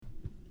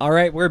All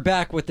right, we're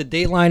back with the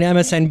Dateline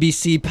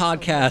MSNBC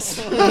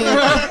podcast.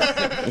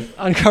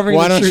 Uncovering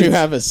Why the don't truth. you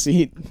have a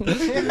seat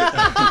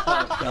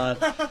Oh, God.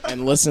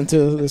 and listen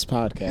to this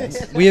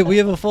podcast? We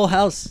have a full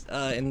house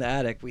in the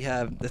attic. We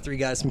have the three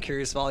guys from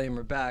Curious Volume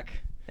are back.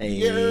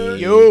 Yo.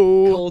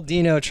 Cole,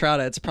 Dino,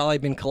 Trouta. It's probably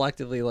been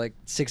collectively like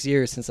 6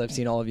 years since I've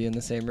seen all of you in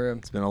the same room.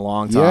 It's been a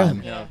long Yeah.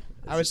 time. Yeah.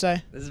 I would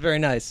say. This is very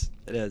nice.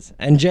 It is.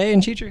 And Jay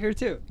and Cheech are here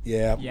too.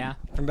 Yeah. Yeah.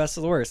 From Best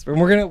of the Worst. And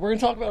we're gonna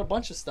talk about a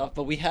bunch of stuff,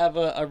 but we have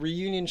a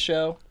reunion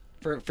show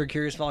for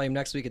Curious Volume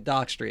next week at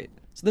Dock Street.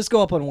 So this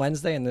go up on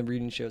Wednesday, and the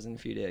reunion show's in a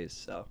few days.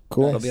 So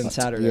Cool. it'll be on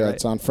Saturday. Yeah, right?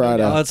 it's on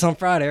Friday. Oh, it's on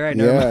Friday, right?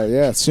 Never Yeah, mind.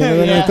 yeah, sooner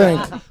than you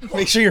think.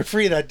 Make sure you're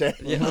free that day.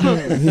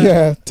 Yeah.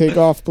 Yeah, take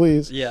off,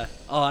 please. Yeah.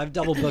 Oh, I've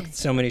double booked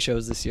so many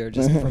shows this year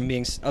just from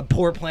being a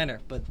poor planner.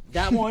 But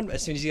that one,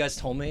 as soon as you guys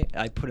told me,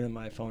 I put it in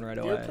my phone right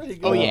away. You're pretty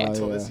good Oh, yeah.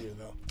 until Yeah. this year,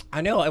 though. I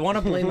know. I want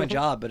to blame my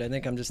job, but I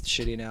think I'm just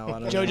shitty now. I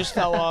don't Joe know. just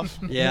fell off.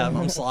 Yeah,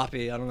 I'm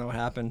sloppy. I don't know what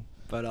happened.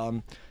 But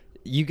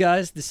you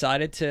guys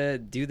decided to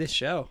do this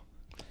show.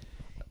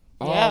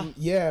 Yeah.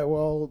 Yeah,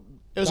 well...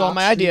 It was all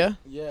my idea.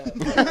 Yeah.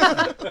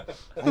 I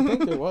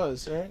think it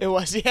was, right? It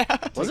was, yeah.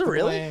 Was it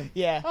really?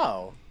 Yeah.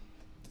 Oh.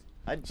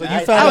 So you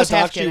I found was out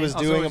half Doc Street kidding. was Oh,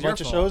 so doing it a was your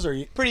bunch of fault. shows, or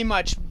you? Pretty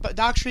much. But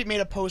Dock Street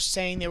made a post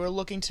saying they were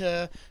looking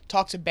to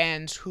talk to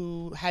bands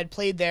who had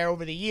played there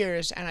over the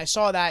years, and I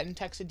saw that and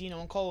texted Dino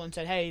and Cole and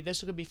said, hey,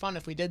 this could be fun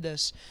if we did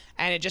this.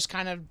 And it just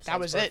kind of, that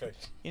was it.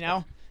 You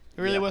know?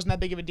 It really wasn't that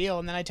big of a deal.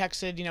 And then I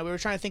texted, we were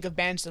trying to think of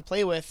bands to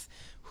play with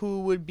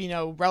who would be,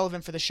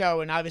 relevant for the show.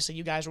 And obviously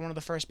you guys were one of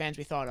the first bands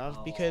we thought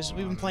of because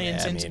we've been playing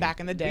since back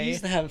in the We day.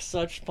 used to have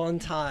such fun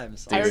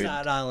times on Dude.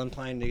 Staten Island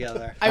playing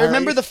together. I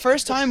remember the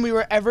first time we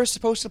were ever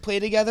supposed to play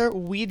together,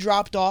 we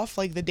dropped off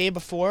like the day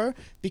before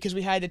because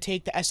we had to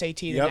take the SAT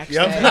the next day.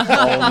 Oh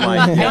my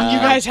god. And you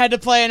guys had to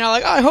play, and I'm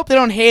like, oh, I hope they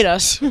don't hate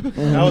us.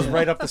 That was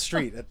right up the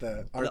street at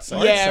the art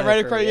site. Yeah, Center,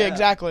 right across. Yeah, yeah.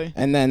 exactly.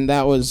 And then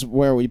that was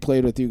where we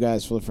played with you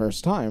guys for the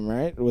first time,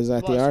 right? Was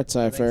at the Was. Art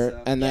Cypher.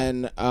 so. And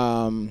then,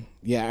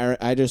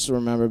 I just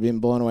remember being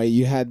blown away.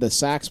 You had the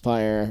sax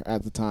player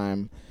at the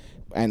time,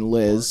 and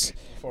Liz.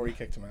 Before we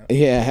kicked him out.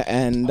 Yeah,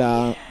 and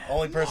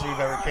Only person you've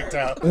ever kicked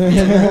out.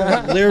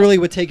 Literally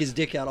would take his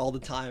dick out all the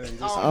time and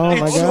just oh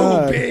my it's so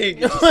god.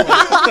 big. It's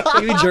just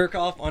like, he would jerk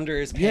off under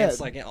his pants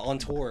Yeah. like on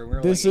tour. We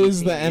were This like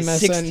is the 18, he's MSN,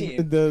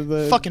 16.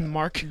 the Fucking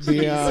Mark. the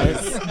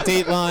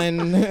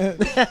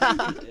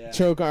Dateline Yeah.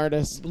 choke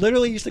artist.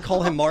 Literally used to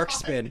call him Mark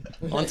Spin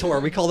on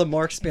tour. We called him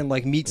Mark Spin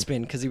like meat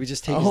spin because he would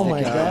just take his Oh dick my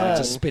out and God.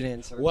 just spin it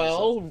in circles.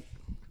 Well,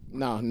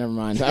 no, never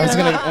mind. I was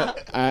gonna.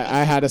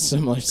 I had a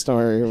similar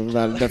story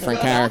about a different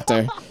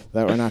character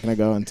that we're not gonna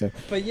go into.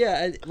 But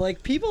yeah, I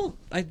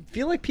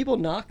feel like people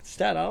knock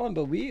Staten Island,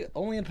 but we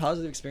only had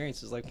positive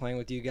experiences like playing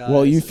with you guys.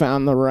 Well, you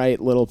found the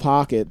right little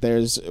pocket.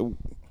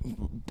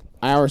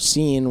 Our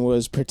scene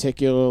was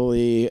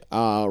particularly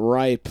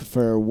ripe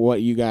for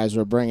what you guys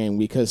were bringing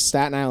because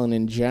Staten Island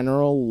in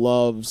general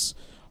loves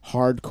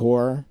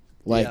hardcore.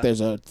 Like, Yeah. there's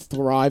a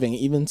thriving,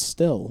 even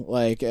still,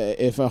 like,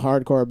 if a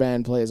hardcore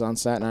band plays on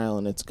Staten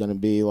Island, it's going to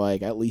be,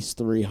 like, at least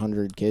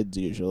 300 kids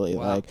usually.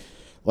 Wow.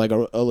 Like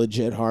a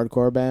legit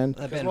hardcore band.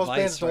 that band Most Vice,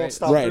 bands don't right?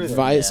 stop Right, through there.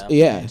 Vice,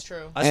 yeah. It's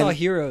true. I saw And-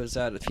 Heroes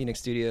at Phoenix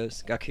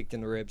Studios. Got kicked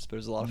in the ribs, but it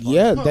was a lot of fun.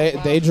 Yeah,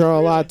 Oh, they draw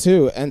a lot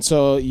too, and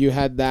so you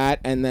had that,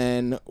 and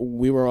then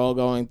we were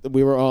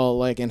all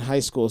like in high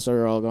school, so we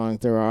were all going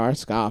through our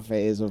ska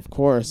phase, of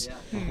course,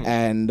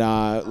 and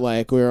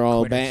like we were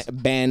all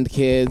band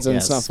kids and Yeah,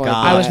 stuff ska like that.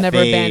 I was never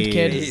a band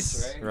kid.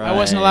 Phase, right? I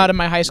wasn't allowed in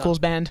my high school's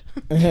band.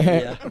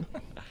 Yeah.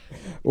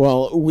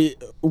 Well,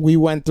 we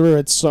went through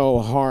it so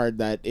hard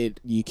that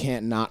you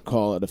can't not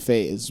call it a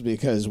phase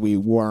because we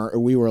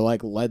were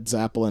like Led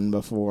Zeppelin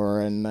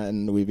before, and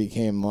then we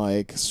became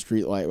like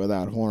Streetlight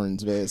without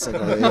horns,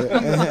 basically,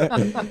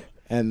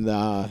 and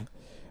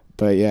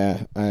but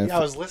yeah, Yeah, I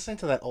was listening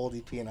to that old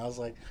EP and I was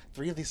like,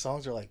 3 of these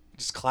songs are like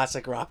just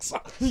classic rock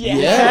songs. Yeah.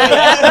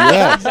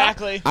 yeah.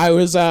 Exactly. I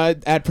was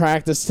at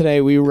practice today.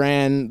 We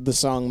ran the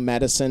song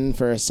 "Medicine"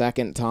 for a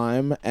second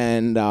time,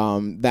 and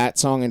that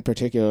song in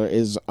particular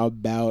is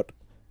about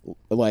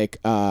like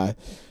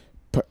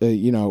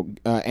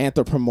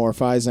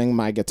anthropomorphizing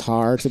my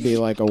guitar to be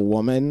like a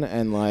woman,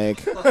 and like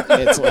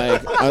it's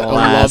like a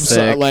love song,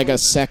 Classic. like a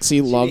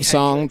sexy love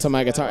song to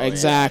my guitar.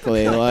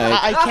 Exactly. Like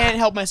I can't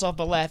help myself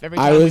but laugh every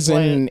time I was we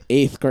play in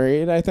it. 8th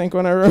grade, I think,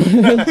 when I wrote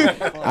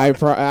it.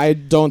 I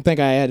don't think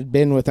I had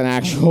been with an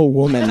actual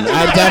woman.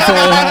 I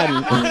definitely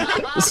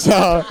hadn't.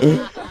 So,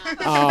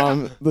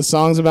 the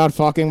song's about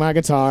fucking my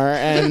guitar,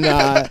 and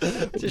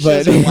Just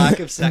shows your lack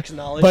of sex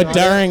knowledge. but on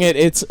during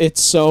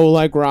it's so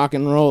like rock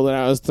and roll that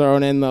I was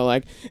throwing in the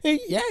like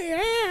yeah,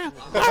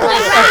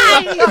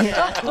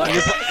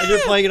 And you're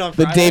playing it on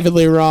the Friday? David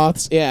Lee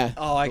Roths, yeah.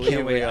 Oh, I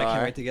can't wait. I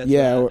can't wait to get to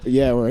Yeah,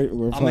 that.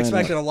 we're I'm playing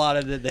expecting it. a lot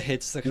of the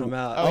hits to come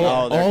out. Oh,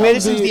 yeah. they're all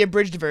This of is the- the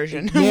abridged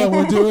version. Yeah,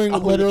 we're doing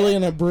literally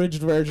an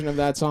abridged version of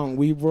that song.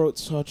 We wrote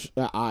such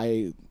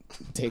I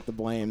take the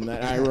blame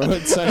that I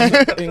wrote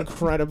such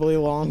incredibly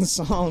long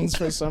songs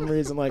for some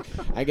reason. Like,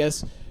 I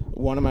guess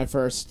one of my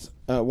first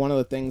one of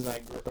the things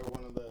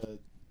one of the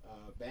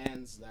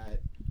bands that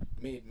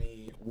made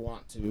me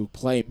want to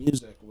play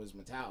music was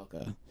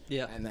Metallica.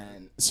 Yeah. And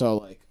then, so,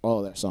 like, all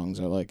of their songs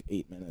are, like,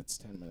 8 minutes,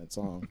 10 minutes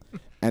long.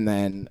 And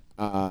then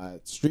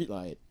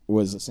Streetlight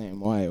was the same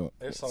way.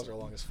 Their songs are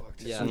long as fuck.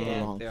 Too. Yeah, Super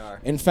yeah, long. they are.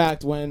 In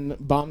fact, when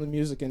Bomb the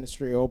Music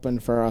Industry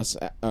opened for us,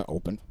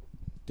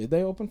 did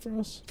they open for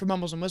us? For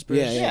Mumbles and Whispers.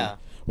 Yeah.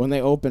 When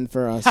they opened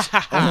for us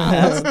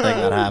That's the thing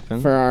that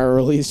happened. for our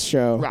release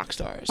show, Rock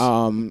stars.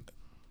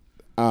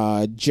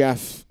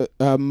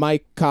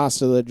 Mike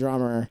Costa, the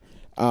drummer,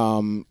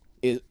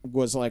 it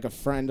was like a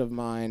friend of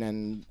mine,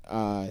 and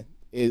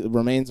it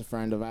remains a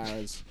friend of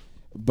ours.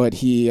 But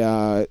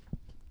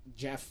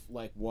Jeff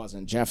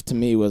wasn't. Jeff to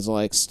me was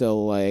like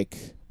still like,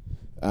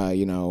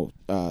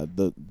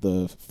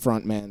 the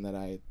front man that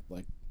I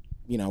like.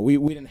 We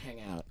didn't hang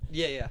out.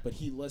 Yeah. But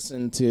he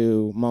listened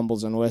to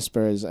Mumbles and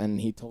Whispers,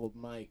 and he told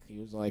Mike, he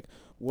was like,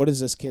 what does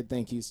this kid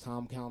think? He's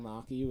Tom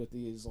Kalnaki with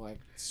these, like,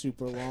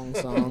 super long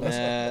songs.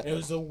 It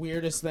was the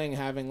weirdest thing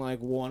having, like,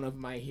 one of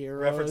my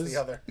heroes. Reference the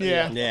other.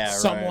 Yeah. Yeah,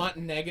 somewhat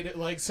negative,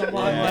 like,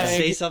 somewhat, Yeah. like,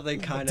 Say something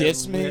kind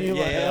diss of me.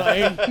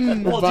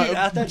 weird. Well, but dude,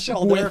 at that show,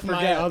 I'll never with my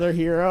forget. other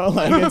hero.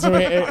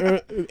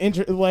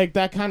 Like, like,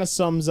 that kind of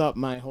sums up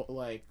my whole,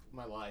 like,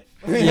 my life.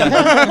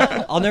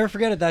 Yeah. I'll never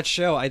forget at that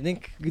show. I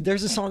think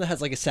there's a song that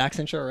has like a sax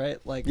intro, right?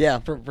 Like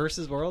for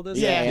Versus World is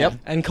Yeah. it? Yep.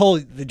 And Cole,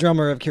 the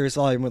drummer of Curious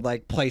Volume, would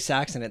like play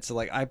sax in it. So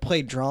like I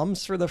played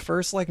drums for the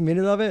first like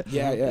minute of it.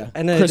 Yeah.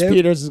 And then Chris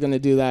Peters is going to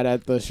do that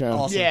at the show.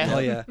 Awesome. Yeah.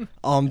 Hell yeah.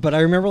 But I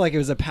remember like it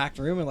was a packed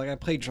room and like I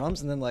played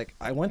drums and then like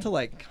I went to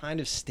like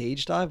kind of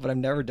stage dive, but I've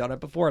never done it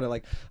before.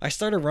 And I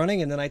started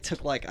running and then I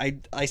took like I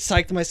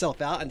psyched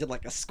myself out and did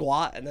like a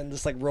squat and then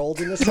just like rolled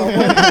into someone.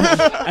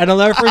 And I'll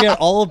never forget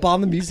all of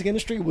Bomb the Music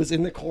Industry was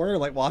in the corner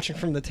like watching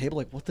from the table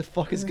like what the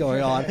fuck is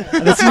going on?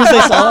 And as soon as they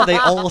saw it, they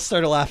all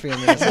started laughing at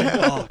me. It's like,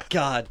 oh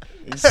god,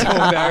 it's so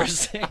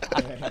embarrassing.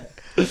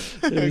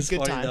 It was Good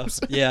funny times.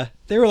 though. Yeah,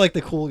 they were like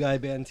the cool guy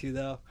band too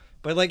though,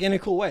 but like in a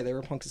cool way. They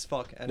were punks as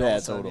fuck. And Yeah,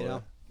 awesome, totally. You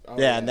know?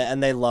 Yeah,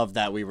 and they loved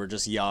that we were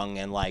just young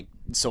and like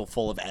so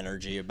full of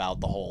energy about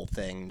the whole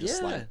thing.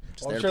 Just Yeah. like,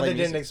 just Well, there I'm sure to play they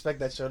didn't music. expect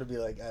that show to be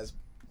like as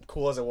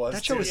cool as it was.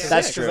 That show was too. sick.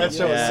 That's true. That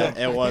show was Yeah, sick.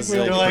 it was. They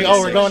were like, like, pretty oh,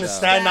 we're sick going to show.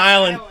 Staten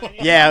Island.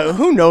 Yeah,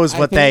 who knows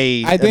what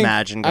they I think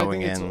imagine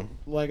going it's, in.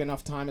 like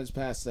enough time has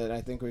passed that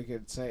I think we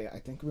could say I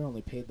think we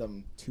only paid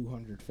them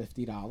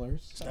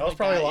 $250. That was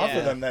probably a lot for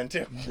Yeah. them then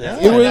too. Yeah.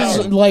 It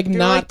was like They were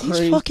not like, these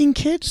crazy. fucking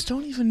kids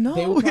don't even know.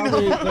 They were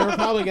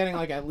probably getting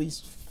like at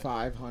least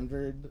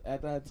 500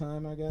 at that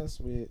time, I guess.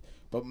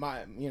 But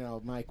Mike.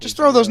 Just was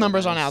throw those really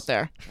numbers on nice. out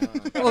there.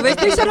 Well, they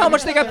said how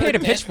much they got paid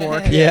at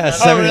Pitchfork. Yeah,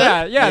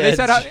 They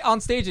said on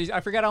stages. I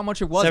forget how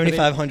much it was. but they-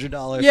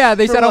 $7,500. Yeah,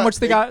 they For said how what? much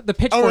they got the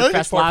Pitchfork really?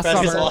 Fest Pitchfork last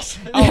Fest is summer.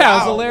 awesome. Yeah, it was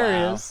wow.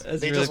 hilarious.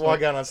 That's They really just walk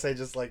funny. out on stage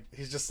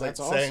he's just like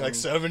That's saying like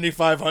awesome.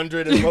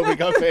 7,500 is what we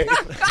got paid.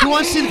 Who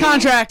wants to see the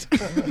contract?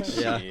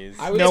 Yeah. Jeez.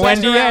 I would No say-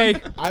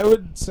 NDA. I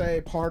would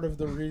say part of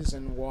the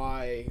reason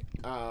why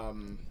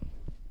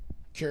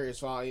Curious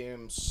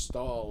Volume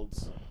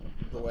stalled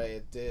the way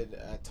it did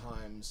at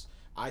times,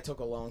 I took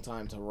a long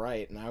time to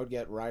write, and I would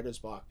get writer's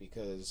block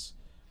because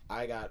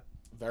I got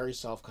very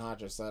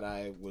self-conscious that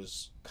I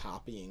was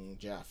copying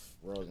Jeff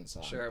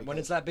Rosenstock. Sure. When because-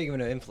 it's that big of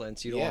an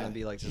influence, you don't want to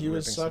be like just he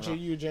was ripping such a someone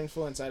off. huge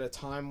influence at a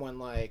time when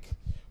like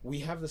we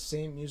have the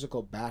same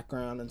musical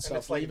background and And stuff.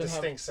 it's like we a even have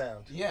distinct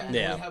sound. yeah, and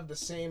Yeah. we have the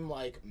same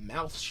like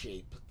mouth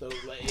shape.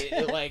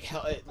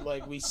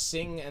 Like we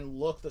sing and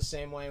look the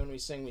same way when we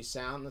sing. We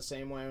sound the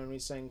same way when we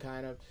sing,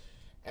 kind of.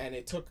 And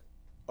it took,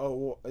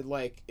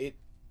 it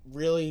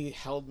really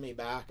held me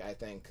back, I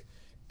think.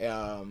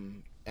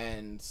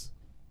 And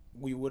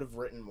we would have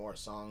written more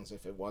songs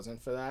if it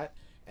wasn't for that.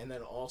 And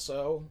then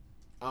also,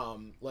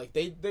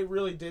 they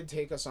really did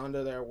take us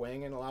under their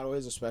wing in a lot of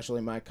ways,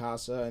 especially Mike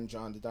Casa and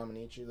John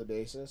DiDomenici, the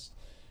bassist.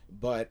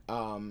 But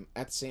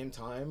at the same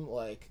time,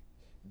 like,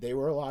 they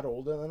were a lot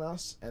older than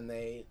us, and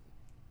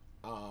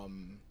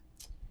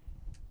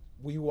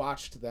we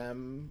watched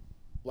them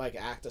like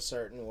act a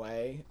certain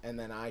way, and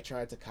then I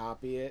tried to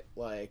copy it,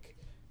 like,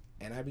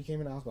 and I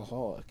became an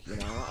alcoholic, you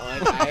know.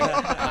 Like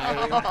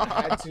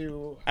I had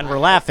to. And we're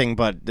laughing,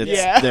 but it's,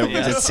 Yeah.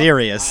 it's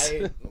serious.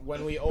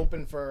 When we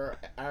opened for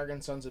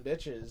Arrogant Sons of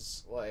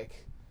Bitches,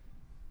 like,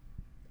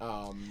 It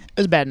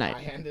was a bad I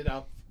night. ended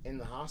up in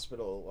the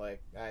hospital.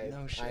 Like,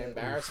 No I shit.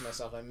 embarrassed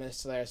myself. I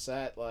missed their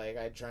set. Like,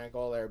 I drank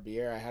all their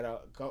beer. I had to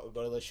go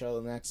to the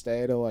show the next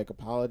day to like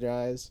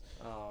apologize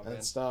Oh, man.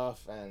 and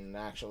stuff, and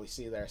actually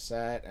see their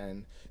set.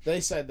 And they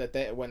said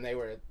that when they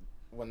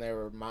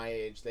were my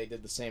age, they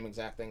did the same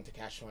exact thing to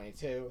Catch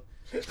 22.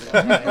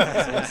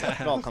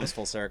 It all comes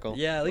full circle.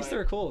 Yeah, at least they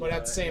were cool. But about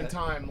at the it, same yeah.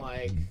 time,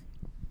 like,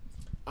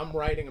 I'm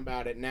writing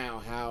about it now,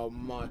 how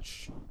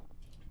much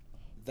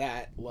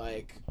that,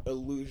 like,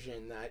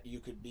 illusion that you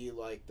could be,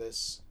 like,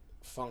 this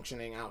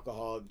functioning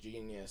alcoholic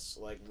genius,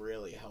 like,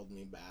 really held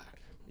me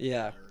back.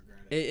 Yeah. I regret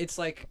it.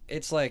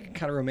 It's like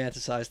kind of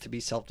romanticized to be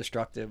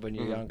self-destructive when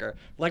you're younger.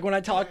 Like when I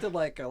talk to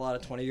like a lot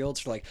of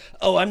 20-year-olds, they're like,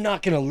 "Oh, I'm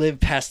not gonna live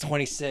past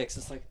 26."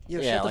 It's like, yo,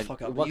 Yeah, shut like the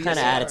fuck up. what You kind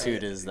of just-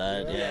 attitude is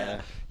that? Yeah.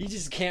 Yeah. You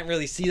just can't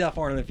really see that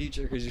far in the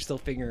future because you're still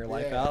figuring your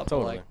life Yeah, out.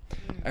 totally. But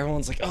like,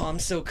 everyone's like, "Oh, I'm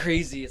so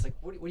crazy." It's like,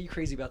 what are you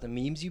crazy about? The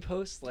memes you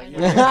post? Like,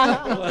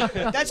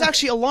 That's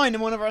actually a line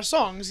in one of our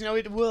songs. You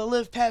know, we'll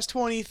live past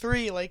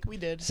 23 like we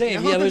did. same. You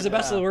know? Yeah, there's a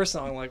best of the worst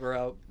song like where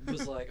I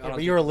was like, I don't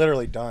But you were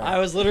literally dying. I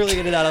was literally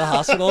getting out of the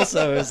hospital,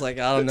 so it was like,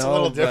 I don't It's know. a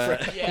little but-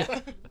 different. Yeah.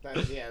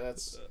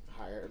 That's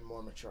higher and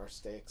more mature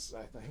stakes,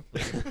 I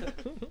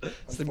think.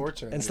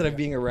 Unfortunately. Instead of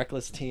being a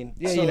reckless teen.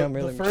 Yeah, So you know, I'm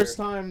really the first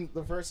time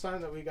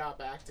that we got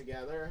back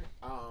together,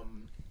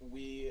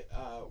 we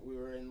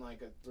were in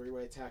like a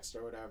three-way text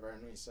or whatever,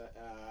 and we said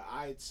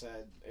I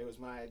said it was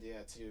my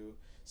idea to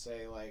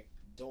say like,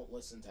 don't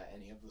listen to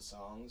any of the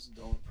songs,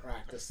 don't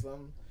practice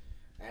them,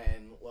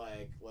 and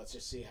like let's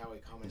just see how we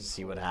come in.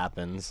 See what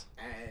happens.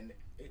 And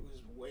it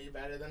was way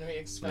better than we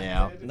expected.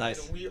 Yeah.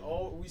 Nice. And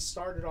we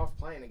started off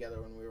playing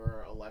together when we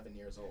were 11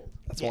 years old.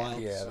 That's Yeah.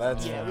 wild. Yeah, So,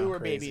 that's Yeah, we were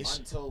crazy. babies.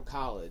 until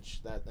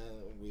college. That then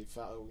we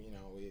felt,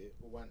 we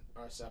went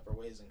our separate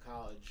ways in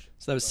college.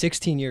 So that was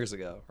 16 years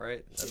ago,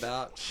 right?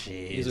 About.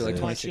 These are like Jesus.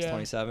 26, Yeah.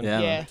 27. Yeah.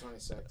 Yeah.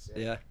 26.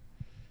 Yeah.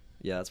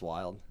 Yeah, that's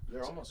wild.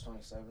 You're almost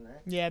 27, right?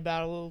 Yeah,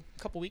 about a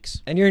couple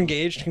weeks. And you're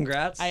engaged.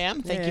 Congrats. I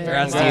am. Thank you Yeah.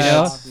 very Congrats,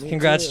 much. Dino. Me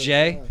Congrats, too,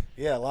 Jay. yeah.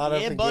 Yeah, a lot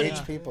of Yeah, buddy.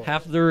 engaged people.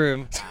 Half of the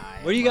room.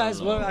 What do you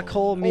guys? What about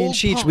Cole, me, and Old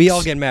Cheech? punks. We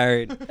all get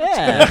married.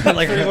 Yeah.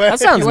 Like, That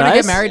sounds You want to nice.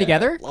 get married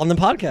together? on the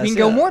podcast. We can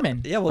go yeah.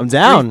 Mormon. Yeah, well, I'm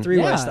down.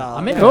 Three-way Yeah, style.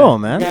 I'm in. Cool, You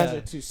man. guys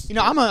are too. You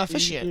know, I'm an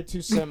officiate. You're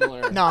too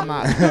similar. No, I'm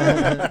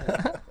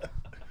not.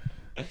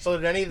 So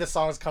did any of the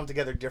songs come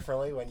together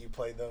differently when you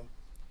played them?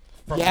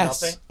 From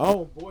Yes. nothing?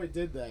 Oh boy,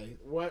 did they?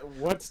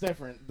 What's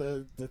different?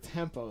 The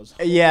tempos.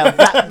 Yeah,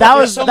 that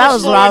was so that much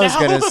was what I slower was now.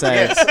 gonna say.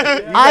 Yes.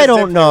 You I guys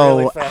don't did know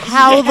really fast.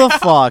 how the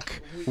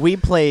fuck we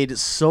played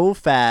so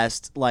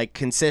fast, like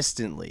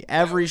consistently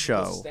every The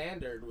show.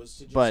 standard was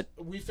to just. But-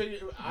 we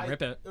figured.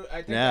 Rip it. I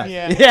think Yeah.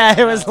 Yeah. Yeah,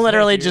 it was Yeah.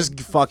 literally Dude. just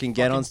fucking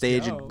get on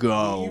stage go. and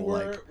go.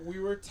 we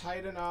Like, were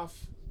tight enough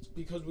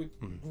because we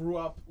grew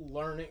up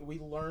learning. We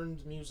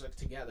learned music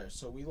together,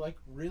 so we like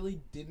really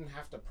didn't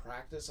have to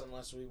practice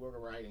unless we were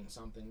writing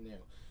something new.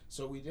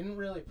 So we didn't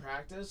really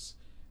practice,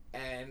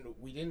 and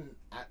we didn't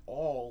at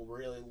all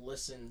really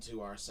listen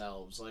to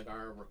ourselves, like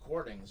our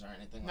recordings or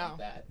anything No. like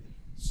that.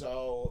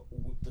 So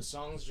the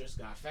songs just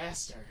got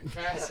faster and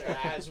faster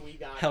as we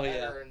got Hell yeah.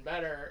 better and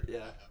better. Yeah.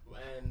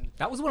 And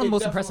That was one of the It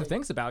most impressive definitely-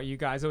 things about you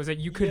guys. It was that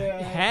you could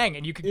Yeah. hang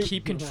and you could It-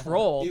 keep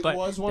control, it but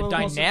was one the of the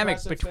most dynamic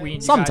impressive between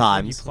things. you guys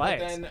when you Sometimes. play.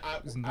 But then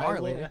It was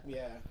gnarly.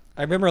 yeah.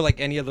 I remember like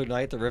any other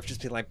night, the riff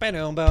just be like, "Boom,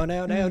 boom,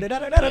 no, no, da, da,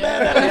 da, da, da,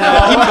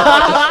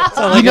 da."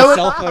 Sound like You know a what-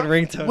 cell phone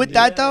ringtone. With dude.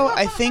 that though,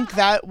 I think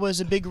that was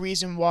a big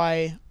reason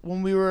why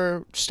when we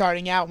were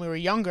starting out, when we were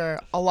younger,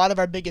 a lot of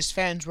our biggest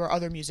fans were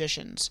other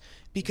musicians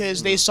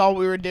because they saw what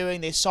we were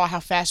doing, they saw how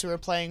fast we were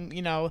playing,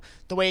 you know,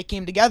 the way it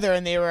came together,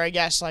 and they were, I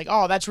guess, like,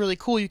 "Oh, that's really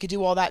cool. You could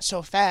do all that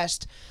so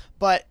fast."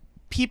 But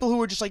people who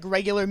were just like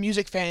regular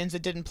music fans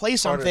that didn't play Harder to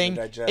something,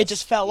 digest. it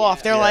just fell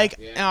off. They're Yeah. like,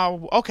 Yeah.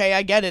 "Oh, okay,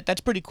 I get it.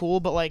 That's pretty cool,"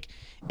 but like,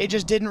 it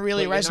just didn't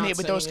really But you're not resonate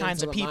with those singing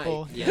kinds of into the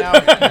people. mic. You know?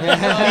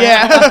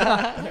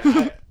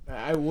 Yeah.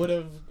 I would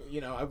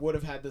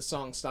have had the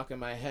song stuck in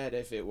my head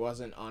if it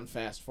wasn't on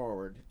fast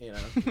forward,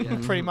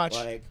 Pretty much.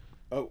 Like,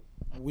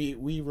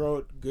 we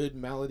wrote good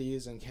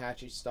melodies and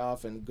catchy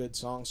stuff and good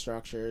song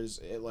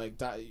structures.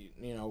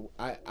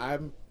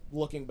 I'm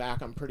looking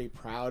back, I'm pretty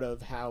proud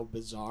of how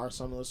bizarre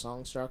some of the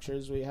song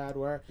structures we had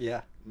were.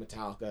 Yeah.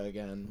 Metallica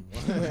again.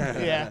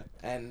 Yeah.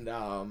 And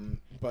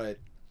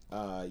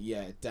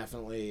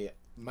definitely.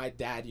 My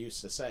dad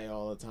used to say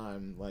all the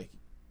time, like,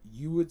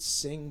 you would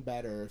sing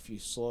better if you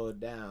slowed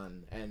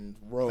down and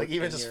wrote Like,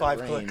 even in just your 5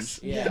 range. clicks.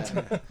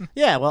 Yeah.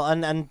 yeah, well,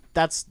 and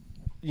that's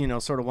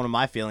sort of one of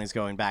my feelings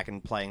going back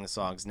and playing the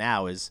songs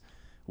now is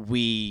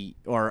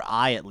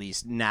I at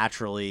least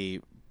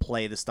naturally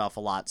play the stuff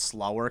a lot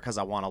slower because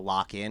I want to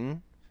lock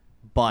in,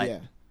 but. Yeah.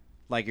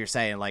 Like you're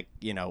saying, like,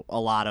 a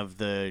lot of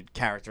the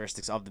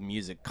characteristics of the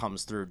music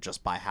comes through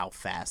just by how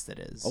fast it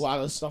is. A lot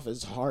of the stuff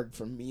is hard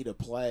for me to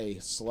play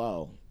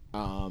slow.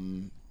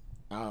 I'm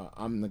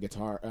playing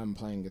guitar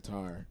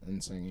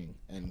and singing,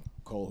 and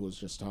Cole, who was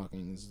just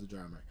talking, is the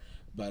drummer.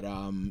 But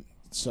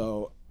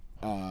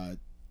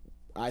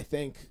I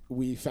think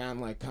we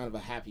found like kind of a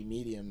happy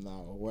medium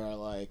though, where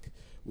like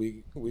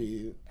we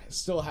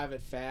still have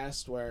it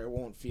fast, where it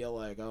won't feel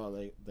like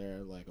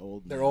they're like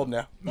old. They're old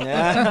now.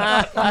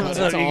 Yeah. But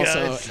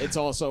it's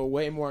also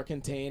way more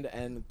contained,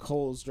 and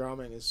Cole's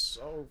drumming is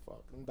so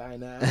fucking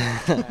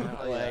dynamic.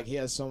 Like, he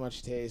has so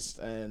much taste,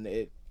 and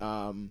it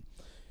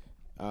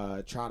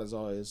Trot is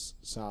always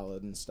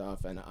solid and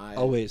stuff, and I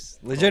Always.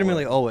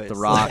 Legitimately always. The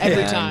Rock.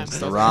 Every man. time.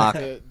 The Rock.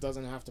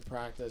 doesn't have to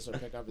practice or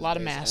pick up his Lot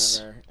of bass mass.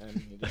 ever, and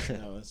he just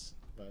knows.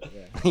 But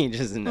yeah. He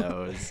just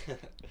knows.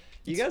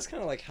 You guys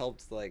kind of like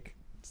helped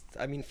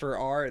for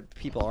our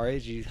people our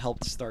age, you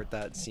helped start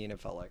that scene. It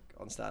felt like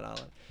on Staten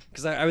Island,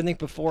 because I would think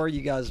before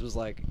you guys was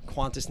like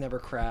Qantas Never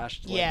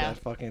Crashed, like Yeah.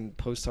 that fucking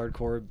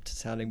post-hardcore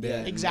sounding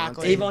band.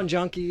 Exactly. Avon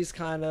Junkies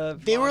kind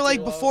of. They were like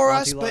Monty before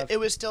Love. us, Monty but Love. it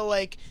was still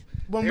like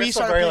when They're we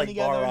still started very playing like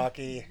together. bar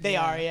rocky. They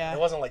are, yeah. It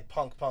wasn't like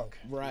punk.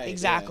 Right.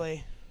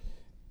 Exactly.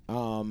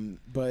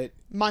 But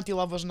Monty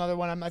Love was another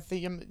one. I'm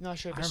not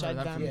sure if I you said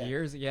remember that them. from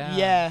years. Yeah.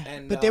 Yeah,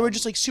 And, but they were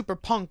just like super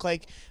punk.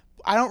 Like,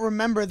 I don't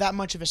remember that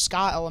much of a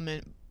ska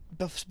element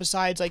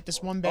besides like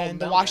this one band,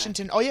 the Melmac.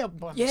 Washington. Oh yeah,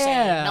 well, I'm saying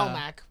Yeah.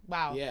 Melmac.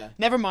 Wow. Yeah.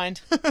 Never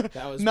mind.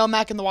 That was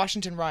Melmac and the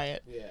Washington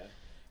Riot. Yeah,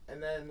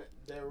 and then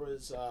there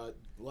was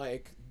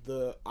like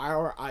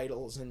our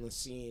idols in the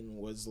scene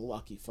was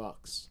Lucky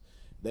Fucks.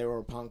 They were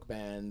a punk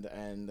band,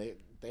 and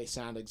they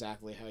sound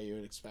exactly how you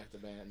would expect a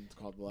band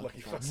called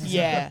Lucky Fucks.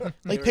 Yeah, They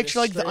like were picture just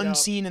like the straight up,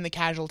 Unseen and the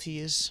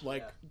Casualties.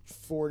 like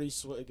 40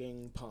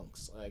 swigging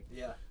punks. Like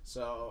Yeah.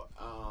 so,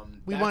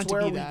 We that's wanted to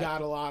where be we that. got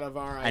a lot of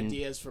our And-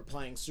 ideas for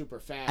playing super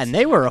fast. And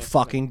they were a having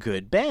fucking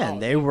good band. Oh,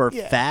 They were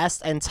yeah.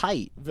 fast and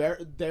tight.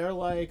 They're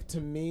like,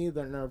 to me,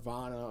 the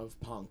Nirvana of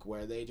punk,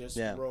 where they just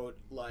Yeah.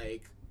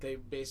 they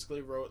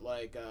basically wrote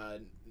like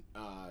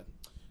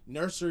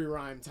nursery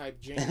rhyme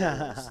type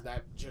jingles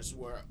that just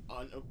were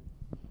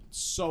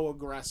so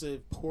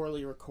aggressive,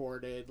 poorly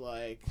recorded,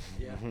 like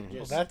Well,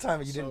 just that time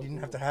you so didn't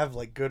have cool. to have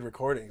like good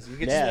recordings. You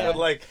could Yeah. just put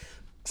like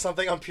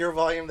something on pure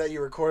volume that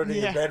you recorded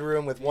in Yeah. your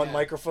bedroom with one Yeah.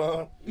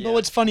 microphone. But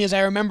what's funny is I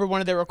remember one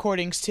of their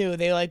recordings too.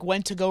 They like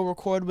went to go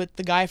record with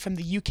the guy from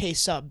the UK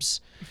Subs.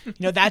 You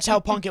know, that's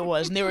how punk it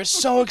was, and they were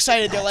so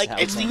excited. They're like, how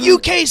 "It's the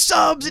punk UK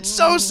Subs! It's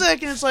so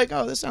sick!" And it's like,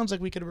 "Oh, this sounds like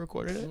we could have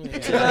recorded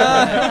it."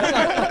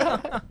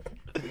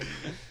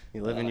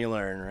 You live and you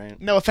learn,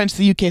 right? No offense to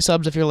the UK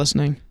Subs if you're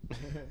listening.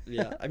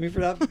 Yeah, I mean for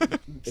that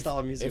style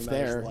of music if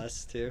matters they're-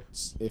 less too.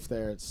 If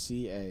they're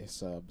CA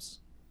subs,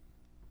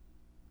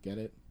 get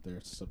it?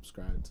 They're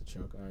subscribed to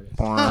Choke Artists.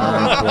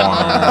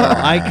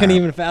 I couldn't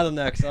even fathom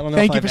that because I don't know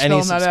Thank if you I have for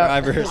any spelling that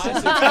out.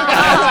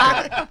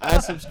 subscribers. I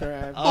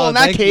subscribe. Oh, Well, in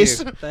that thank case,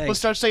 you. we'll Thanks.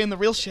 start saying the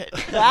real shit.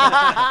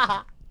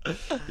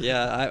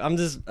 Yeah, I'm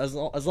just as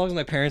long as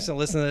my parents don't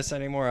listen to this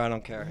anymore, I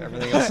don't care.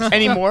 Everything else is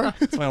Anymore?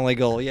 It's my only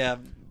goal. Yeah,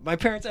 my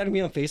parents added me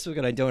on Facebook,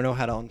 and I don't know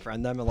how to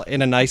unfriend them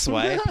in a nice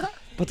way.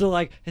 But they're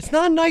like, it's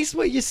not nice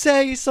what you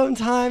say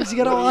sometimes. You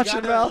gotta watch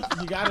your mouth.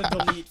 You gotta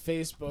delete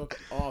Facebook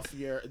off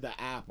the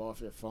app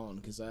off your phone,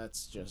 because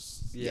that's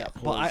just Yeah,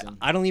 but poison.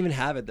 I don't even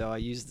have it though. I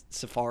used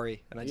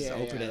Safari and I just Yeah,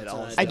 open yeah, it that's all.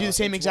 what the I do the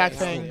stuff. same It's exact way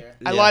thing. healthier.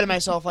 I Yeah. lie to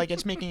myself like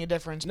it's making a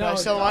difference, but I No,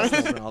 still it want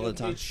doesn't. to. all the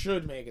time. It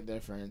should make a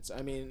difference.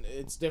 I mean,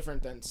 it's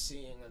different than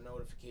seeing a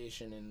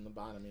notification in the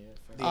bottom of your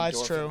phone.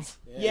 It's true. Endorphins.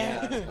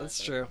 Yeah.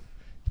 That's true.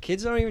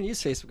 Kids don't even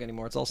use Facebook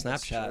anymore. It's all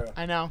Snapchat. true.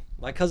 I know.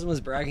 My cousin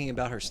was bragging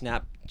about her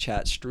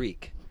Snapchat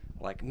streak.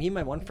 Like me and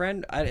my one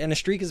friend, and a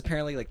streak is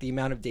apparently like the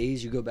amount of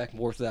days you go back and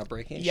forth without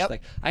breaking. She's Yep.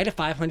 like, I had a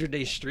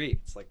 500-day streak.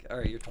 It's like, all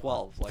right, you're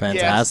 12. Like,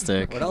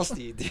 Fantastic. What else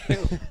do you do?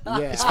 Yeah.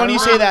 It's funny you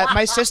say that.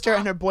 My sister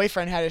and her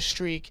boyfriend had a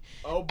streak,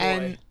 Oh boy.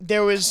 and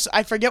there was,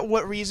 I forget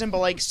what reason, but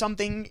like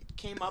something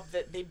came up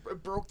that they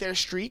broke their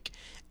streak,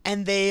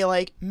 and they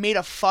like made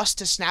a fuss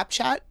to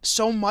Snapchat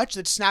so much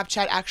that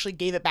Snapchat actually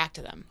gave it back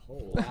to them.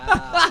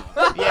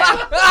 Wow.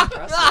 Yeah.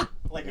 Impressive.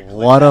 Like a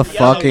What a click.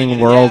 fucking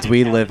Yeah. world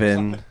we live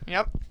in.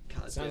 Yep.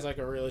 God, Sounds yeah. like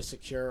a really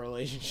secure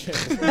relationship.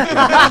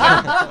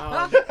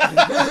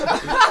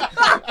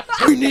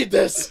 We need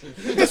this.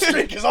 This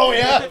streak is all we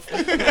have.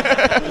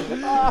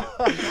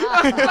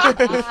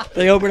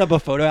 They open up a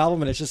photo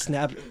album and it's just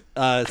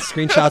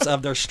screenshots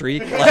of their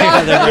streak. Like,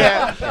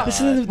 Yeah. this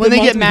is the When they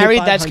get month we hit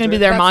married, that's gonna be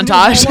their 500.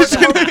 montage. It's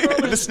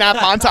gonna be the Snap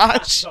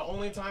montage. The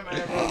only time I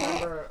ever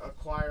remember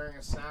acquiring a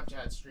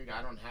Snapchat streak,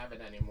 I don't have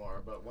it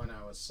anymore, but when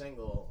I was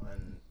single,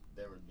 and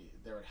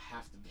there would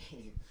have to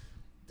be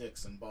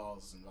dicks and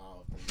balls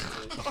involved,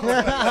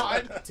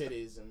 and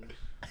titties, and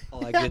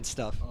All that good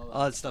stuff. All that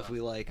All that stuff we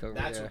like over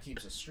that's there. what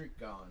keeps a streak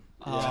going.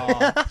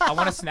 I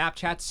want a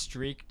Snapchat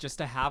streak just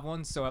to have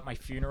one, so at my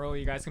funeral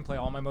you guys can play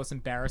all my most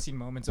embarrassing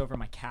moments over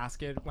my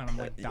casket when I'm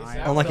like Is dying.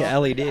 that On like what an a-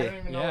 LED. I don't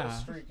even know what Yeah.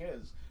 a streak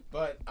is.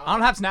 But I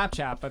don't have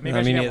Snapchat, but maybe No,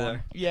 I me should get neither.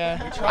 one.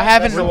 Yeah. I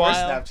haven't in a We were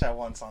while. Snapchat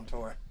once on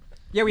tour.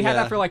 Yeah, we had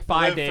Yeah. that for like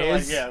 5 Lived for,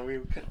 like, days. yeah, we.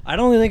 I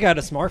don't think I had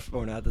a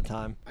smartphone at the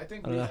time. I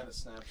think I we don't had a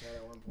Snapchat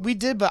at one point. We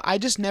did, but I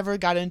just never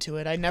got into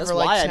it. I never That's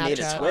liked why Snapchat. I made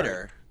a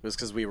Twitter. It was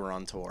because we were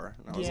on tour.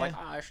 And I was Yeah. like,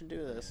 I should do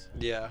this.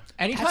 Yeah. That's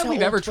Anytime how we've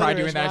old ever tried Twitter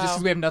doing is that, it's just now.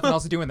 because we have nothing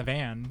else to do in the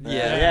van.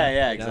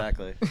 Yeah.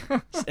 exactly.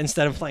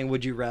 Instead of playing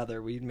Would You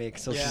Rather, we'd make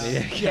social Yeah. media.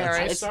 Yeah, accounts.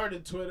 right.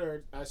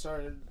 I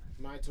started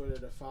my Twitter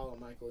to follow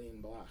Michael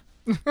Ian Black.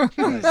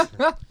 Nice.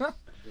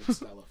 Big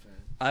Stella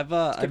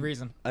fan. Good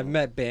reason. I've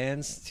met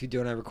bands who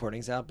don't have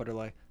recordings out, but are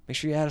like, make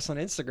sure you add us on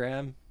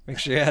Instagram. Make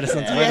sure you add us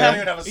on Yeah. Twitter. I don't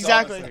even have a song.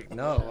 exactly. It's like,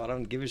 No, I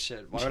don't give a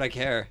shit. Why would I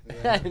care?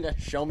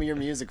 Show me your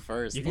music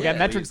first. You can Yeah, get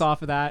metrics please.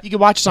 off of that. You can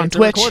watch us on It's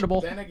Twitch.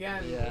 recordable. Then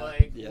again, Yeah.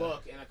 Yeah.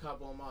 look, in a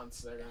couple of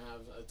months, they're gonna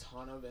have a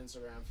ton of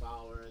Instagram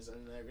followers,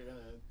 and they're gonna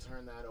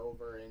turn that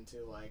over into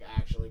like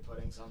actually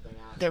putting something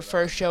out. Their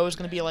first show is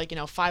going to be like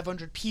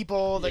 500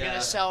 people. They're going Yeah.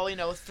 to sell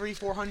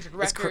 300-400 It's,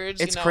 records.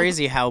 it's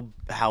crazy how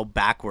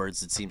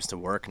backwards it seems to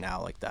work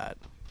now like that.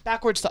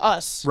 Backwards to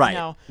us, Right. You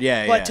know?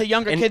 Yeah, But yeah. to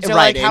younger In- kids, they're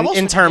right, like, how in- else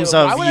in would terms you do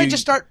it? of Why would I you-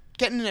 just start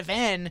getting in a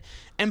van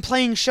and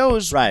playing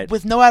shows Right.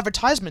 with no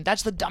advertisement?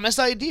 That's the dumbest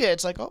idea.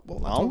 It's like, oh, well,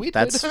 that's Well, what we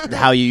that's did.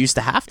 how you used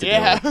to have to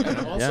Yeah. do it.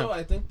 And also,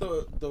 I think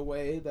the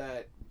way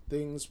that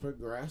things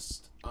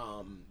progressed,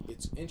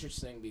 it's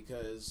interesting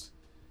because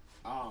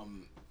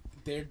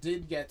there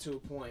did get to a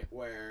point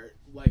where,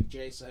 like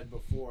Jay said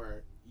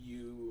before,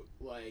 you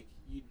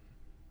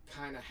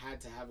kind of had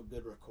to have a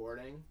good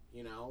recording,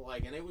 you know,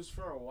 like, and it was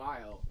for a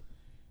while.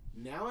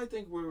 Now I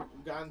think we've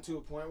gotten to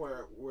a point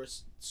where we're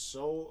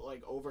so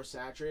like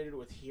oversaturated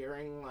with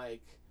hearing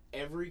like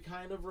every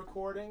kind of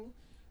recording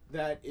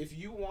that if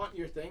you want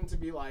your thing to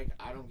be like,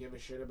 I don't give a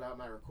shit about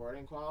my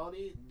recording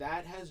quality,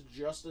 that has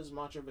just as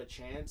much of a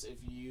chance if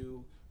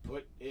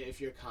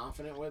you're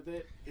confident with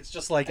it. It's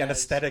just like an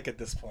aesthetic at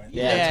this point.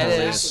 Yeah, it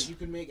exactly. is. You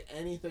can make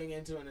anything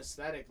into an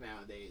aesthetic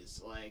nowadays.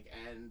 Like,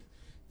 and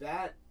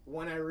that,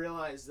 when I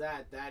realized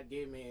that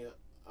gave me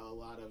a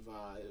lot of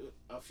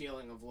a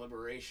feeling of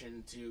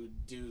liberation to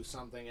do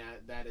something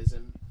that is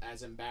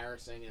as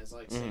embarrassing as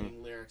like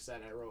singing lyrics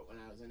that I wrote when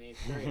I was in 8th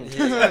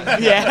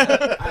grade.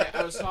 Yeah.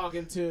 I was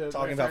talking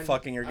Talking about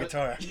fucking your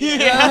guitar.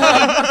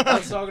 I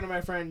was talking to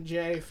my friend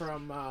Jay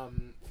from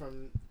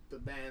the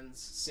bands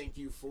Sink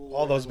You Fool,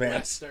 All those and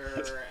bands.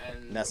 Messenger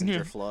and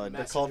Messenger Flood.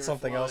 They're called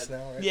something else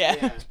now, right?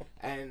 Yeah.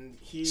 and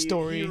he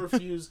Story.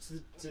 refused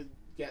to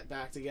get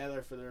back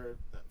together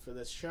for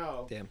this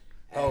show. Damn.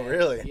 Oh,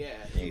 really? Yeah.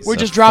 He's We're a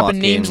just dropping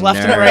fucking names left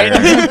and nerd.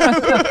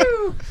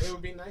 right. It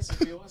would be nice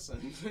if you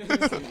listened.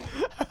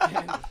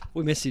 And,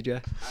 We miss you,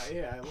 Jay.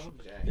 yeah, I love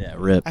Jay. Yeah,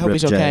 rip. I hope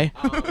rip he's Jay.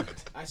 okay.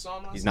 I saw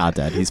him on He's not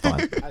dead. He's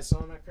fine. I saw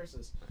him at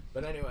Chris's.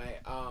 But anyway,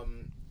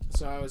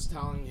 so I was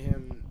telling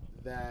him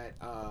that,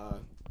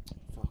 fuck,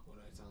 what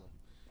did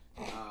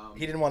I tell him?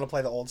 He didn't want to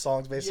play the old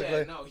songs, basically.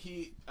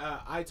 Yeah,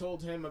 no, I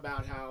told him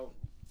about how,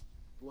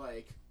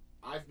 like,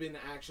 I've been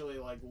actually,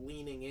 like,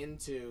 leaning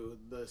into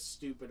the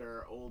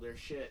stupider, older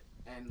shit.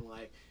 And,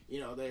 like, you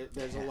know,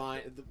 there's a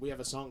line, we have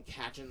a song,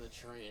 Catching the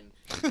Train.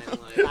 And,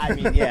 like, I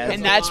mean, yeah. there's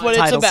And a that's line- what it's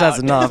Title about. says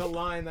enough. There's a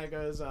line that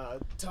goes,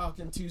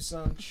 talking to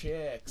some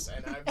chicks.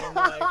 And I've been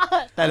like,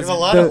 That There's is a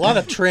lot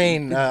of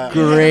train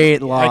great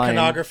line.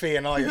 iconography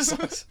in all your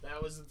songs.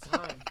 that was the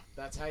time.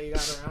 That's how you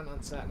got around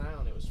on Staten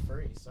Island. It was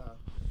free, so.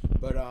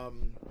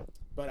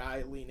 But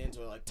I lean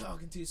into it like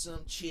talking to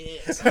some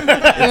chicks.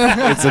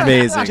 It's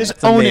amazing. Just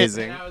it's own it.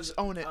 amazing. And I was,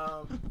 Own it.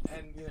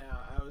 And you know,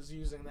 I was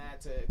using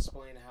that to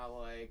explain how,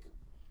 like,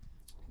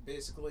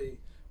 basically,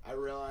 I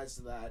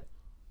realized that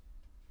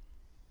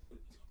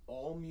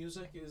all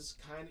music is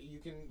kind of,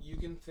 you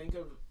can think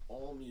of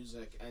all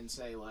music and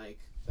say, like,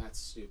 that's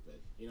stupid.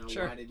 You know,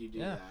 Sure. why did you do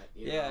Yeah. that?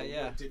 You Yeah, know,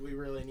 yeah. Did we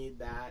really need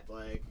that?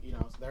 Like, you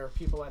know, there are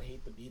people that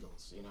hate the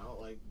Beatles. You know,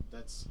 like,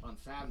 that's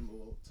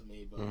unfathomable to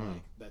me. But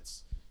like,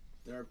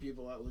 there are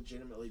people that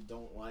legitimately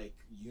don't like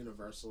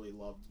universally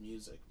loved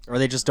music. Or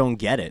they just don't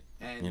get it.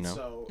 And You know?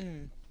 so,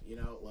 you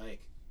know, like,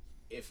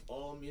 if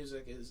all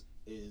music is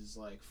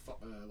like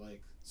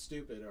like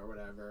stupid or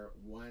whatever,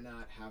 why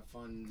not have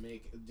fun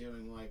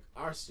doing like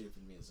our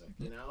stupid music?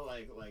 You know,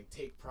 like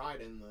take pride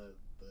in the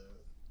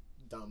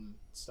dumb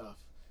stuff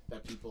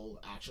that people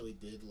actually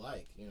did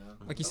like. You know,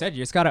 Like you said,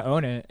 you just gotta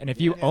own it, and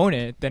if you Yeah. own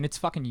it, then it's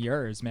fucking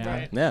yours, man.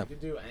 right? Yeah. You can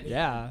do anything.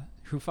 Yeah.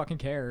 Who fucking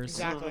cares?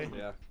 Exactly.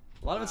 Yeah.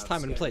 A lot of it's Wow,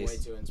 time and getting place. Way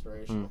too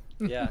inspirational.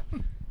 Yeah.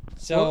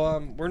 So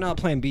we're not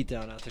playing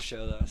Beatdown at the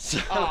show though. So.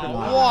 Oh,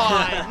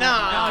 why?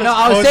 Nah. No,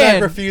 I was Kozak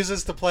saying,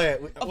 refuses to play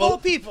it. Of all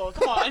people,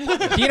 come on.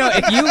 you know,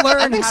 if you learn,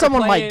 I think how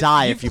someone to play might it,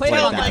 die you if you played played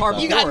it on that, guitar though.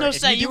 You got before. no If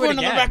say. You do it weren't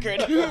on the again,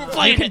 record. You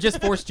Playing can it.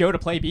 just force Joe to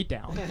play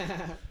Beatdown.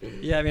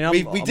 Yeah, I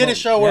mean, we did a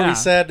show where yeah. we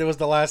said it was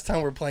the last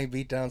time we're playing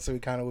Beatdown, so we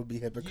kind of would be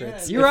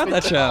hypocrites. You were on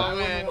that show. I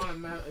wouldn't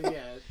wanna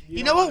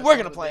You don't know what? wanna We're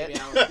sound gonna play like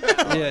it. Baby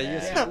Allen. Yeah,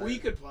 Yeah, we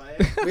could play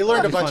it. We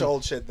learned a That'd be bunch fun. of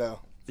old shit though.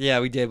 Yeah,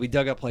 we did. We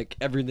dug up like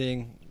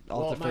everything off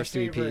Well, the my first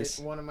two favorite,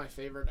 EPs. one of my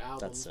favorite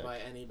albums sick. by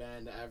any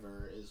band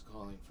ever is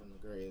Calling from the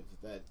Grave.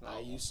 That I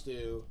Oh. used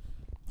to.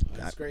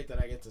 It's great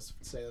that I get to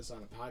say this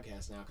on a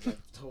podcast now because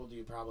I've told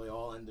you probably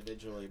all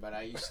individually, but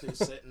I used to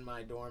sit in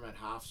my dorm at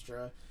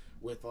Hofstra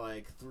with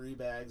like 3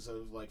 bags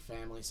of like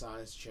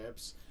family-sized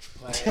chips,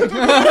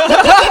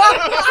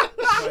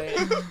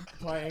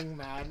 playing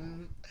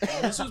Madden.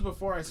 And this was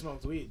before I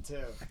smoked weed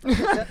too.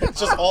 It's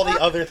just all the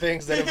other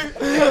things that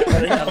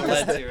have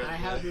led to it. I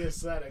had the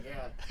aesthetic,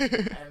 yeah.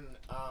 And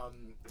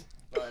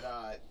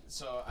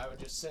so I would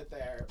just sit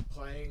there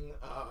playing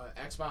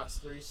Xbox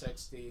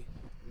 360,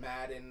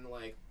 Madden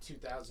like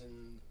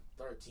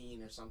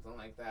 2013 or something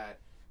like that,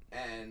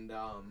 and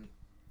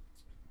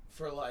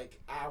for like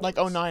hours. Like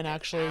 09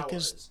 actually,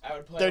 because hours. I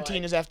would play 13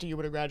 like, is after you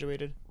would have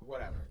graduated.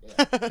 whatever.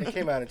 Yeah. It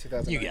came out in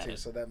 2002, You get it.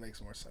 so that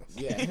makes more sense.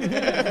 Yeah.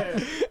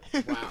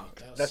 Wow.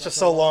 That was That's such just a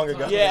so long time.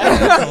 ago.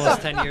 Yeah.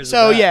 Almost 10 years.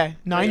 So of that. yeah,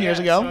 9 years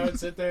So ago. I would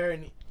sit there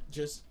and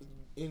just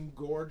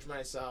engorge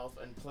myself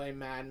and play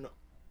Madden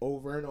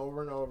over and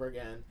over and over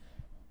again,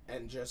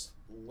 and just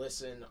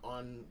listen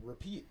on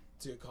repeat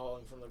to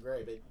Calling from the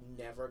Grave. It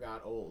never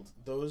got old.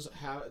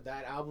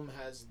 That album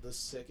has the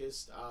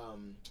sickest.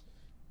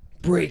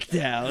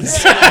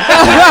 breakdowns. That's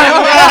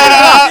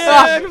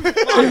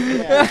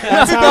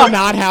how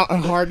not how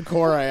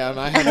hardcore I am.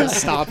 I had to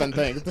stop and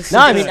think. No,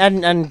 I mean,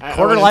 and I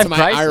quarter went life into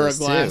my Ira crisis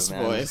Glass too,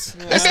 man.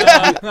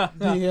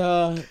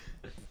 voice.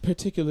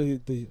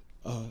 Particularly the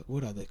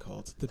what are they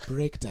called? The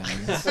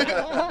breakdowns.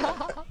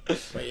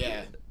 But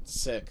yeah,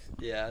 sick.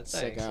 Yeah,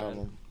 Sick thanks, man.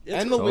 album. It's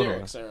And the Totally.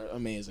 lyrics are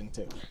amazing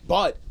too.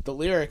 But the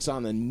lyrics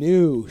on the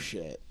new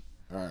shit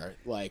are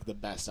like the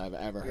best I've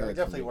ever Yeah, heard. we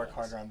definitely from you work guys.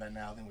 harder on that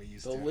now than we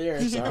used The to.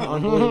 lyrics are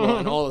unbelievable,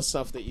 and all the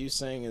stuff that you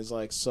sing is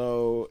like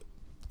so.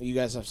 You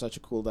guys have such a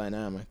cool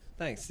dynamic.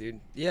 Thanks, dude.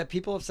 Yeah,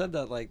 people have said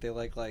that like they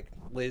like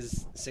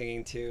Liz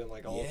singing too, and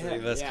like all three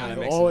of us kind of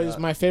mix always it up.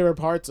 my favorite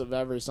parts of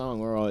every song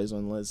were always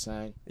when Liz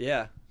sang.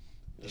 Yeah,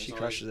 There's she always-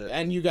 crushes it.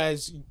 And you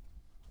guys,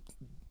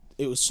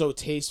 it was so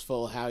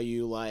tasteful how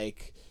you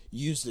like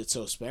used it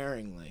so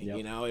sparingly. Yep.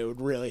 You know, it would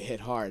really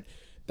hit hard.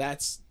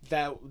 That's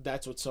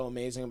what's so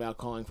amazing about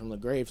Calling from the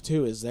Grave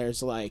too. Is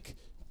there's like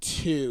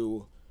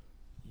two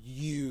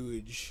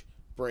huge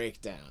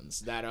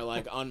breakdowns that are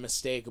like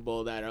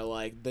unmistakable, that are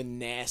like the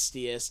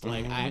nastiest.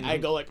 Like I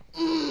go like,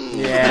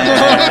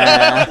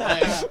 Yeah.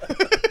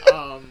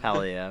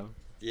 Hell yeah.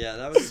 Yeah,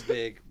 that was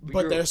big. We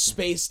but grew- they're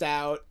spaced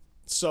out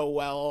so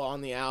well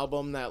on the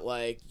album that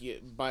like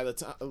by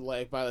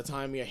the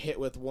time you're hit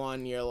with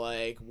one, you're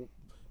like,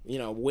 you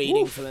know,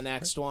 waiting for the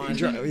next one.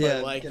 Yeah,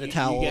 But, like get a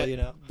towel, you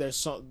know. There's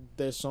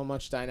so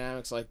much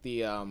dynamics, like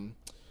the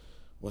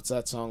what's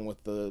that song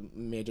with the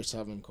major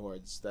 7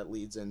 chords that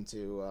leads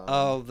into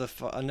oh,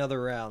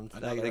 another round.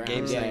 Another the round,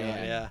 game yeah, thing.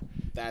 yeah. Yeah.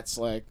 that's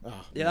like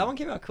Yeah, that one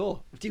came out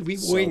cool. Dude, we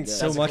So winged good.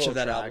 so That's a much cool of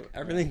that track. album.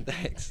 Everything,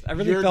 thanks.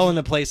 Everything You're- fell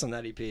into place on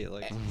that EP.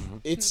 Like,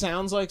 it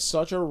sounds like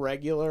such a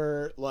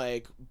regular,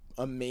 like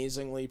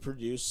amazingly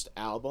produced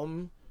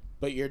album,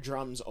 but your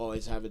drums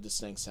always have a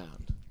distinct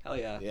sound. hell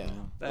yeah. Yeah,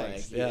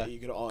 Thanks. Like, Yeah. you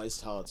could always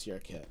tell it's your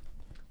kit.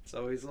 It's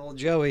always little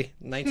Joey,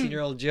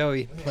 19-year-old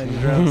Joey playing the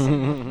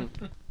drums.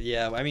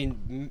 Yeah, I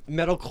mean,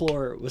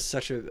 metalcore was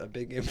such a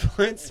big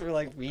influence for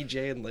like me,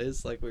 Jay, and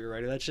Liz. Like we were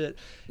writing that shit,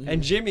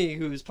 and Jimmy,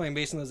 who was playing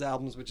bass in those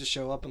albums, would just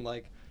show up and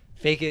like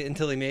fake it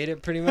until he made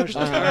it. Pretty much.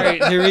 Like, all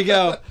right, here we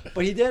go.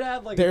 But he did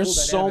have like a There's cool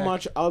so dynamic.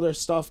 much other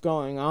stuff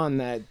going on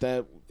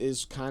that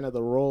is kind of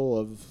the role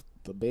of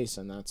the bass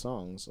in that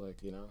song. It's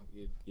like, you know,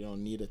 you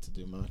don't need it to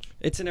do much.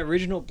 It's an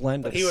original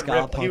blend But of he would ska,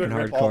 rip, punk, he would and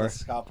rip all the hardcore.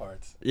 ska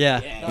parts.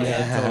 Yeah.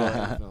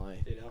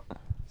 Definitely. You know,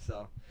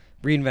 so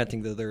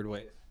reinventing the third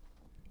wave.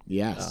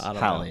 Yes. I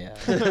don't Hell know.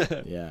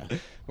 yeah. Yeah.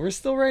 We're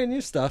still writing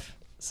new stuff.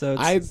 So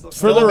it's, I it's for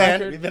Still the a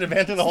band. record. We've been a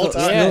band the whole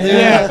Still- time.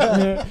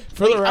 Yeah.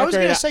 For the record. I was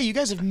gonna say you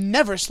guys have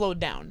never slowed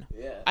down.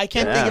 Yeah. I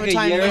can't Yeah. think of a Like a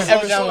time year you've ago. We slowed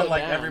ever down slowed when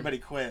like down. everybody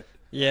quit.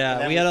 yeah,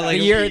 And we then had to we like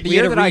The year, the we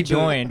year had to that I retool it.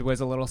 joined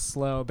was a little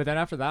slow, but then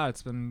after that,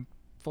 it's been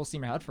full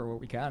steam ahead for what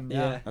we can.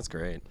 Yeah. That's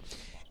great.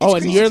 Oh,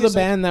 and crazy you're the 'cause,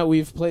 like, band that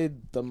we've played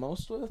the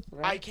most with, I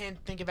right?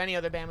 can't think of any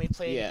other band we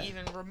played Yeah.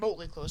 even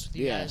remotely close with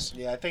you Yeah. guys.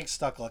 Yeah, I think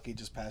Stuck Lucky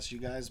just passed you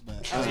guys, but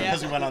Oh, yeah.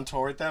 because we went on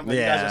tour with them, but you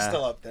guys Yeah. are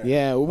still up there.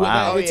 Yeah,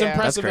 Wow. it's Oh, yeah.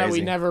 impressive That's that we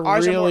crazy. never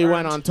Ours are really more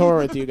went earned. on tour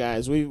with you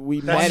guys. We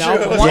That's met true.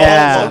 out It was one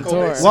Yeah. local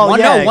tour. based. Well, one,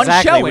 yeah, no, one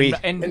exactly. show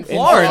We- in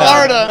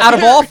Florida. Out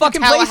of all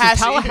fucking places,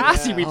 Tallahassee.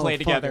 Tallahassee Yeah. we Oh, played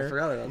fuck, I together.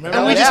 forgot about that. Remember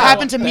And we that? just Yeah.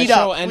 happened to That meet show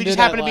up. We ended just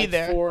at, happened to be like,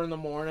 there. 4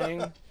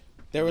 a.m.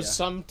 There was Yeah.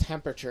 some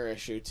temperature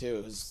issue too.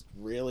 It was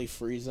really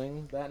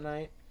freezing that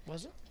night.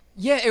 Was it?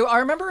 Yeah, I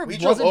remember it We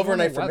drove wasn't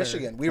overnight warm from weather.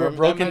 Michigan. We were Remember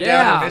broken that?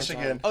 down Yeah. in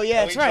Michigan. Oh,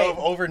 yeah, and that's we right. drove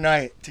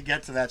overnight to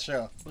get to that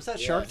show. Was that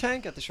Shark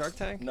Tank at the Shark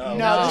Tank? No,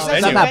 No, this this is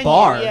is at venue. that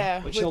bar. Yeah,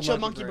 With with Chill Chill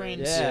Monkey Monkey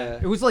Brains. Brains. Yeah.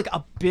 It was like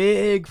a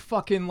big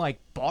fucking like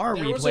bar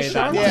There we was a played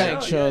Shark that Yeah.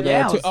 Tank show Yeah,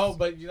 there it too. was- Oh,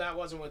 but that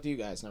wasn't with you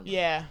guys. Never mind.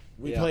 Yeah.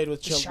 We Yeah. played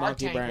with The Chill Shark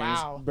Monkey Tank, Brains.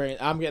 wow.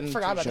 I'm getting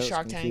Forgot two about the shows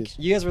Shark Tank. confused.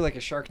 You guys were like a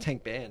Shark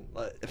Tank band.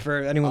 Like, for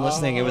anyone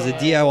listening, it was a yeah.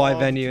 DIY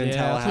venue in Yeah. I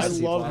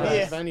Tallahassee. love Florida. that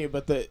Yeah. venue,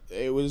 but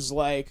it was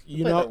like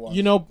played there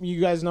once.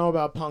 you guys know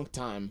about Punk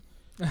Time.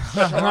 What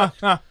was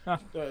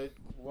it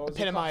called?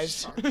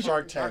 Epitomized.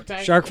 Shark Tank.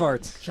 Shark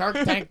farts. Shark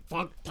Tank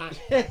Punk Time.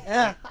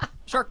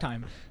 Shark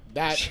Time.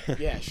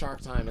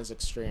 Shark Time is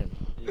extreme.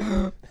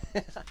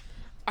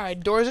 All right,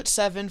 doors at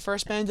 7,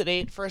 first band at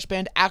 8, first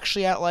band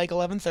actually at like We're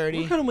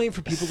 11:30. kind of waiting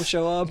for people to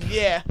show up.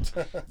 Yeah,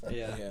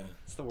 Yeah,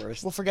 it's the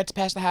worst. we'll forget to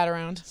pass the hat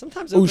around.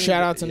 Sometimes. Ooh, opening-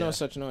 shout out to yeah. No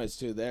Such Noise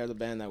too. They're the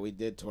band that we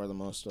did tour the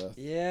most with.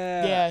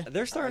 Yeah. Yeah.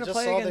 They're starting I to just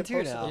play saw again they too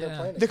posted now. that they're Yeah.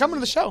 playing They're coming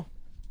to the show.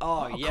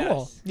 Oh, Oh, yes.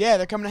 cool. Yeah,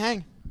 they're coming to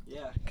hang.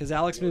 Yeah, because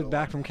Alex moved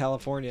back from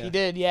California. He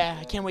did, yeah.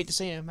 I can't wait to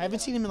see him. I haven't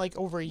seen him in like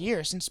over a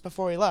year since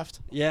before he left.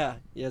 Yeah,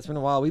 it's been a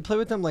while. We played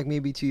with them like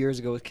maybe 2 years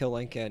ago with Kill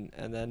Lincoln,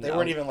 and then They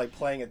weren't even like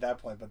playing at that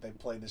point, but they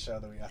played the show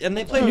that we got. And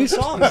they played new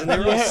songs, and they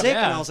were all Yeah. sick. And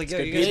Yeah. I was like, "Yo,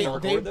 It's you good guys They,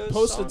 can they record those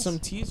posted songs? some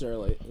teaser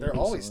like They're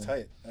always recently.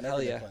 tight. Whenever Hell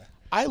they yeah. play.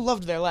 I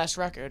loved their last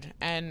record,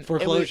 and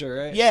Foreclosure, it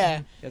was, right?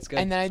 Yeah, That's good.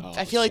 and then Oh,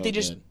 I feel like so they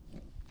just good.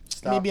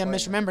 Stop maybe I'm playing.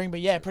 misremembering, but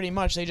yeah, pretty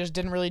much they just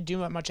didn't really do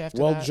much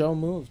after Well, that. Joe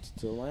moved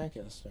to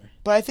Lancaster.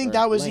 But I think or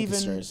that was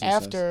Lancaster, even as he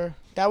says. after.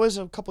 That was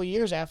a couple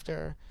years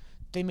after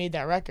they made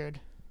that record.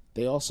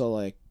 They also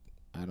like,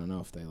 I don't know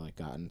if they like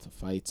got into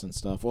fights and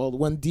stuff. Well,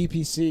 when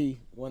DPC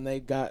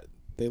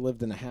they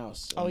lived in a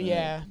house. Oh and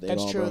yeah, they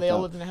that's all true. broke They all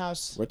up. lived in a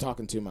house. We're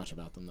talking too much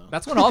about them though.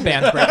 That's when all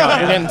bands break up.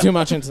 We're Yeah. getting too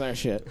much into their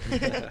shit.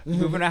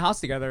 Moving a house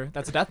together.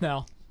 That's a death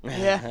knell.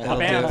 Yeah. All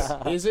bands.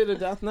 Is it a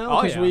death knell?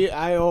 Oh, 'Cause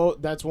yeah.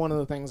 that's one of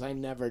the things I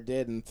never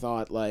did and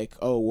thought like,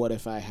 oh, what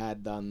if I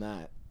had done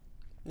that?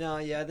 No,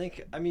 yeah,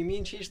 I mean, me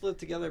and Cheech lived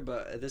together,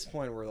 but at this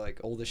point we're like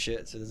old as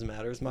shit, so it doesn't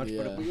matter as much.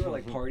 But if Yeah. we were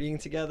like partying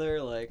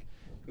together, like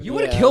You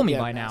would have Yeah, killed me yeah,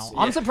 by now. messy.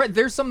 I'm surprised.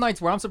 There's some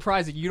nights where I'm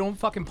surprised that you don't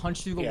fucking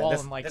punch through the wall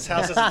this, and like. this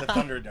house isn't the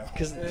Thunderdome.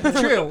 because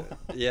True.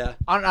 yeah,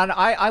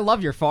 I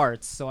love your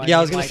farts. So yeah,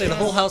 I was mean, gonna like, say the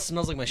whole house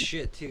smells like my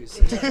shit too.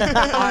 So.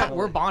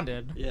 we're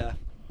bonded. Yeah,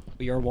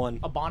 we are one.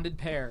 A bonded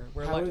pair.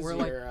 We're How like is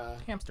we're your,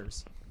 like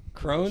hamsters.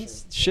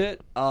 Crohn's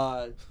shit.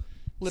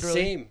 Literally.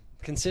 Same,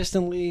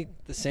 consistently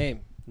the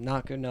same.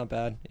 Not good, not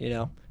bad. You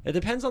know, it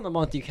depends on the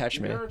month you catch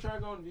You me. ever try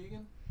going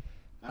vegan?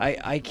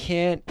 I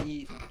can't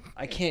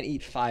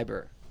eat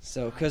fiber.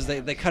 So because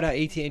they cut out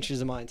 18 inches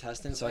of my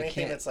intestine, so I Anything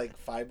can't that's like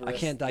fibrous. I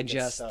can't you get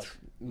digest stuff.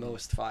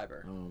 most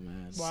fiber. Oh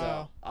man.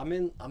 Wow. So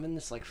I'm in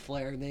this like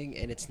flare thing,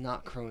 and it's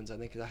not Crohn's. I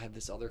think 'cause I have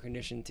this other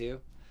condition too.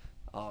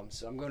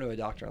 So I'm going to a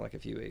doctor in like a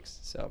few weeks.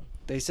 So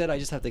they said I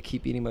just have to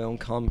keep eating my own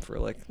cum for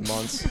like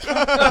months.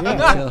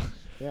 Yeah.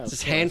 Yeah, It's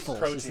just of course. handfuls.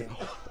 Protein.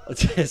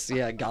 It's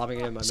just gobbing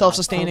it in my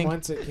Self-sustaining.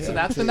 Once it So came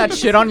that's to been that you.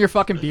 shit on your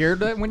fucking beard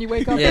when you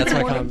wake up. mouth. Yeah, it's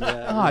every my morning? cum.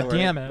 Yeah, Ah, everywhere.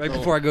 damn it. Right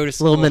before I go to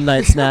school. Little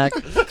midnight snack.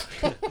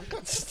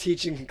 Just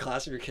teaching in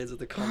class with your kids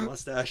with the cum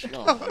mustache.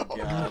 Oh my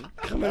god.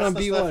 Coming That's on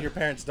the stuff B1. your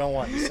parents don't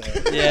want you to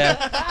say.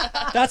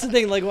 Yeah, that's the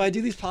thing. Like when I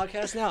do these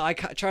podcasts now, I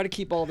try to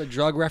keep all the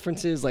drug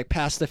references like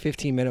past the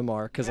 15-minute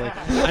mark because like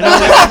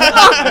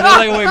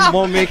I know we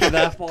won't make it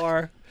that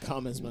far.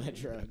 Cum is my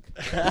drug.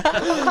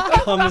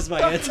 Cum is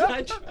my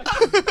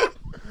anti-drug.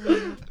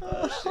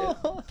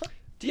 Oh, shit.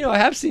 Do you know I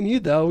have seen you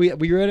though?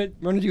 We run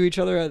into each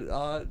other at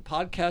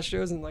podcast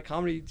shows and like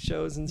comedy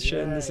shows and shit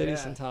in Yeah, the city yeah.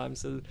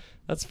 sometimes. So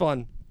that's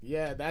fun.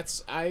 Yeah,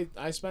 that's I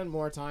spend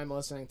more time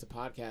listening to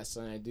podcasts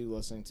than I do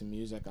listening to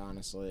music,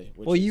 honestly.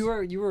 Which Well, is,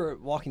 you were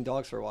walking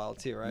dogs for a while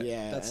too, right?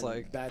 Yeah, that's and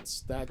like that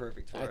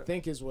perfect for I it.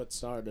 think is what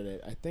started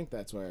it. I think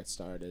that's where it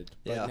started.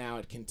 But Yeah. now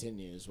it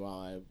continues while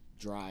I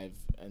drive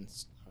and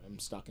I'm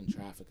stuck in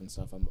traffic and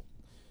stuff. I'm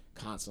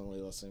constantly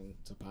listening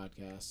to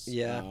podcasts.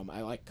 Yeah.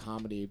 I like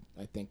comedy,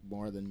 I think,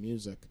 more than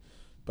music,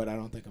 but I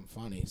don't think I'm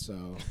funny.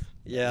 So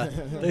Yeah,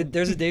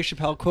 there's a Dave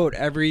Chappelle quote: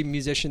 "Every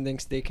musician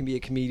thinks they can be a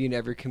comedian.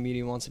 Every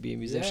comedian wants to be a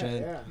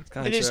musician." Yeah. It's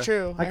kinda It is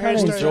true. I heard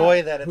kind a of story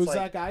enjoy that it's Who's like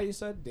that guy you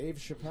said? Dave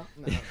Chappelle?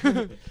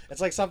 No.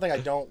 it's like something I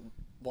don't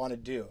want to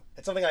do.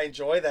 It's something I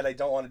enjoy that I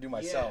don't want to do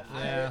myself.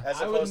 Yeah. As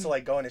I opposed wouldn't- to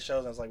like going to shows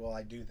and I was like, well,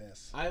 I do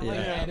this. I like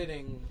Yeah.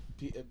 editing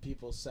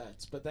people's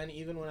sets, but then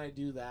even when I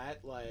do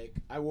that, like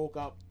I woke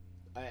up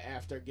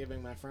after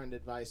giving my friend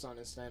advice on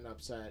his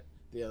stand-up set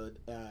the other,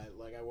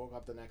 like I woke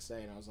up the next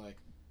day and I was like,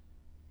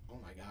 "Oh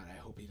my god, I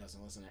hope he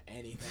doesn't listen to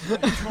anything."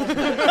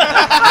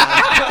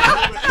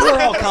 We're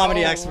all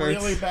comedy Oh, experts.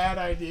 Really bad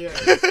idea.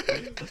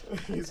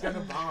 He's gonna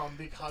bomb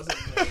because of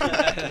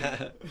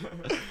me.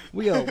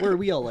 we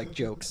all like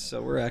jokes,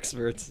 so we're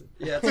experts.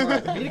 Yeah, it's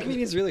hard. Being a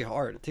comedian is really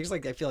hard. It takes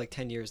like I feel like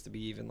 10 years to be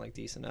even like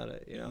decent at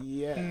it. You know.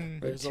 Yeah,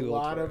 there's a Too old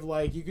lot for of it.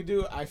 like you could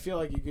do. I feel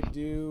like you could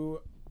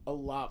do a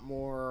lot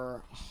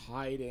more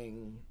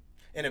hiding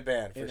In a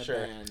band, for in a sure.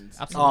 band.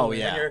 Absolutely. Oh, When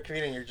yeah. you're a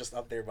comedian, you're just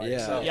up there by Yeah.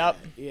 yourself. Yep.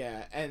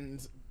 Yeah,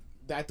 and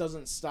that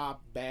doesn't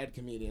stop bad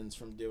comedians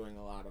from doing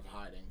a lot of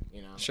hiding,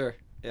 you know. Sure.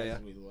 Yeah, as yeah.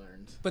 we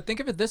learned. But think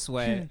of it this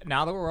way: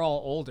 now that we're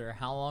all older,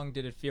 how long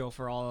did it feel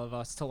for all of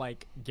us to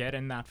like get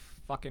in that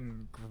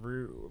fucking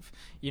groove?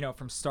 You know,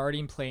 from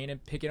starting playing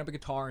and picking up a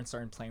guitar and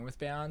starting playing with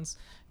bands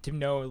to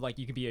know like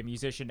you could be a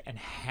musician and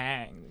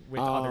hang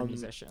with other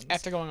musicians.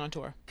 after going on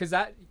tour. Because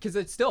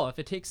it's still, if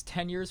it takes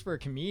 10 years for a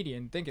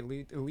comedian, think at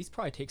least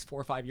probably takes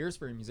 4 or 5 years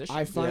for a musician.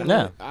 I find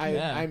Yeah.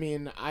 I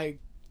mean I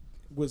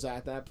was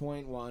at that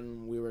point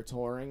when we were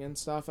touring and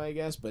stuff, I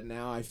guess, but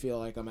now I feel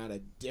like I'm at a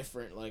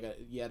different, like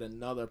yet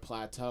another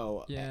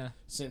plateau. Yeah.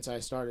 Since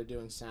I started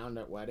doing sound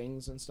at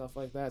weddings and stuff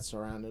like that,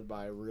 surrounded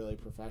by really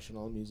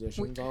professional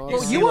musicians. all the Well,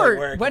 time. See, you like, were-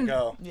 where it when- can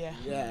go. Yeah.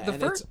 Yeah, The and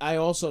first- I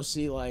also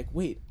see like,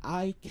 wait,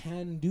 I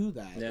can do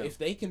that. Yeah. If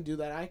they can do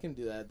that, I can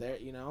do that. There,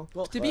 you know.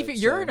 To be Like, fair,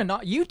 you're so- an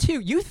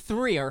you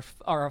three are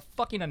a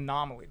fucking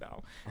anomaly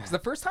though. Because the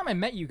first time I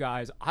met you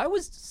guys, I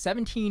was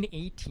 17,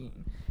 18.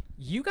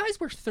 You guys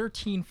were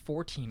 13,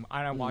 14.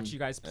 And I watched you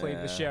guys play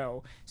the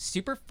show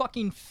super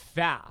fucking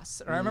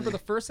fast. And I remember the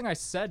first thing I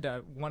said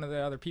to one of the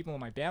other people in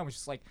my band was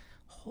just like,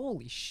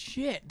 holy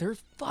shit, they're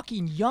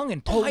fucking young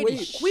and tight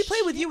as shit. We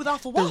played with you with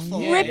Alpha Waffle.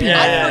 ripping.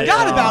 Yeah, I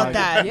forgot yeah. about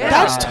that. Yeah.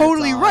 That's That's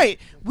totally awesome. right.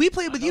 We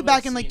played with you Another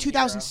back in like scene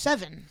hero.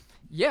 2007.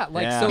 Yeah,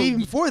 like Yeah. so. Even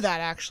before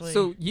that, actually.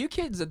 So you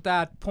kids at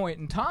that point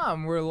in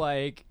time were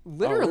like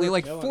literally were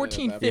like killing it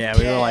 14, at 15. that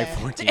Yeah, we were like Yeah.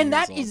 14. And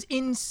that years old. is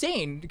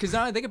insane because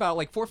now I think about it,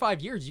 like 4 or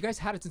 5 years, you guys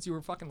had it since you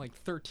were fucking like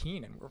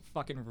 13 and we're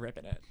fucking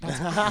ripping it. That's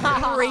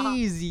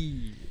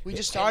crazy. we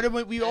just started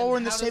when we all were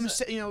in the how same,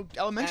 does it-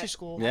 elementary at-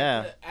 school.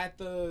 Yeah. At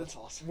the That's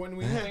awesome. when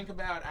we think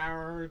about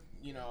our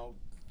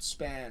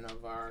span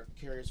of our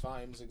Curious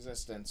Volumes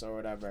existence or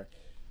whatever,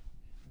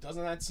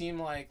 doesn't that seem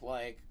like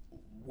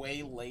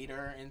way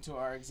later into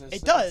our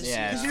existence? It does.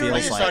 Yeah, it 'cause we feels were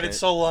We in- like started it.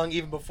 so long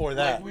even before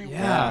that. Like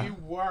Yeah. we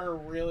were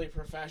really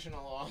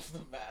professional off the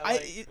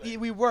bat.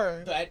 we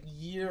were. That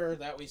year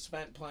that we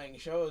spent playing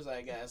shows,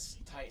 I guess,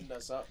 tightened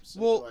us up. So,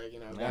 Well,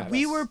 got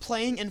We us- were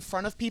playing in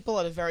front of people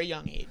at a very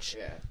young age.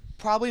 Yeah.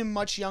 probably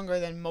much younger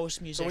than most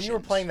So musicians. when you were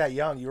playing that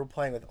young, you were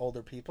playing with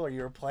older people, or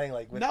you were playing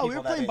like with No, people we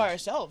were that playing age? by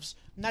ourselves.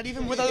 Not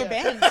even with other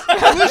bands.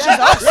 It was just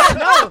us.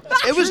 No,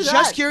 it was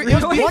just Curious. It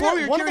was before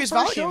we were one Curious of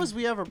the first Volume. shows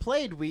we ever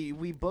played,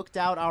 we booked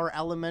out our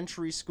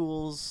elementary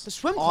school's The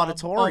swim club.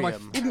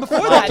 auditorium. Even before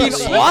that, Fucking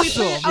we awesome.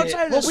 played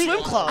outside of the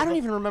swim club. I don't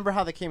even remember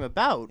how that came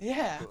about.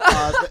 Yeah.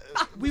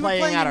 We We were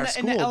playing playing at in our the, school,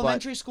 in the but-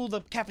 elementary school,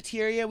 the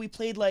cafeteria. We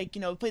played we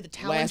played the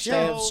talent Last show.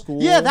 day of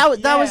school. Yeah, that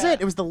was Yeah.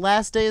 it. It was the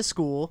last day of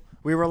school.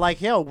 We were like,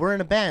 "Yo, we're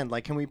in a band.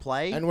 Like, can we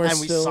play?" And we're we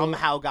still-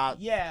 somehow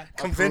got Yeah.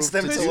 Convince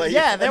them approved to let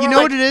Yeah, they You were know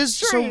like, what it is?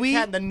 Sure, So you we-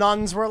 can. The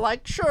nuns were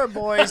like, "Sure,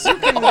 boys, you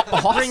can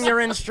bring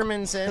your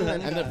instruments in."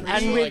 And the priest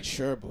and was we like,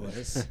 sure,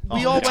 boys.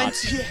 We all went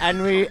to.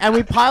 and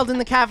we piled in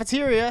the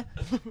cafeteria,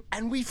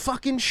 and we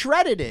fucking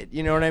shredded it.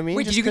 You know what I mean?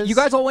 Wait, Just you 'cause-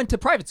 guys all went to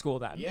private school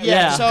then?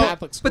 Yeah. So-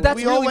 Catholic school. But that's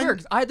We all really went- weird.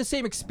 'Cause I had the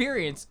same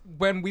experience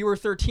when we were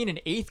 13 in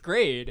 8th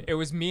grade. It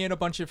was me and a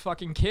bunch of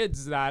fucking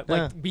kids that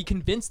we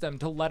convinced them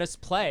to let us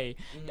play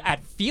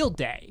at field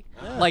day.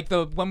 Like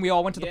when we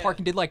all went to the park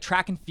and did like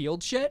track and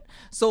field shit.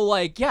 So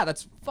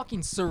that's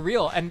fucking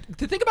surreal. And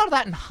to think about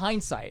that in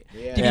hindsight, to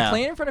be Yeah.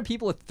 playing in front of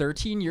people at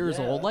 13 years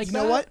old like You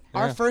that. know what?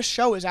 Our first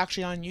show is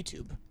actually on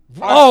YouTube.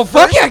 Oh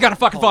fuck yeah! I gotta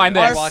fucking find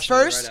Our this. watching it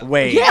first right now.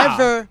 Wait.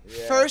 Yeah.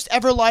 first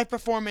ever live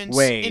performance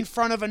Wait. in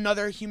front of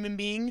another human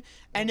being,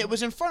 and it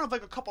was in front of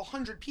like a couple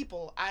hundred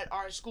people at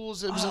our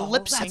schools. It was a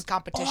lip sync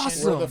competition.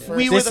 awesome.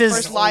 We were This the is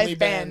first only live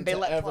band they to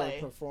let ever play.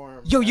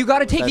 perform. Yo, you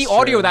gotta take That's the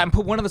audio true. of that and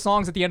put one of the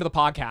songs at the end of the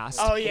podcast.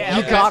 Oh yeah,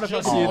 You okay. gotta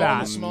Just do all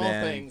that. the small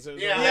man. things. It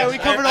was Yeah, we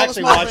covered all the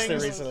actually small watched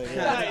things. it recently.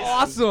 That's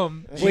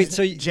awesome. Wait,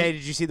 so Jay,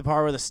 did you see the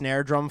part where the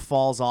snare drum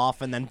falls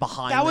off and then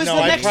behind? That was No,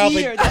 the I next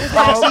probably- year. That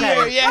was the next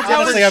Okay. year. Yeah, that was,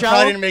 Honestly, I show?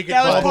 probably didn't make it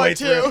that was all the way part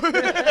two. through.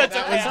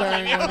 That was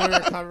during when we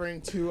were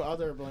covering 2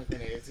 other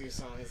Blink-182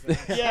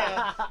 songs.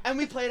 Yeah, and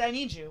we played "I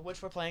Need You,"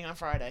 which we're playing on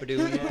Friday.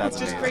 That's It's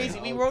just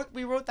amazing. crazy.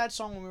 We wrote that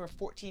song when we were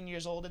 14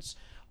 years old. It's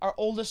our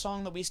oldest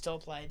song that we still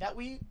play. That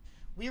we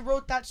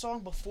wrote that song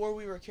before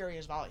we were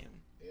Curious Volume.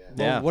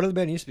 Yeah. what did the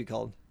band used to be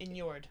called?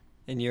 Inured.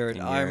 Inured.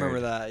 I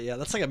remember that. Yeah,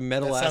 that's like a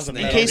metal That ass sounds name.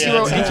 In metal. case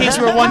Yeah. in case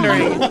you were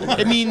wondering,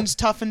 it means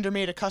toughened or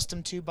made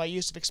accustomed to by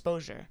use of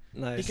exposure.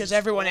 Nice. Because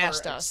everyone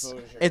asked us.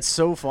 It's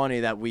so funny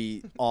that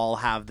we all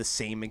have the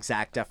same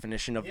exact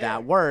definition of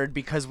that word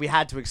because we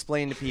had to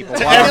explain to people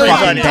what our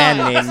Everybody. fucking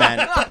band name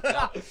meant.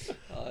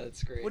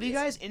 That's great. What are you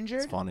guys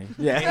injured? Funny.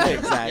 Yeah,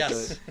 exactly.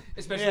 Yes.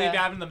 Especially Yeah. if you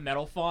have in the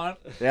metal font.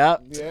 Yeah.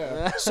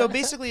 Yeah. So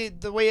basically,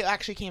 the way it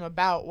actually came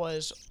about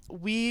was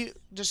we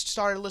just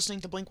started listening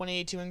to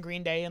Blink-182 and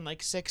Green Day in like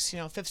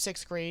 5th,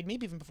 6th grade,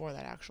 maybe even before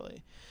that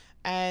actually,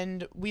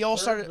 and we all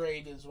Third started.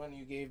 grade is when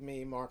you gave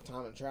me Mark,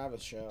 Tom, and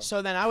Travis show.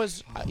 So then I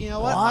was, you know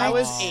what? I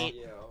was 8.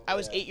 I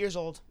was 8 years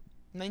old.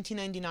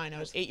 1999. I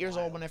was 8 years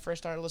old when I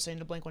first started listening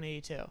to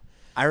Blink-182.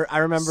 I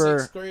remember.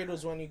 6th grade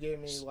was when you gave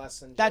me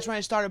Lesson. That's when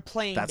I started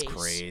playing That's bass.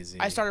 crazy.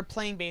 I started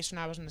playing bass when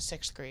I was in the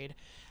 6th grade.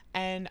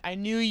 And I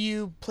knew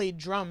you played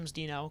drums,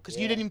 Dino, because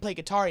you Yeah. didn't even play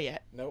guitar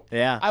yet. Nope.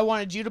 Yeah. I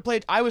wanted you to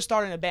play. I was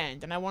starting a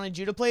band, and I wanted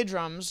you to play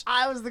drums.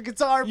 I was the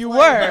guitar You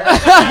player. were,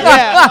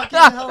 yeah.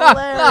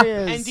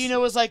 Hilarious. And Dino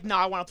was like, "No,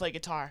 I want to play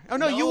guitar." Oh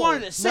no, you No.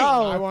 wanted to sing.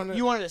 No. I wanted.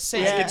 You wanted to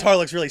sing. His guitar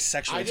looks really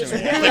sexual I to just.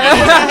 me. I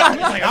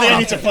think I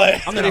need to play.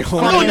 I'm gonna nothing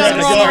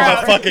about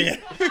wrong. fucking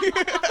it.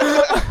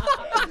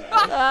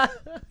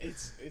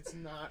 It's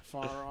not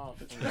far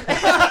off.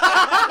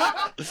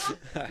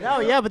 No,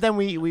 yeah, but then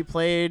we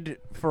played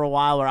for a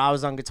while where I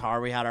was on guitar.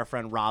 We had our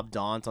friend Rob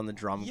Daunt on the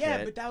drum Yeah,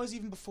 kit. but that was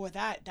even before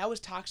that. That was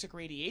Toxic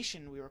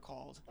Radiation. We were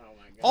called. Oh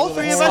my god. All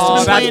 3 of us Oh,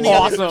 have been playing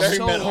that's together awesome.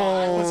 so Very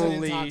long. I wasn't in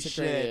Holy Toxic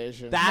shit.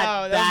 Radiation. No,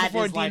 that was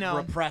before is like Dino.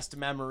 repressed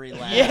memory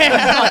land.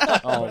 Yeah.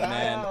 Oh But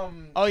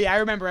man. Oh yeah, I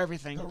remember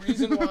everything. The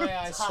reason why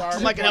I started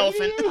I'm like an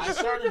elephant. I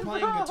started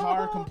playing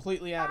guitar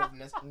completely out of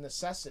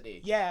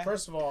necessity. Yeah.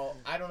 First of all,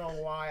 I don't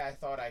know why I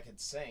thought I could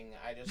sing.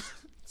 I just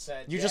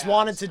said You just yeah,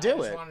 wanted to do I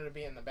just it. wanted to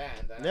be in the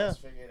band, and Yeah. I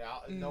just figured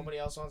out nobody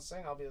else wants to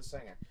sing. I'll be the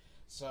singer.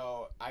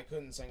 So I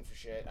couldn't sing for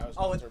shit. I was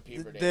Oh, going through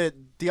puberty.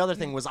 the other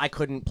thing was I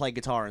couldn't play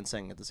guitar and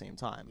sing at the same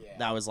time. Yeah.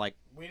 That was like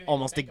We didn't even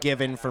almost a think of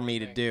given that, I for don't me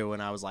to think. do,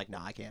 and I was like, no,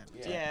 I can't.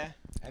 Yeah.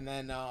 And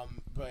then,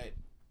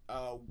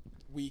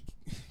 we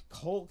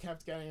Cole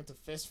kept getting into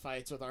fist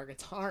fights with our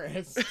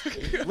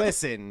guitarist.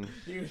 Listen,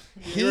 You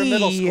You're in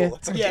middle school.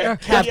 It's okay. Yeah.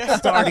 kept Yeah.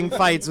 starting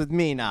fights with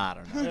me. Nah, I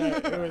don't know.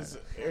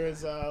 it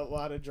was a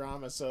lot of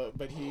drama. So,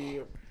 but he,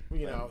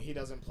 he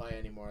doesn't play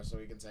anymore, so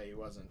we can say he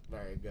wasn't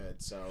very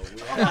good. So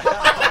we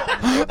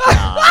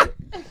had,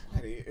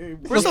 We're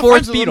The still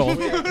fourth friends with him.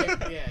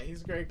 Beatle. yeah,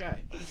 he's a great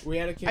guy. We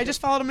had a kid. I just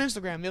followed him on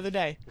Instagram the other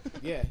day.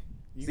 yeah.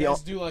 You The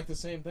guys o- do like the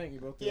same thing. You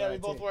both do Yeah, we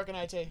IT. both work in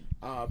IT.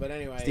 But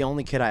anyway, It's the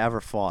only kid I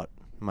ever fought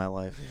in my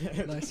life.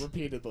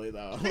 repeatedly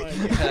though.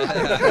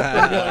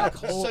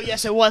 So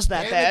yes, it was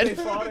that And if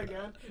bad. they fought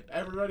again,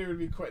 everybody would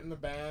be quitting the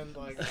band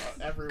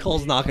every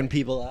Cole's week, knocking like,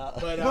 people out.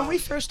 But When we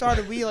first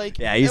started, we like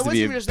Yeah, I used it to wasn't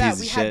be a even just that.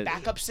 piece We of had shit.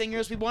 backup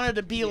singers. We wanted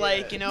to be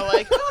like like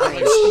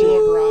like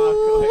School of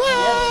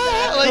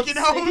Rock, like you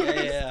know.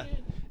 Yeah.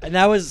 And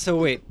that was so.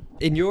 Wait,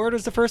 Injord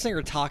was the first thing,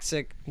 or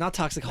Toxic? Not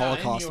Toxic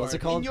Holocaust. What's it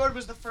called? Injord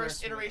was the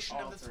first iteration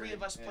of the three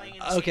of us playing in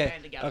the Okay. same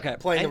band together. Okay.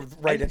 Playing the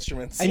right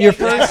instruments. And your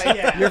exactly, first,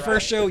 yeah. your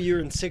first show, you were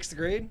in 6th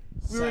grade.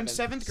 We were in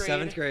 7th grade.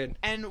 7th grade.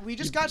 And we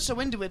just got so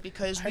into it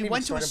because I we didn't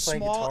went to a even start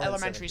playing small guitar in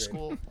elementary 7th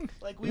school.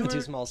 Like we We went to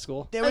were a small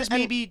school. there was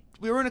maybe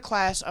we were in a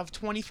class of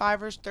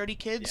 25 or 30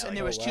 kids Yeah, and like,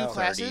 there was oh, two wow. 30,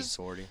 classes.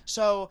 40.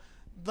 So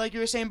like you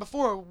were saying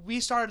before, we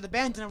started the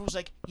band and everyone was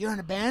like, "You're in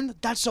a band?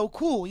 That's so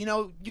cool. You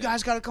know, you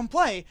guys got to come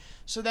play."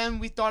 So then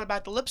we thought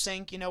about the lip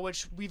sync, you know,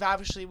 which we've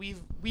actually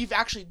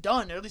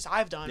done, or at least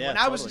I've done. Yeah, when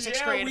I was in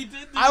totally. 6th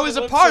grade, I was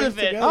a part of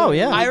it. Oh,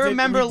 yeah. I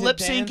remember lip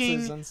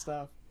syncing. and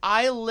stuff.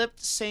 I lip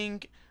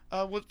sync.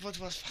 What was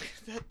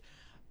that?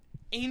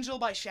 Angel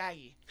by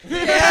Shaggy. That's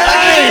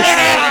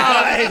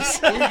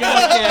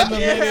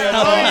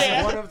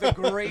one of the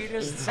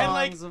greatest songs And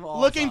like of all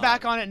looking time.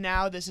 back on it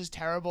now, this is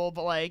terrible.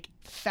 But like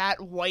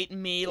fat white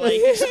me, like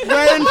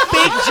wearing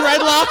fake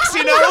dreadlocks,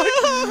 you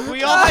know.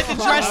 We all had to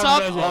dress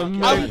up.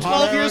 I'm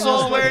 12 years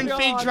old wearing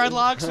fake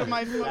dreadlocks with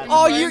my.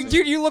 Oh,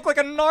 you look like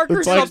a narc or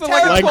It's like- something,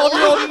 like a like-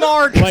 12-year-old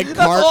narc. like That's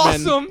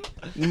Cartman. awesome.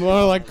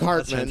 More like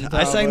Cartman.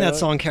 I sang that probably.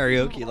 song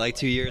karaoke like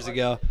 2 years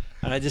ago,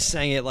 and I just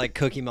sang it like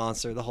Cookie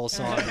Monster the whole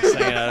song. I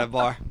sang it at a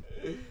bar.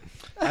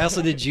 I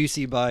also did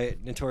 "Juicy" by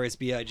Notorious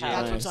B.I.G.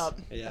 That's what's up.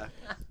 Yeah.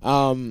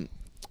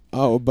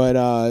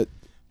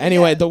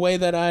 Anyway, the way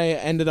that I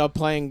ended up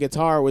playing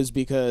guitar was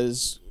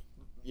because,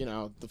 you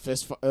know,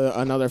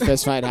 another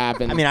fist fight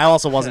happened. I mean, I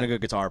also wasn't a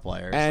good guitar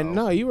player. and so.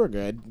 no, you were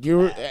good.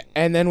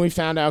 And then we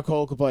found out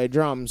Cole could play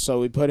drums, so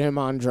we put him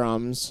on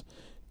drums,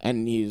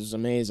 and he's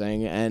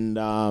amazing. And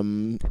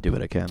do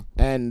what I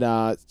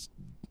can.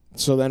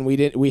 so then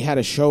we had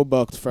a show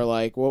booked for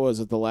like, what was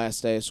it, the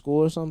last day of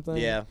school or something?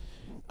 Yeah.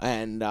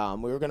 And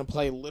we were going to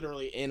play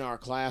literally in our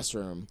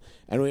classroom,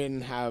 and we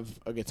didn't have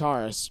a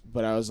guitarist,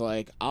 but I was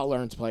like, I'll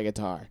learn to play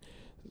guitar.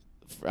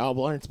 I'll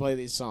learn to play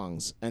these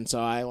songs. And so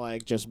I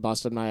like just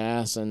busted my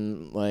ass,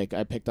 and like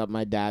I picked up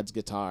my dad's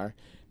guitar,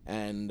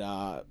 and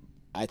I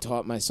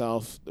taught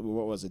myself,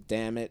 what was it,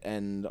 Damn It,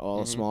 and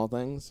All the Small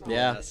Things.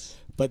 Yeah.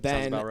 But Sounds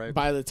then about right.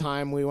 by the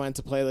time we went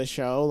to play the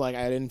show, like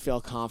I didn't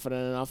feel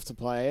confident enough to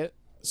play it.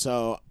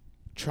 So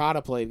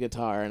Trotta played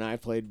guitar, and I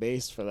played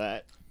bass for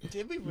that.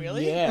 Did we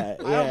really? Yeah,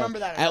 I don't remember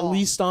that at all.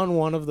 least on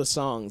one of the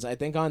songs. I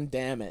think on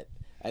Damn It.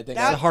 I think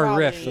It's a hard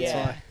probably, riff. That's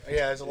yeah. why.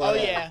 Yeah, there's a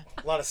lot. yeah.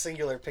 A lot of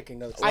singular picking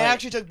notes. I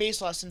actually took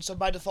bass lessons, so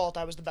by default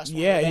I was the best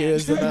one. Yeah, in the he band.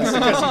 was the best.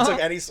 because you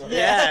took any song.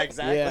 Yeah,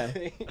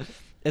 exactly.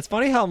 It's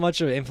funny how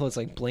much of an influence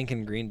like Blink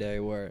and Green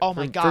Day were. Oh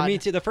my For God. me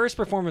too. The first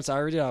performance I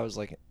ever did, I was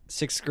like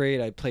 6th grade.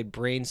 I played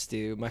Brain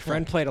Stew. My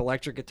friend played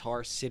electric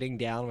guitar sitting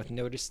down with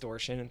no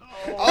distortion.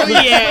 Oh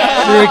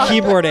yeah. Through a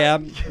keyboard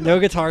amp, no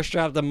guitar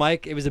strap. The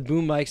mic, it was a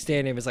boom mic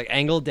stand. It was like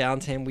angled down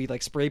to him. We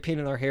like spray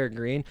painted our hair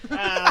green.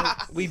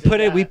 We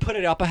put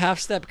it up a half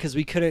step because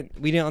we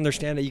didn't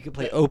understand that you could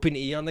play open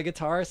E on the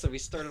guitar. So we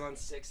started on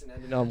 6 and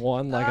ended on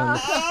 1, like on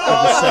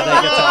the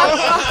 7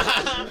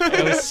 guitar.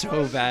 It was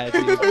so bad,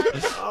 dude.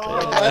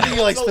 I think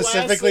you like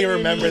specifically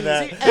remember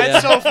that.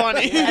 That's so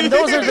funny. And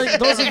those are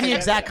the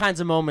exact kinds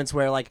of moments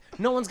where like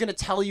no one's gonna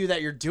tell you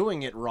that you're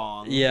doing it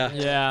wrong. Yeah.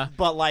 Yeah.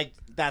 But like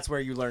that's where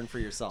you learn for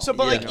yourself. So,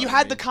 but Yeah. like you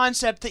had the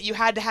concept that you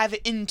had to have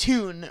it in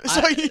tune,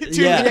 so you tuned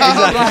yeah, it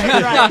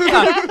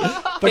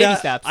up. But Baby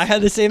steps. I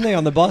had the same thing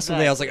on the bus one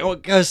day. I was like, "Oh,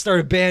 gotta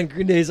start a band.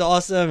 Green Day's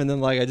awesome." And then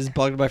like I just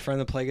bugged my friend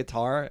to play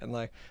guitar, and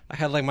like I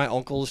had like my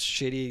uncle's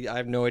shitty. I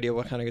have no idea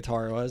what kind of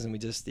guitar it was, and we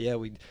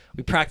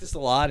practiced a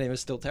lot, and it was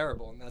still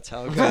terrible, and that's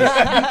how it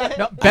goes.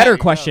 No, better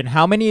question.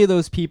 How many of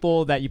those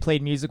people that you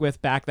played music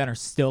with back then are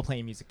still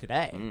playing music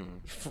today?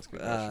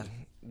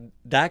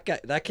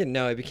 That kid,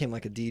 no, he became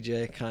like a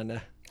DJ kind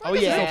of. Oh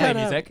Still yeah. play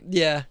music.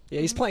 Yeah,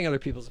 he's playing other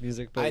people's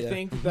music, but I yeah.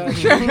 think that.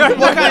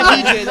 What kind of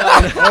DJ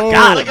though?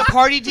 God. Like a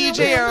party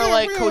DJ or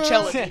like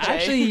Coachella DJ?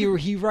 Actually,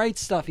 he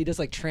writes stuff. He does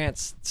like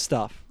trance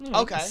stuff.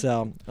 Okay.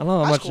 So I don't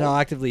know how That's much how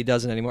actively he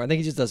does it anymore. I think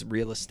he just does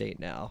real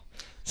estate now.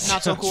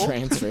 Not so cool.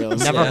 Transfer.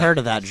 Never Yeah. heard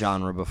of that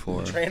genre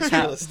before.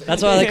 Transrealistic.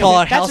 That's why they call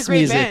it That's house a great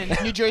music.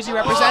 band. New Jersey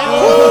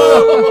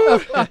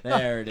representative.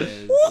 There it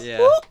is.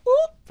 Yeah.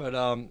 But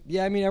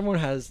yeah, I mean everyone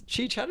has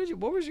Cheech,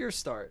 what was your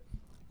start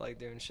like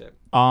doing shit?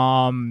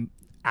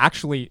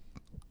 Actually,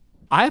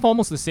 I have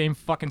almost the same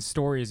fucking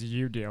story as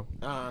you do.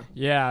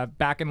 Yeah,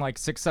 back in like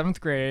 6th, 7th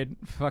grade,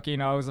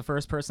 fucking, I was the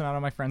first person out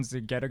of my friends to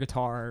get a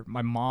guitar.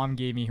 My mom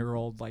gave me her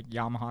old like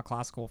Yamaha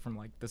classical from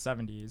like the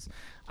 70s.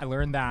 I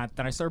learned that.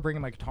 Then I started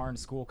bringing my guitar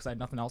into school because I had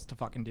nothing else to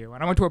fucking do.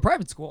 And I went to a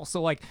private school,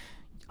 so like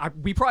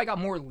we probably got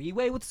more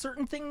leeway with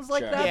certain things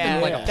like that Yeah,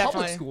 than like a definitely.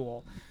 public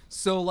school.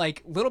 So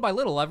like little by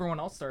little, everyone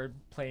else started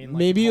playing like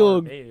Maybe guitar you'll-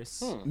 and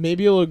bass.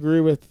 Maybe you'll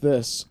agree with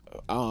this,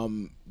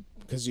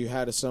 because you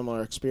had a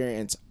similar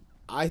experience.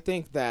 I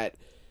think that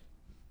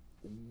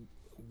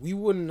we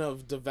wouldn't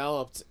have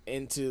developed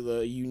into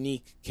the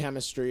unique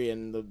chemistry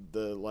and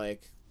the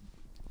like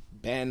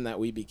band that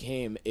we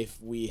became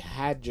if we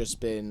had just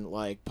been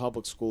like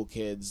public school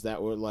kids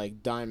that were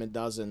like dime a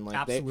dozen. Like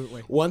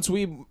Absolutely. once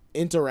we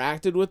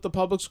interacted with the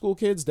public school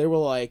kids, they were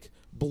like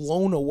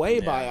blown away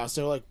by us.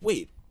 They were like,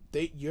 wait,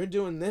 you're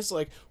doing this.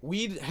 Like,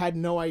 we had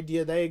no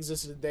idea they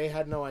existed. They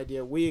had no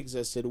idea we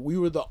existed. We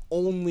were the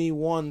only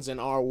ones in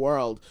our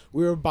world.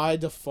 We were by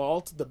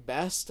default the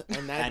best,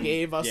 and that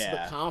gave us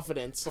the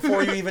confidence.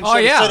 Before you even Oh,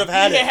 should yeah. have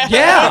had it.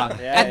 Yeah.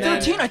 Yeah, At yeah.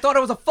 13, I thought I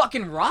was a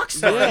fucking rock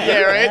star.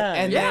 Yeah, right?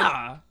 And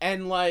Yeah.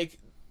 and like,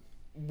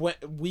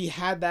 we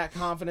had that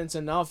confidence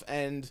enough,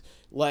 and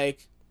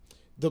like,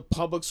 the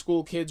public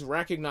school kids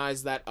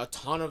recognized that a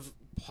ton of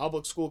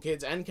public school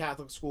kids and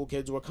Catholic school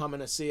kids were coming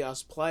to see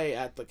us play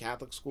at the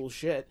Catholic school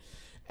shit,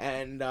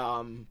 and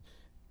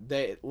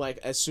they, like,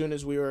 as soon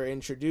as we were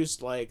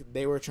introduced, like,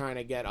 they were trying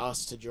to get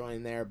us to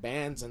join their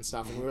bands and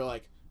stuff, and we were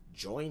like,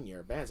 join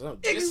your bands? No,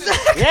 this is,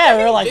 Yeah,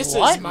 we were like, This is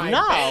what? my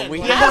No, band. we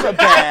Like- have a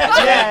band.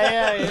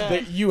 Yeah.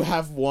 that you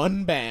have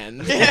one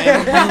band,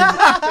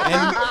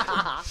 and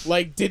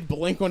like, did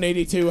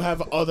Blink-182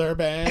 have other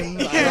bands?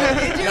 Dude, Not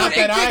it's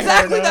that I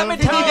exactly heard that of.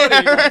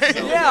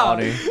 mentality. Yeah.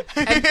 funny.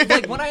 And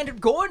like when I ended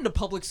up going to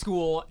public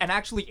school and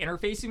actually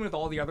interfacing with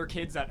all the other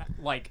kids that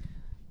like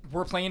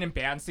were playing in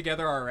bands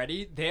together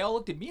already, they all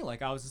looked at me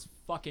like I was this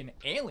fucking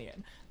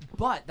alien.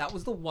 But that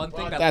was the one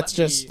thing that That's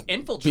let just me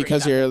infiltrate.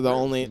 because that you're whole the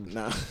group. only.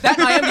 No. That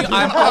I am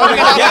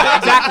the yeah,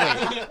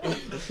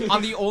 exactly.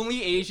 I'm the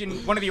only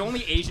one of the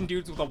only Asian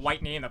dudes with a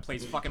white name that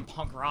plays fucking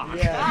punk rock.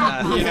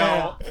 Yeah. You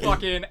know,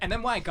 fucking. And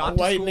then when I got to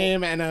White school,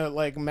 name and a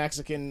like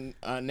Mexican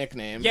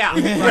nickname. yeah,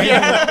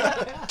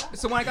 right.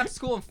 So when I got to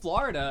school in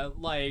Florida,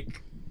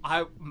 like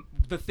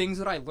the things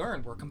that I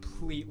learned were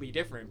completely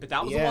different. But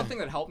that was the Yeah. one thing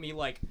that helped me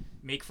like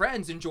make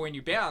friends and join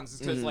new bands, is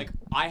because like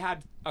I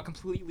had a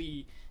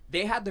completely,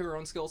 they had their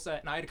own skill set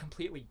and I had a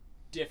completely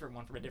different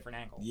one from a different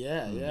angle.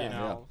 Yeah. You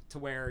know, to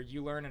where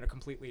you learn in a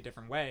completely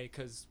different way.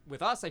 Because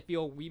with us, I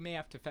feel we may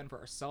have to fend for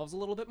ourselves a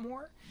little bit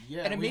more.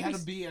 Yeah, And it we made had me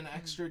to be an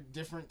extra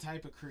different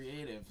type of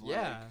creative. Like,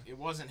 Yeah. it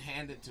wasn't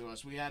handed to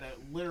us. We had to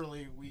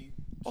literally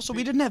Also,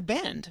 we didn't have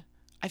band.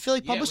 I feel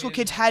like Yeah, public we school didn't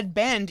kids have- had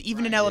band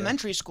even in Right, yeah.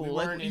 elementary school. We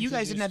Like weren't you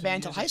guys didn't have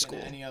band introduced till high to music school.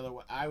 in Any other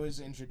way. I was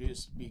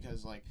introduced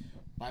because like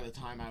by the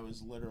time I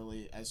was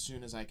literally, as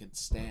soon as I could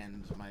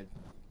stand, my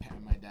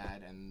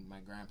dad and my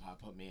grandpa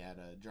put me at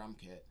a drum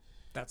kit.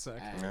 That's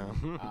sick.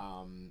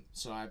 And,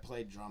 so I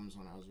played drums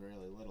when I was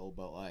really little,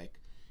 but like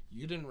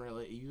you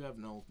have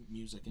no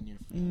music in your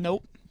family.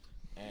 Nope.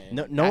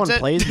 And No one That's it.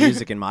 plays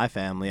music in my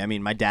family. I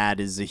mean, my dad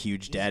is a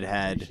huge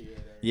Deadhead.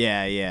 appreciator.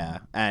 Yeah.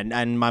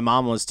 And my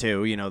mom was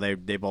too. You know, they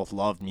both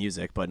loved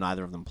music, but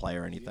neither of them play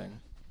or anything.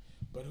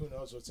 But who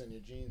knows what's in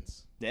your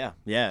genes? Yeah,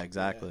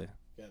 exactly.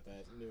 Got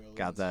that New Orleans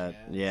Got that.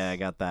 jazz. Yeah, I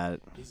got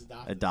that He's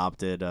adopted.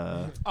 adopted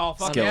Oh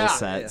fuck skill yeah!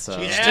 set. Yeah. So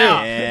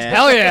Yeah. yeah.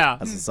 Hell yeah!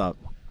 That's what's up.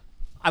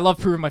 I love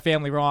proving my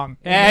family wrong.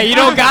 Hey, you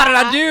don't got it,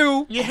 I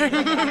do.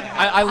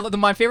 Yeah.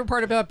 My favorite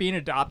part about being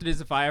adopted is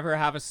if I ever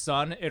have a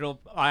son,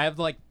 I have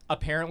like,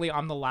 apparently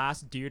I'm the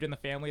last dude in the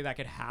family that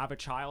could have a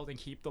child and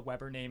keep the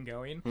Weber name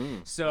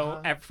going.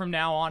 So from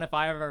now on, if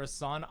I ever have a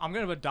son, I'm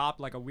gonna adopt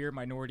like a weird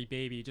minority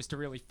baby just to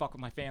really fuck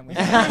with my family.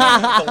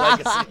 The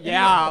legacy.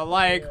 Yeah,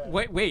 like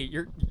wait,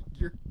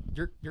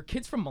 your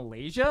kid's from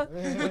Malaysia?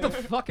 What the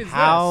fuck is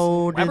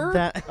How this? did Weber?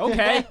 that-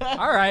 Okay,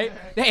 all right.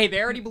 Hey,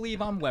 they already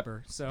believe I'm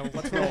Weber, so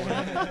let's roll with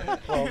it.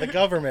 Well, the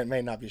government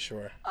may not be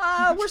sure.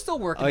 We're still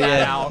working Oh, that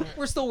yeah. out.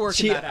 We're still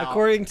working Che- that out.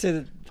 according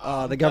to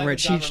the government,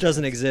 Cheech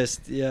doesn't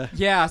exist. Yeah.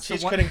 Yeah, so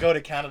Cheech one, couldn't go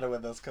to Canada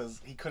with us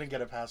because he couldn't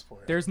get a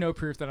passport. there's no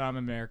proof that I'm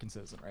an American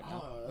citizen right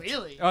now.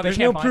 Really? Oh, they There's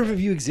can't no find proof it. of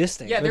you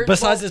existing. Yeah, there-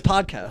 besides well- this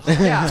podcast.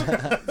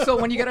 Yeah. So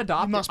when you get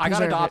adopted, must I got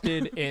preserve it.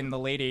 adopted in the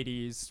late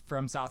 80s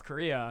from South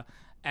Korea,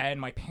 and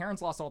my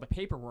parents lost all the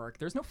paperwork.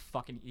 There's no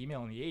fucking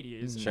email in the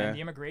 80s. Sure. And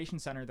the immigration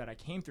center that I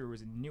came through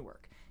was in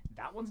Newark.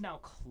 That one's now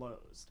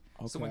closed.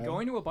 So when Okay.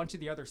 going to a bunch of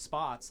the other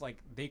spots, like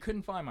they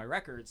couldn't find my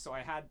records, so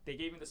they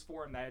gave me this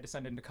form that I had to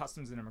send into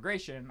Customs and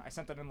Immigration. I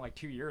sent that in like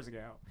 2 years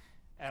ago.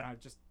 And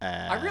it's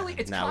that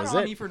kind was of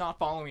on it. me for not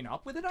following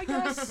up with it, I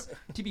guess,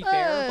 to be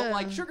fair. But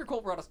like Sugar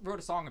Cult wrote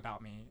a song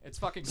about me. It's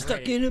fucking great.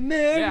 Stuck in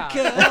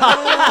America.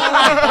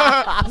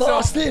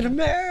 Lost in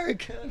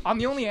America. I'm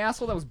the only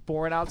asshole that was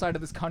born outside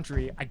of this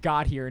country. I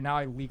got here, and now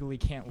I legally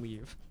can't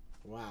leave.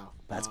 Wow.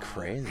 That's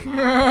crazy.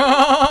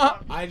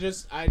 I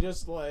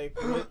just like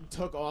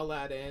took all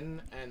that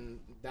in, and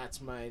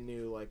that's my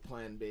new like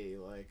plan B.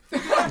 Like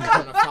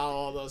I'm gonna follow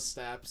all those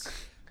steps.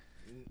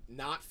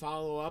 Not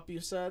follow up, you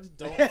said?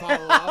 Don't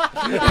follow up. Be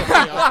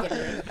off the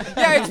grid.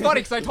 Yeah, it's funny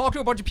because I talked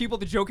to a bunch of people at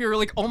the joke here,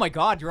 like, "Oh my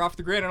God, you're off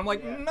the grid," and I'm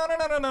like, "No."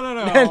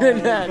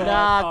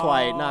 Not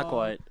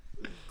quite.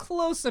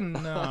 Close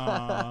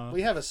enough.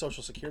 We have a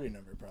social security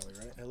number, probably,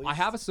 right? At least. I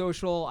have a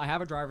social, I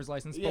have a driver's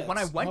license, but when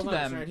I Yes. went to Hold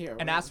on, it's them right here.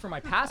 and Wait. asked for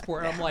my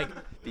passport, I'm like,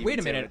 wait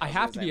a minute, I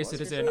have to be a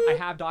citizen. I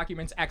have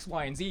documents X,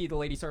 Y, and Z. The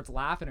lady starts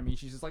laughing at me.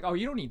 She's just like, "Oh,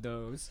 you don't need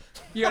those.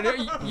 You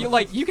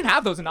can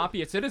have those and not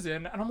be a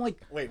citizen." And I'm like,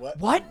 Wait, what?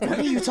 "What? What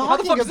are you How the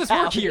talking fuck does this work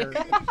about? here?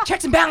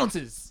 Checks and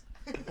balances."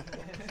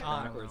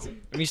 Backwards. I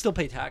mean, you still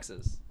pay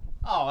taxes.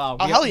 Oh,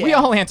 hell we yeah.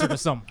 all answer to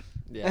someone.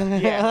 Yeah.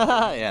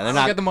 Yeah, You they're don't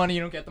not. get the money,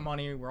 you don't get the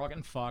money. We're all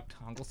getting fucked.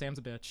 Uncle Sam's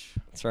a bitch.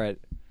 That's right.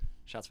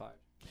 Shots fired.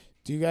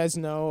 Do you guys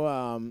know?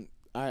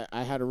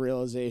 I had a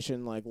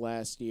realization like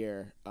last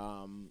year.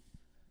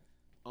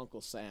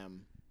 Uncle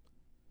Sam.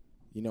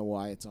 You know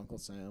why it's Uncle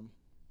Sam?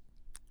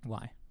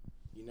 Why?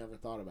 You never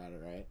thought about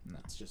it, right? No.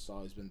 It's just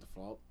always been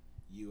default.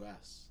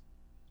 U.S.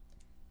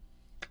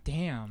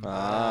 Damn. All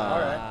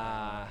right.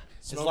 Ah.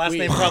 His last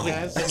name probably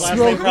starts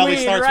Smoke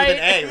weed, with right?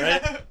 an A,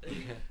 right?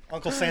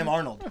 Uncle Sam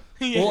Arnold.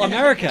 Well,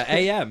 America,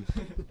 AM.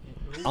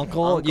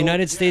 Uncle,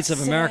 United States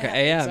of America,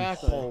 AM.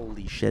 Exactly.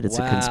 Holy shit, it's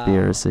Wow. a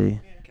conspiracy.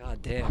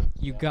 God damn.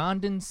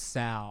 Ugandan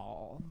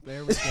Sal.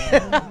 There we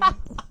go.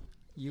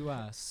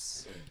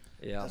 U.S.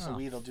 Yeah. That's what Oh,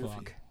 weed'll do for you.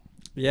 fuck.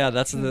 Yeah,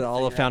 that's what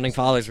all the founding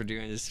fathers were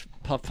doing. Just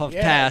puff, puff,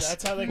 Yeah, pass.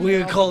 that's how they We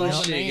would came call up this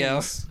with shit, yo.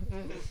 names.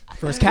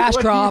 First cash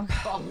crop.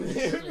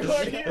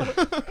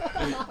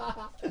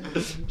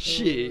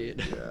 Shit.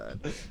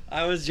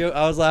 I was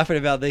laughing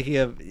about thinking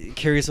of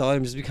Curious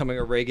Volume just becoming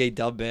a reggae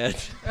dub band.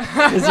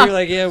 Because you're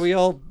like, yeah, we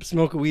all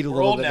smoke weed a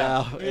little old bit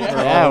now. now.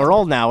 Yeah, we're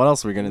old now. What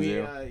else are we gonna We,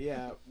 do?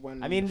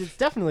 when I mean, it's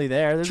definitely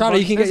there. There's Trotter, a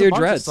bunch, you can there's get a your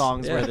bunch of dreads.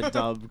 songs Yeah. where the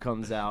dub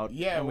comes out.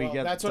 yeah, and we well,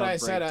 get that's dub what I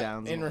said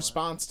breakdowns and in all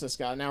response to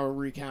Scott. Now we're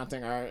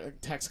recounting our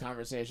text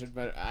conversation,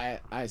 but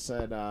I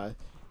said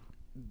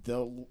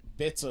the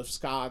bits of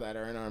ska that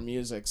are in our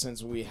music,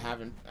 since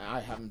I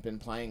haven't been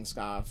playing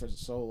ska for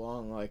so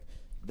long, like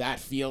that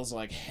feels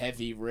like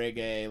heavy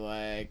reggae,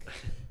 like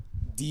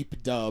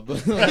deep dub.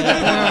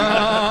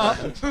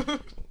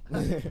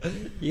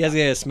 You guys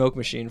get a smoke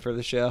machine for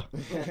the show.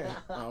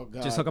 Oh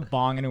god. Just hook a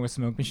bong into a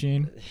smoke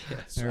machine.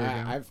 There we go.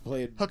 I've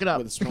played Hook it up.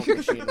 with a smoke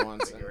machine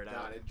once, and Figure it God,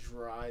 out. it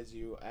dries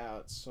you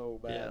out so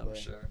badly. Yeah, I'm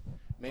sure.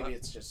 Maybe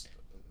it's just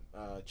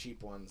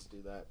cheap ones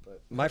do that,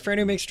 but My friend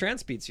who makes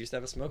trance beats used to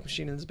have a smoke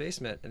machine in his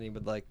basement, and he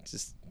would like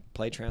just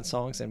play trance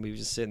songs, and we would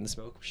just sit in the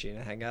smoke machine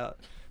and hang out,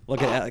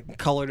 look at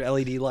colored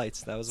LED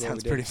lights. That was what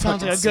Sounds we pretty did.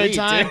 Sounds like a fucking good sweet,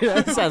 time. dude.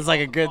 That sounds like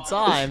a good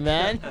time,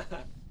 man.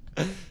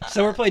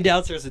 So we're playing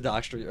downstairs at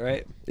Dock Street,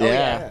 right? Oh, Yeah,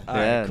 yeah. All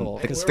right, yeah. cool.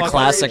 It's We're the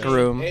classic really-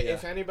 room.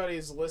 If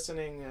anybody's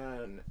listening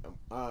and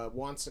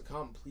wants to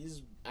come,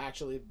 please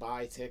actually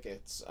buy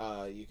tickets.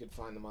 You could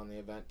find them on the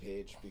event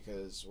page,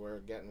 because we're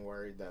getting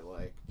worried that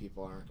like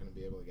people aren't going to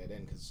be able to get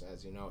in, because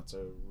as you know, it's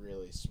a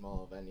really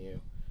small venue.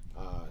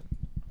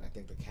 I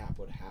think the cap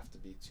would have to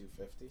be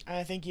 250.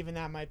 I think even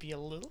that might be a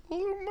little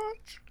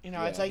much. You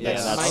know, it's Yeah. like Yeah,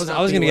 that's,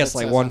 I was gonna guess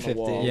like on the 150.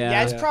 wall. Yeah.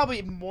 yeah, it's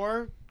probably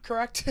more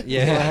correct.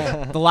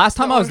 Yeah. The last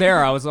time I was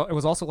there, it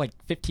was also like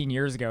 15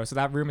 years ago, so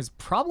that room is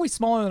probably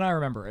smaller than I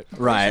remember it.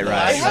 Right, It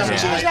right. hasn't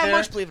Yeah. changed that There.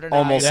 much, believe it or not.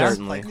 Almost Yeah.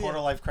 certainly. Like Quarter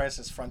Life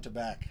Crisis front to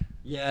back.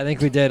 Yeah, I think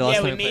we did last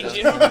Yeah, time. we played made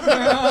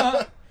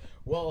it. you.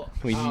 Well,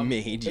 We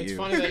made It's you.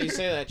 funny that you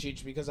say that,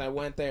 Cheech, because I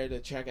went there to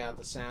check out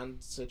the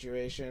sound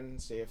situation,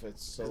 see if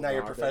it's so Now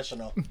you're garbage.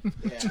 professional.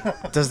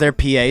 Yeah. Does their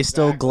PA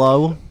still Exactly.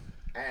 glow?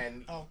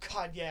 And Oh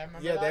God, yeah,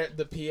 remember yeah, that?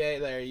 the PA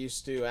there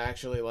used to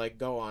actually like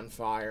go on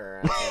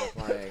fire after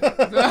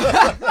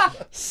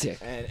playing, Sick.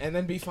 and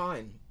then be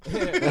fine.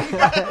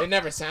 It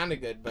never sounded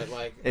good, but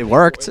like It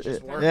worked. It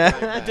just worked Yeah. like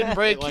that. It didn't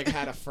break. It like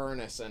had a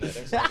furnace in it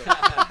or something.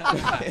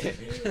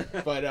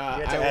 But You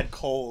had to add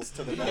coals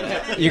to the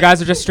back. You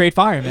guys are just straight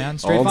fire, man.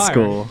 Straight Old fire.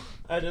 school.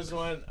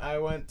 I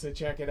went to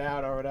check it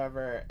out or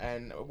whatever,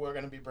 and we're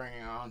gonna be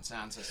bringing our own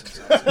sound system.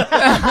 So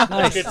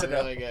Nice. it's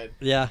really good.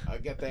 Yeah.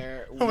 Get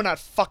there. We're not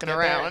fucking Get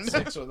there at around.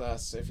 6 with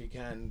us if you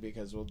can,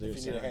 because we'll do If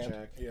you need a sound hand.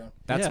 check. Yeah.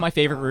 That's Yeah. my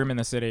favorite room in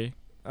the city.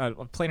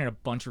 I've played in a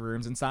bunch of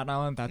rooms in Staten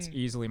Island. That's Mm.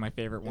 easily my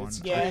favorite one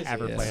It's Yeah. crazy. I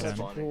ever Yeah. played Such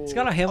in. a cool- It's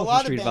got a A Hamilton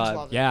lot of Street bands vibe.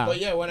 love it. Yeah. But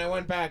yeah, when I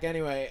went back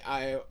anyway,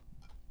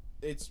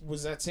 it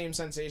was that same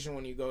sensation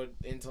when you go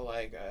into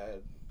like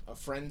a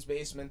friend's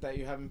basement that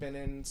you haven't been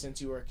in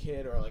since you were a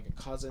kid, or like a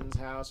cousin's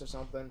house or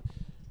something.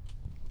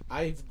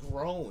 I've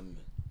grown.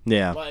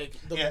 Yeah. Like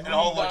the Yeah, it room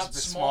all got looks a bit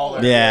smaller.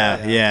 smaller. Yeah,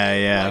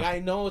 yeah, Like yeah. I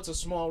know it's a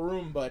small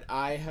room, but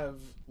I have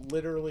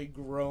literally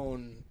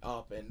grown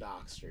up in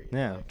Dock Street.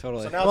 Yeah. Like,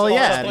 Totally. So now Well, it's all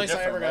yeah. the something place I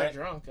ever different, got right?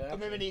 drunk. Yeah.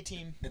 Amendment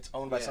 18. It's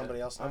owned by Yeah.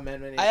 somebody else now.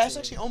 Amendment I 18. was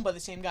actually owned by the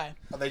same guy.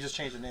 Oh, they just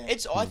changed the name.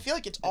 I feel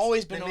like it's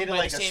always They been made owned it by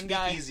like the a same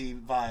guy. speakeasy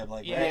vibe,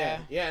 like Yeah. Yeah,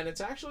 yeah, and it's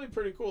actually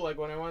pretty cool. Like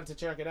when I went to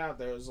check it out,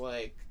 there was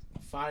like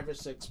 5 or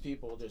 6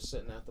 people just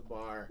sitting at the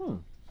bar,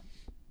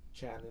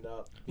 chatting it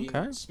up,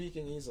 Okay.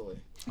 speaking easily.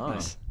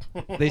 Nice.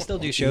 They still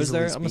do shows Easily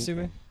there, I'm speaking.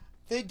 assuming.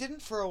 They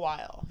didn't for a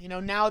while. You know,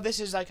 now this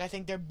is like I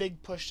think their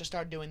big push to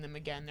start doing them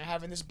again. They're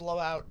having this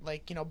blowout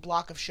like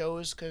block of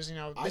shows because I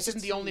this could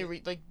isn't the only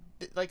see-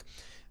 like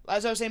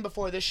as I was saying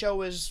before, this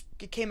show it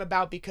came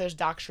about because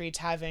Dock Street's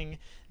having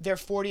their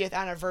 40th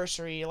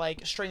anniversary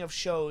like string of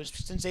shows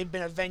since they've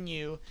been a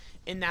venue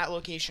in that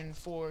location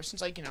since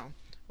like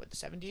what the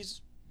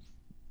 70s.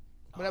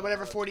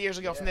 Whatever 40 years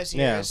ago from this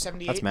year Yeah, is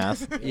 78. that's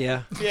math.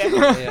 Yeah. Yeah,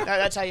 Yeah.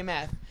 that's how you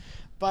math.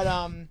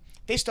 But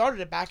they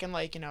started it back in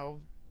like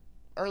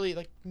early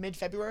like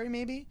mid-February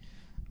maybe.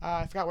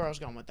 I forgot where I was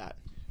going with that.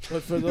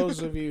 But for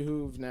those of you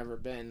who've never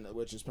been,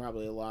 which is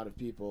probably a lot of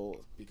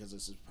people, because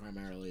this is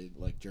primarily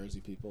like Jersey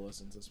people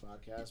listen to this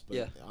podcast, but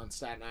Yeah. on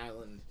Staten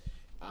Island,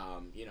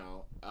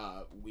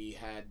 we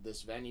had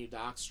this venue,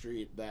 Dock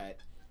Street, that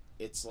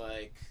it's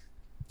like,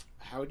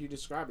 how would you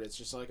describe it? It's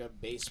just like a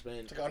basement.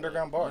 It's like an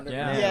underground bar.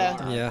 Yeah.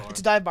 bar. Yeah. It's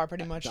a dive bar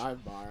pretty much.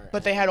 Dive bar.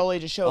 But they had all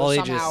ages shows All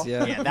ages, somehow.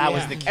 yeah. Yeah, that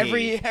was the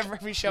key.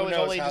 Every show Who was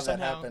all knows how ages that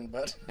somehow. happened,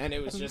 but And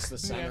it was just the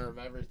center of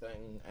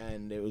everything,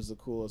 and it was the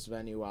coolest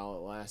venue while it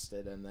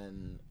lasted. And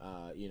then,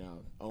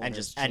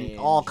 owners and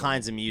all changed,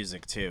 kinds of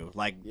music too,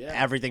 like Yeah.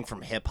 everything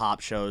from hip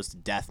hop shows to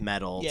death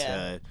metal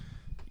Yeah. to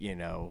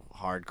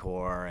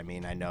hardcore. I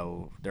mean, I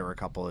know there were a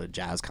couple of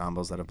jazz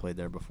combos that have played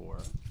there before.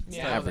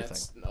 Yeah. everything.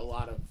 A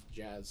lot of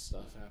jazz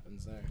stuff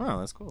happens there. Oh,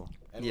 that's cool.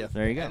 And Yeah.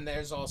 There you go. And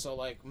there's also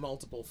like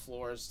multiple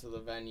floors to the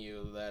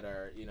venue that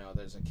are,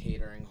 there's a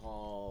catering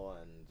hall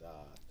and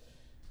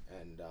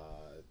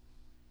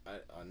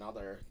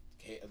another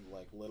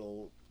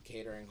little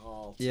catering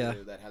hall too Yeah.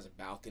 that has a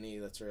balcony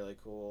that's really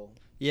cool.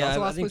 Yeah, That's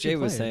the I last think place we Jay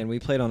was played. saying we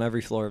played on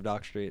every floor of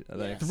Dock Street. I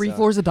think, 3 so.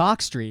 floors of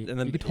Dock Street. And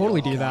then You could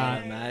totally do Can that.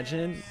 you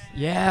imagine?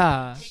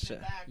 Yeah. Takes it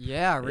back.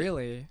 Yeah,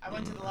 really. I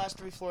went to the last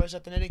 3 floors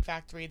at the Knitting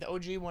Factory, the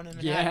OG one in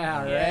Manhattan. Yeah,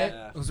 right?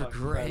 Yeah, Those are fucking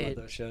forgot about great.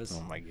 Those shows.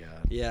 Oh my god.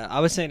 Yeah, I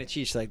was saying to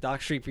Cheech, like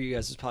Dock Street for you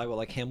guys is probably what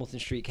like Hamilton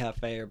Street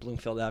Cafe or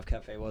Bloomfield Ave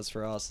Cafe was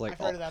for us. Like I've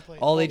heard of that place.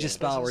 all Yeah, ages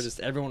spot where places. just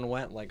everyone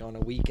went like on a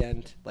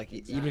weekend, like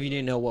even if you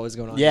didn't know what was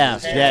going on. Yeah,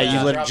 you yeah, just- you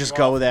Yeah. literally just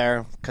go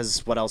there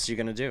because what else are you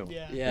gonna do?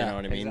 Yeah. Yeah, You know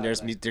what I mean?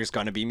 exactly. There's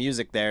gonna be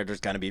music there. There's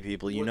gonna be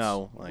people you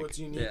know. Like, What's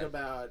unique Yeah.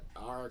 about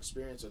our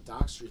experience with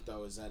Dock Street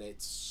though is that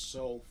it's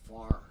so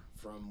far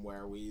from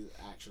where we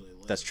actually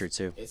live. that's true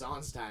too. It's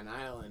on Staten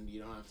Island.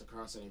 You don't have to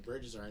cross any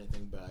bridges or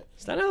anything, but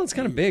Staten Island's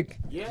kind of big.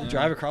 yeah, You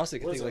drive across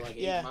it, you What can is think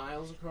it, like like 8 Yeah.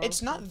 miles across?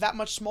 It's not that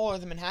much smaller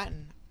than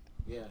Manhattan.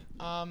 Yeah,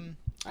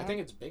 I think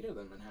it's bigger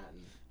than Manhattan.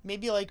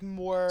 Maybe like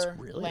more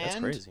Really? That's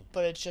land, crazy.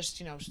 but it's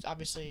just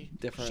obviously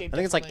Different. shaped I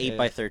think it's like differently. 8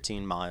 by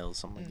 13 miles,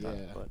 something like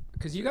Yeah. that. But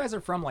Because you guys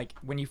are from, like,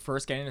 when you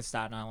first get into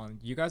Staten Island,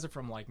 you guys are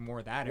from, like,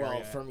 more that area.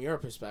 Well, from your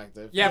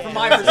perspective. Yeah, Yeah. from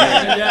my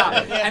perspective,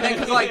 yeah. Yeah. And then,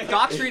 because, like,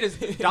 Dock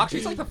Street's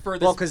like the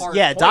furthest well, because part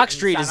yeah, point Dock in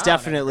Street Staten is Island,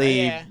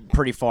 definitely Yeah.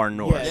 pretty far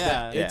north.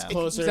 Yeah, Yeah. it's Yeah.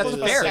 closer That's to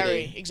the the ferry.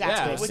 city.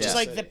 Exactly, Yeah. which is Yeah.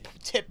 like the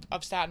tip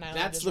of Staten Island.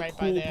 That's is the right by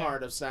cool there.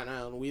 part of Staten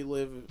Island. We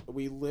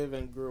live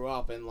and grew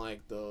up in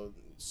like the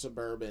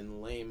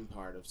suburban lame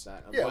part of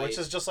Staten Island. yeah, which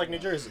is just like New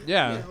Jersey.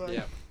 Yeah.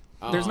 Yeah.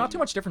 There's not too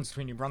much difference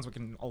between New Brunswick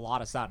and a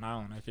lot of Staten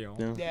Island, I feel.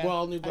 Yeah. Yeah,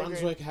 Well, New I agree.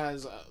 Brunswick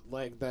has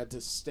like that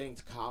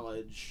distinct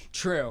college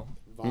True.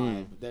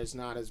 vibe. There's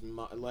not as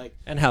much like.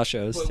 And house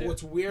shows But too.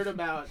 what's weird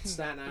about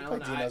Staten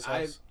Island, Dino's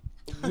house.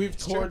 we've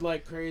toured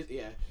like crazy.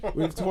 Yeah,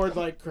 we've toured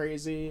like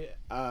crazy.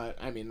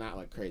 I mean, not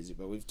like crazy,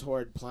 but we've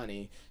toured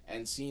plenty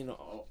and seen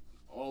all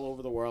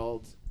over the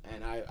world.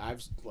 And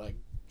I've like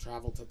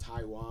traveled to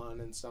Taiwan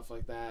and stuff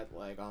like that,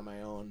 like on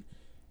my own.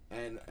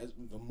 And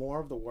the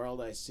more of the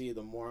world I see,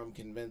 the more I'm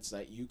convinced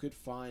that you could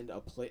find a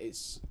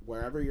place,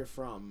 wherever you're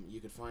from, you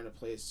could find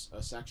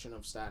a section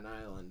of Staten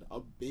Island,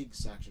 a big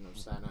section of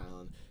Staten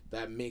Island,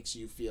 that makes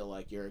you feel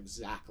like you're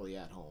exactly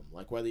at home.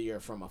 Like whether you're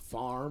from a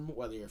farm,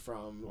 whether you're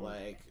from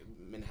like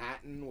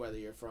Manhattan, whether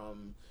you're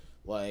from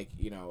like,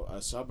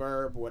 a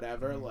suburb,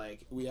 whatever,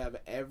 like we have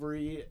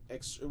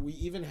we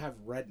even have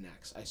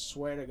rednecks. I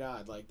swear to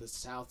God, like the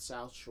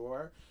South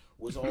Shore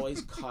was always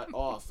cut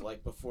off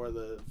like before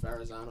the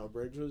Verrazano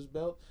Bridge was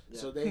built.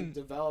 So they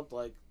developed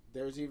like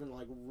there's even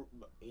like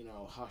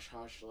hush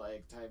hush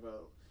like type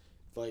of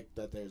like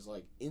that there's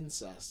like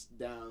incest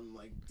down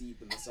like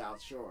deep in the South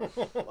Shore,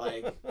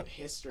 like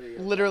history.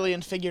 of Literally that.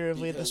 and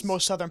figuratively, Because- the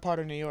most southern part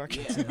of New York.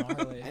 Yeah.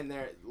 Gnarly. And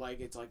they're like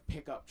it's like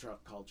pickup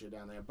truck culture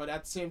down there, but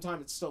at the same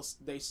time,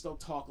 they still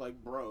talk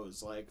like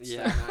bros, like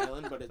Yeah. Staten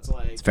Island, but it's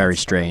like It's very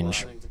people strange.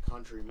 listening to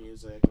country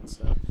music and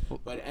stuff.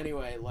 But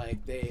anyway,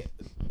 like they,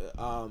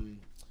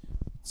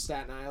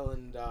 Staten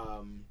Island.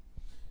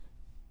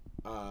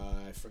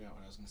 I forgot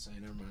what I was gonna say.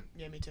 Never mind.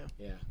 Yeah, me too.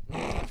 Yeah,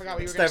 I forgot what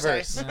you It's were gonna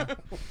diverse. say.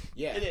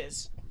 yeah. It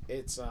is.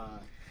 It's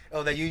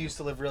Oh, that you used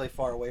to live really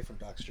far away from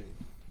Dock Street.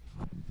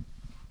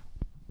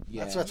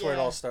 yeah. That's where it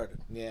Yeah. all started.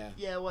 Yeah.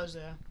 Yeah, it was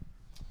there.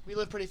 We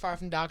live pretty far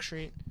from Dock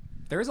Street.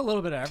 There's a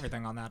little bit of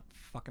everything on that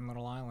fucking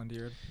little island,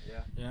 dude.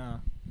 Yeah. Yeah.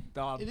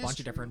 A It is bunch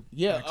true. of different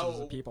Yeah. mixes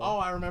of people. Oh,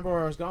 I remember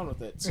where I was going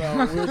with it.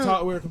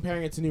 So we were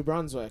comparing it to New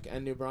Brunswick,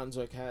 and New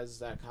Brunswick has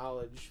that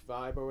college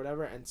vibe or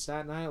whatever, and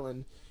Staten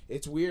Island.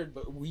 It's weird,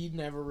 but we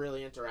never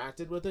really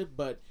interacted with it.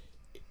 But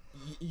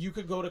you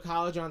could go to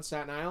college on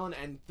Staten Island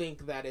and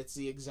think that it's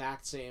the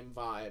exact same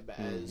vibe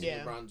as Yeah.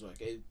 New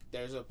Brunswick.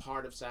 There's a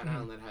part of Staten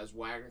Island that has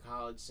Wagner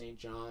College, St.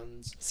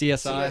 John's,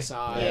 CSI.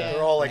 CSI. Yeah.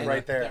 They're all like and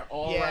right there. They're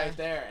all Yeah. right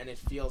there, and it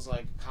feels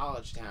like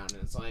college town.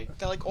 And it's like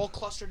They're like all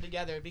clustered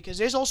together because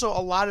there's also a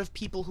lot of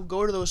people who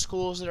go to those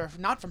schools that are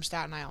not from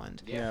Staten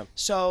Island. Yeah.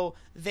 So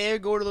they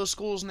go to those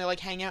schools and they like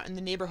hang out in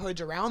the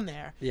neighborhoods around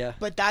there. Yeah.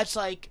 But that's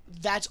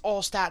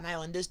all Staten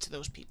Island is to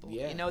those people.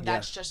 Yeah. You know,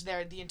 that's just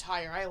the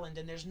entire island,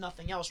 and there's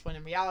nothing else. When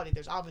in reality,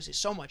 there's obviously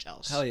so much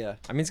else. Hell yeah.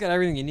 I mean, it's got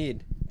everything you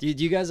need. Do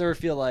you guys ever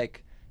feel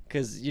like,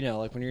 because,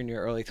 like when you're in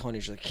your early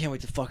 20s, you're like, can't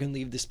wait to fucking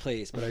leave this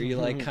place. But are you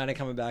like kind of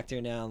coming back to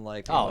it now and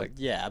like, Oh, like,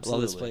 yeah, love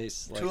absolutely. this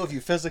place? Like, Two of you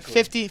physically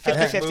 50,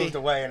 have 50. moved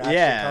away and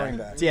actually coming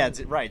back. Yeah,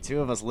 right. Two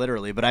of us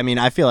literally, but I mean,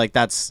 I feel like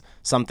that's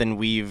something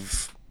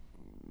we've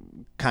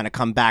kind of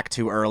come back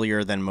to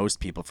earlier than most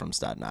people from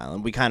Staten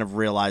Island. We kind of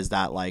realized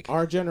that, like,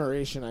 Our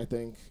generation, I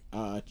think,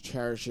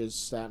 cherishes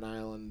Staten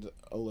Island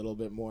a little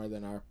bit more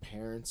than our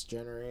parents'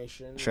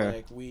 generation. Sure.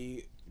 Like,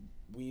 we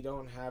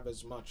don't have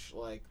as much,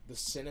 like, the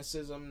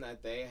cynicism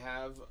that they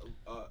have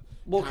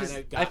Well, 'cause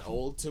kind of got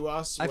old to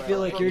us. I where, feel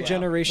like your yeah,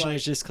 generation like,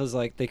 is just because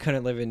like they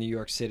couldn't live in New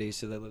York City,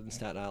 so they lived in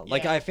Staten Island.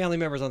 Like Yeah. I have family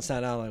members on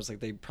Staten Island. I was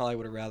like, they probably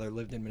would have rather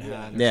lived in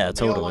Manhattan. or Yeah,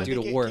 something. We all totally. wanted Due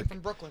to get work. from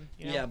Brooklyn.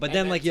 You know? Yeah, but And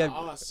then then like to you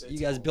us, you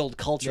it's guys all- build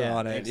culture Yeah,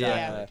 on it.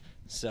 exactly. Yeah.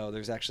 So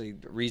there's actually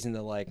reason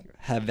to like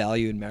have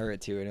value and merit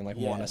to it and like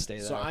want to stay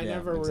there. So I Yeah,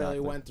 never exactly. really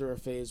went through a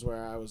phase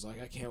where I was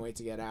like, I can't wait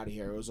to get out of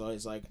here. It was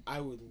always like,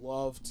 I would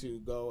love to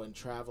go and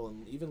travel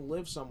and even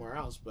live somewhere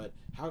else, but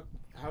how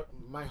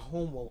my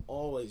home will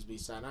always be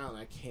Staten Island.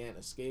 I can't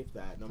escape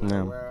that, no matter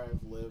No. where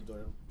I've lived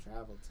or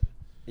traveled to.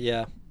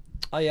 Yeah.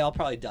 Oh yeah, I'll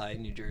probably die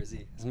in New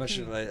Jersey. As much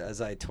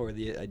as I tore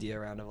the idea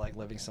around of like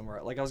living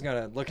somewhere. Like I was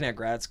looking at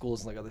grad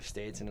schools in like other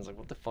states, and it was like,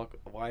 what the fuck?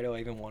 Why do I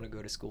even want to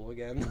go to school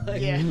again?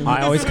 Like, Yeah.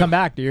 I always come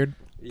back, dude.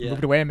 Yeah.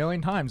 Moved away a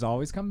million times.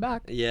 Always come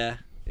back. Yeah.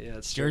 Yeah.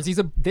 It's true. Jersey's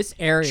this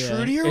area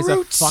True to your is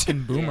roots. a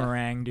fucking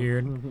boomerang,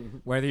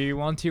 dude. Whether you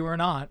want to or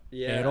not,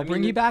 Yeah, it'll I mean,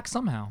 bring you the- back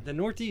somehow. The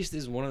Northeast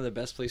is one of the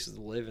best places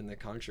to live in the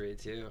country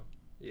too.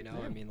 You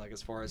know, I mean, like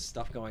as far as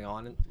stuff going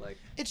on, and like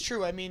It's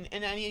true. I mean,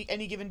 in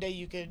any given day,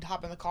 you could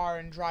hop in the car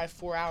and drive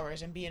 4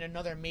 hours and be in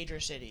another major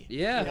city.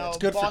 Yeah. You know, It's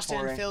good for Boston,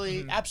 touring.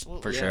 Philly,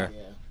 absolutely. For Yeah. sure.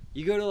 Yeah.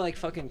 you go to like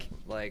fucking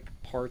like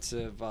parts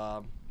of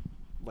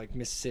like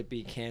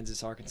Mississippi,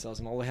 Kansas, Arkansas,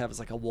 and all they have is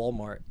like a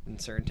Walmart in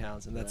certain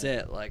towns, and that's Right.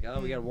 it. Like, oh,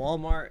 we got a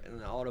Walmart and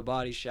an auto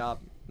body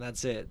shop, and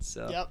that's it.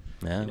 So. Yep.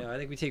 Yeah. You know, I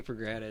think we take for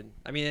granted.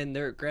 I mean,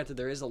 and granted,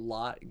 there is a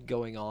lot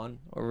going on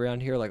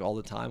around here, like all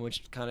the time,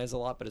 which kind of is a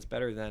lot, but it's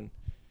better than,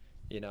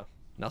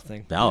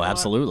 nothing. Oh,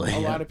 absolutely. A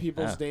Yeah. lot of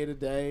people's Yeah. day to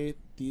day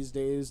these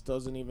days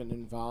doesn't even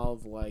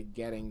involve like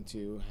getting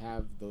to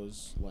have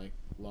those like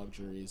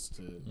luxuries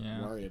to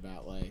Yeah. worry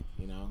about. Like,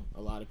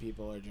 a lot of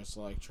people are just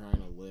like trying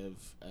to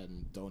live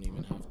and don't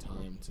even have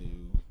time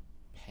to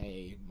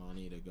pay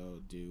money to go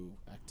do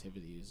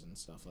activities and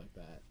stuff like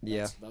that.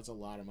 Yeah. That's a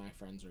lot of my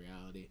friends'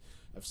 reality.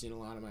 I've seen a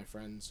lot of my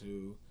friends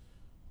who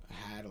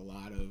had a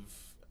lot of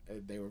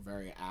they were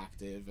very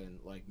active and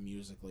like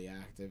musically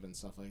active and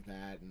stuff like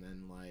that, and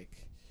then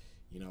like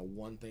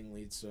one thing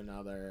leads to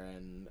another,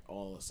 and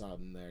all of a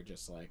sudden they're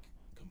just like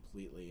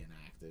completely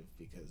inactive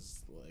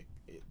because like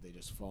they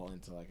just fall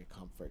into like a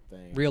comfort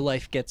thing. Real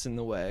life gets in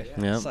the way.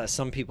 Yeah. So,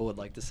 some people would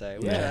like to say.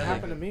 which Yeah, I it think-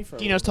 happened to me for.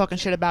 Dino's talking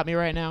shit about me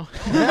right now.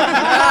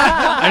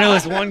 I know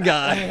this one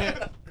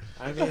guy.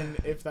 I mean,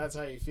 if that's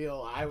how you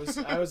feel, I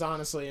was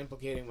honestly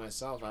implicating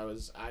myself.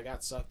 I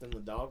got sucked in the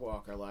dog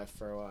walker life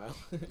for a while.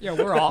 Yeah,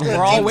 we're all Deep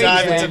waiting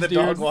dive for into it, the dude.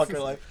 dog walker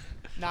life.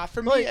 Nah,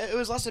 for me, it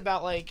was less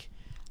about like,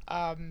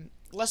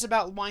 less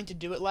about wanting to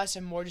do it less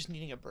and more just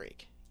needing a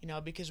break.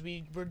 Because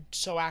we were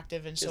so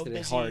active and so Just did it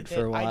busy hard that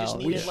for a I just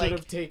while. We needed should like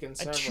have taken a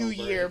several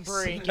 2-year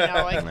breaks. break.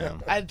 Like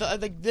Yeah.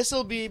 like this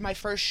will be my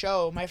first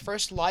show, my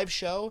first live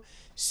show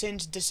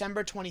since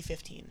December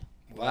 2015.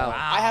 Wow.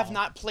 I have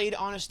not played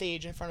on a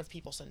stage in front of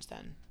people since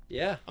then,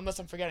 Yeah. unless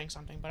I'm forgetting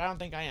something, but I don't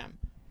think I am.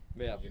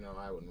 Yeah.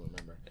 I wouldn't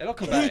remember. It'll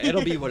come back.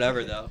 It'll be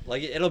whatever though.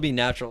 Like it'll be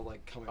natural.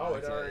 Like coming. Oh,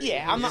 back it to already-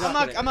 Yeah, You're I'm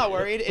not gonna-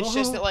 worried. It's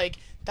just that like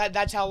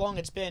that's how long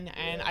it's been,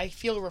 and Yeah. I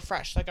feel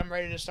refreshed. Like I'm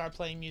ready to start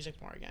playing music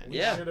more again. We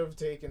Yeah. should have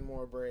taken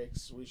more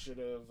breaks. We should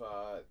have,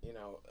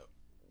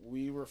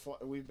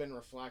 we've been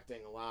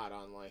reflecting a lot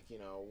on like,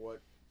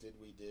 what did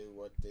we do,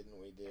 what didn't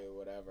we do,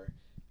 whatever.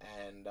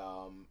 And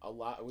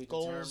we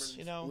Goals,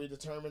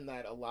 determined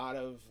that a lot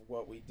of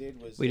what we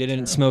did was We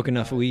didn't smoke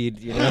enough weed.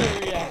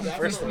 Yeah,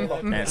 First of all.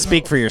 definitely. Man,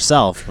 speak for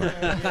yourself.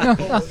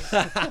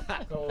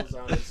 Cole's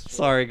on his trip.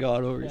 Sorry,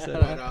 God, what were you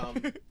saying?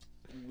 But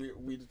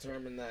we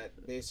determined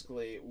that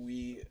basically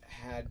we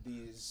had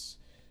this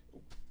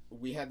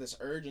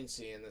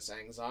urgency and this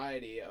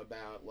anxiety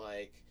about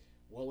like,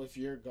 well, if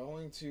you're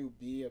going to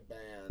be a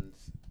band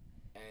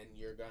and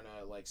you're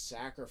gonna like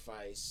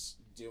sacrifice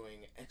doing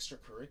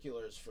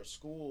extracurriculars for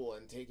school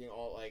and taking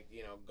all like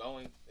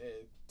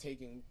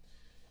taking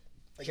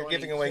Like you're joining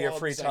giving away your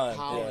free clubs at time.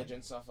 college Yeah.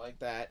 and stuff like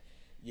that.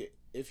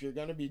 If you're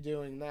gonna be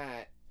doing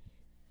that,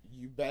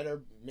 you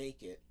better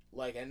make it.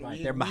 Like, and Right,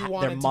 we, there we mu-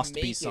 wanted there to must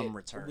be make some it.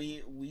 return.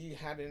 We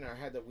had it in our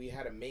head that we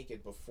had to make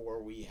it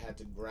before we had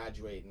to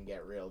graduate and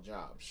get real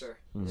jobs. Sure.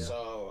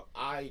 So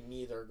I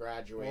neither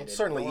graduated. Well, it's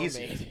certainly nor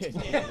easy. made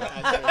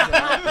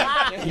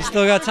it. You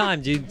still got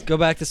time, dude. Go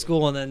back to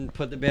school and then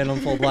put the band on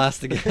full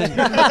blast again.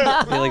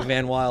 Be like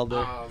Van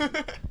Wilder.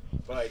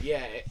 But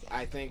yeah,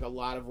 I think a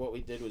lot of what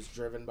we did was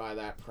driven by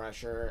that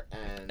pressure,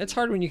 and It's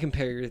hard when you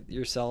compare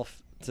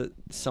yourself to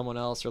someone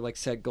else or like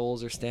set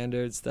goals or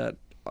standards that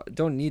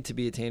don't need to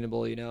be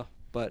attainable,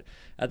 But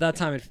at that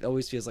time, it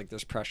always feels like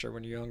there's pressure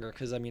when you're younger.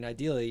 Because I mean,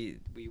 ideally,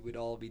 we would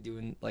all be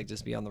doing like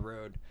just be on the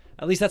road.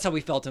 At least that's how we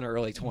felt in our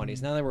early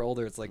 20s. Now that we're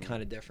older, it's like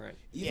kind of different.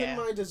 Even Yeah.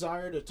 my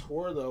desire to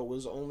tour though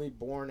was only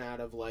born out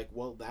of like,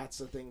 well, that's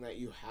the thing that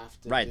you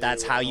have to Right, do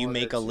that's how in you order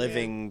make a to-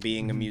 living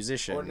being a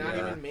musician. or not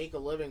yeah. even make a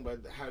living, but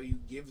how you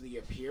give the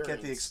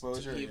appearance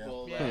exposure, to yeah.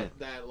 people Yeah.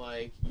 that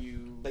like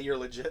you, That you're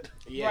legit.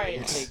 yeah, Right.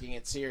 you're taking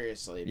it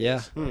seriously. Yeah.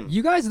 basically.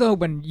 You guys, though,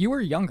 when you were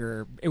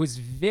younger, it was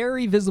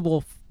very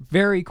visible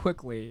very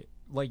quickly.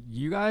 Like,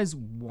 you guys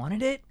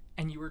wanted it,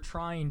 and you were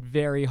trying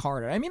very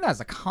hard. I mean that as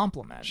a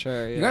compliment.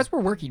 Sure, You yeah. guys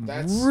were working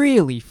That's-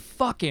 really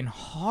fucking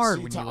hard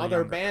See, when to you were other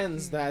younger.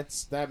 bands,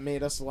 that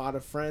made us a lot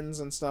of friends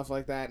and stuff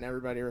like that, and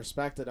everybody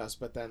respected us.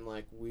 But then,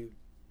 like, we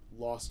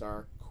lost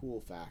our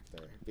cool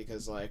factor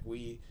because, like,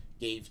 we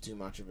gave too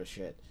much of a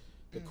shit.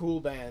 The cool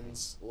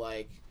bands,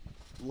 like,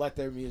 let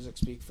their music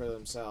speak for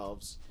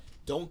themselves.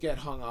 Don't get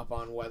hung up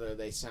on whether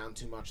they sound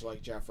too much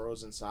like Jeff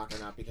Rosenstock or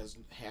not, because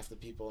half the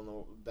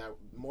people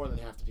more than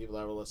half the people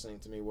that were listening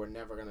to me were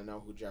never gonna know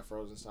who Jeff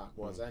Rosenstock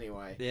was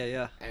anyway. Yeah,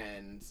 yeah.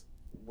 And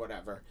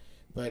whatever.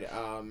 But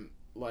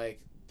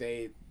like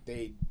they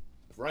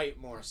write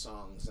more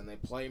songs and they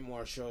play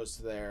more shows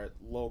to their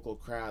local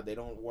crowd. They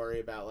don't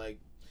worry about like,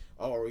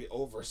 oh, are we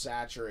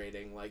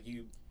oversaturating? Like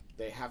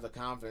they have the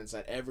confidence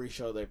that every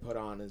show they put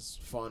on is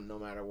fun no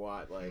matter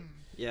what. Like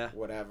Yeah.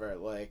 whatever.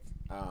 Like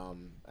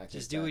I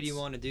Just do what you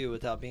want to do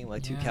without being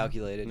like too Yeah.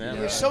 calculated. Yeah. you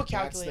We're know? so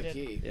That's the calculated.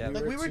 key. Yeah.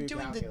 Like we were too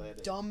doing the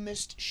calculated.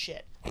 dumbest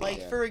shit. Like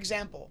Yeah. for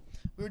example,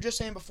 we were just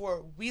saying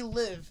before, we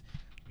live,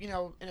 in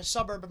a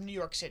suburb of New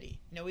York City.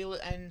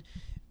 And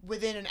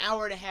within an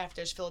hour and a half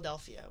there's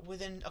Philadelphia.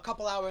 Within a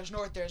couple hours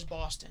north there's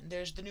Boston.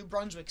 There's the New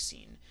Brunswick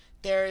scene.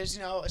 There's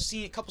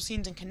a couple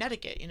scenes in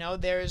Connecticut.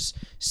 There's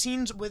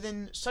scenes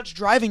within such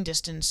driving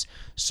distance.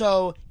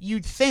 So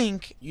you'd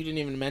think, You didn't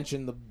even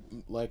mention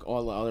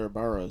all the other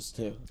boroughs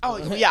too. oh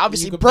yeah,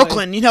 obviously You could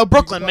Brooklyn. play- Brooklyn, you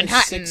could play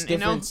Manhattan. Six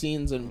different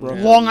scenes in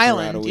Brooklyn. Long throughout a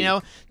Island,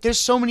 week. there's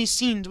so many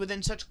scenes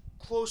within such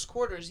close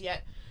quarters,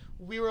 yet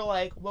we were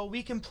like, well,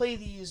 we can play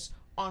these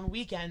on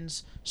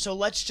weekends, so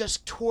let's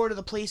just tour to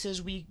the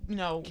places we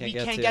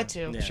can't get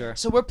to. Yeah. Sure.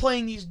 So we're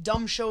playing these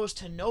dumb shows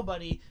to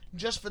nobody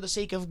just for the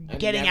sake of And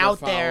getting never out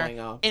there following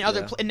up. in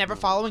other Yeah. and never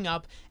following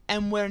up,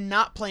 and we're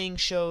not playing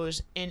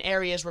shows in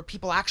areas where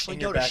people actually In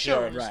go your to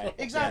backyard, shows. Right.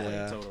 Exactly.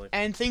 Yeah. Totally.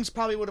 And things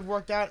probably would have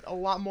worked out a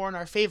lot more in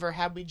our favor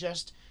had we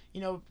just,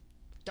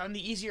 done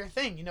the easier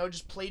thing,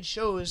 just played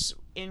shows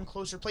in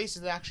closer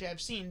places that actually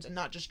have scenes and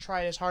not just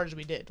tried as hard as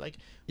we did. Like,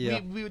 Yeah.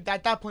 we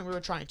at that point we were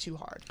trying too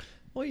hard.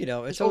 Well,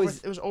 it's It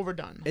always was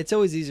overdone. it's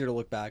always easier to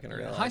look back and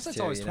realize. Hindsight's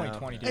too, always you know?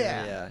 20/20, dude.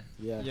 Yeah.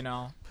 Yeah. You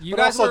know, you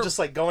But guys also were, just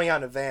like going out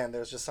in a van,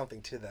 there's just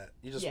something to that.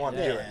 You just Yeah. want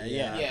to do Yeah, it.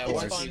 yeah. Yeah, It's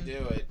once fun. you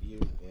do it, yeah.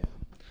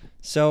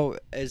 So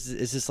is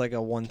this like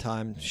a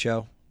one-time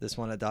show? This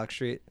one at Dock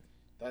Street?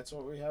 That's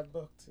what we have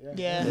booked. Yeah.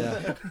 Yeah.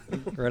 Yeah.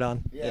 Right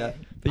on. Yeah. Yeah.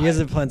 But you guys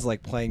have plans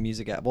like playing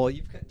music at. Well,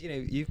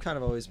 you've kind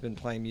of always been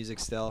playing music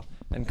still.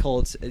 And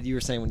Cole, you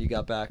were saying when you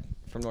got back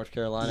from North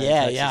Carolina. Yeah,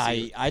 Texas, yeah.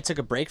 you- I took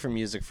a break from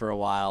music for a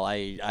while.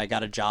 I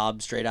got a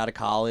job straight out of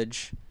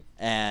college,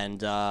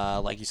 and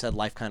like you said,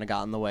 life kind of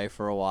got in the way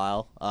for a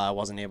while. I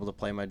wasn't able to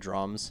play my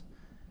drums,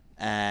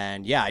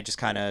 and yeah, I just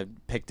kind of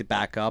picked it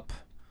back up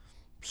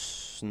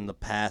in the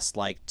past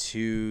like 2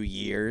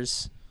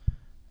 years,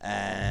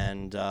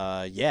 and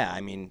yeah,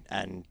 I mean,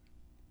 and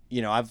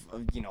I've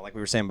like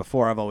we were saying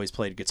before, I've always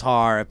played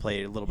guitar. I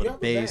played a little bit You of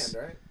have a bass.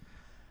 band,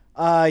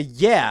 right?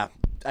 Yeah,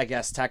 I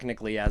guess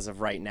technically as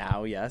of right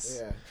now,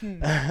 yes.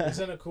 Yeah. He's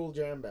in a cool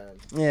jam band.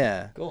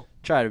 Yeah. Cool.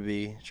 Try to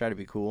be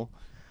cool.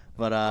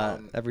 But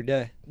Every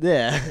day.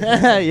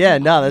 yeah. Yeah,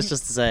 no, that's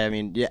just to say, I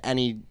mean, yeah,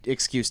 any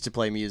excuse to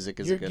play music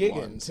is You're a good gigging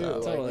one. too. So.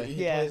 Like, Totally.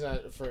 he Yeah.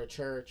 plays for a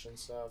church and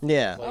stuff.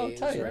 Yeah. Oh, Plays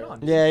tight, or- right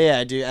on. Yeah,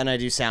 I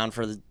do sound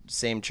for the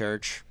same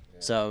church.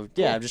 So,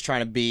 yeah, Cool. I'm just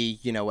trying to be,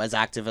 as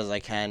active as I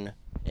can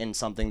in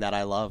something that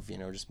I love,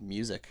 just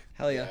music.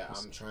 Hell Yeah, yeah.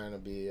 I'm trying to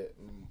be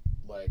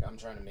I'm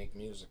trying to make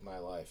music my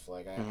life.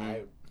 Like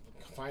I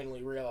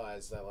finally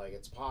realized that like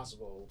it's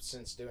possible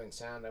since doing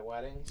sound at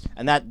weddings.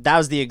 And that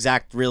was the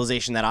exact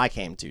realization that I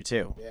came to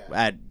too. Yeah.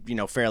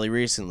 At fairly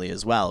recently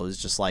as well. It was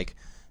just like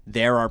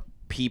there are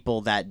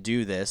people that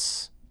do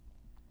this.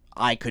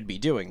 I could be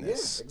doing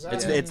this. Yeah,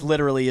 exactly. It's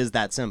literally is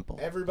that simple.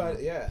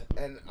 Everybody, yeah,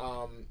 and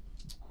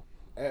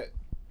at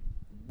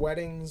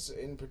weddings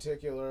in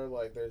particular,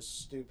 like there's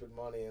stupid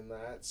money in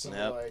that. So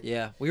Yep. like,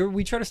 Yeah.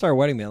 We tried to start a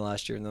wedding band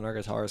last year and then our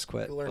guitarist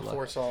quit. You learn But,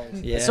 4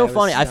 songs. Yeah, It's so it was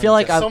funny. I feel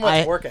like so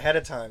much I work ahead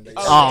of time. that you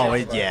Oh,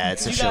 have to yeah,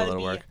 it's a You gotta shitload of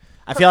be work.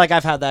 I feel like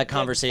I've had that fucking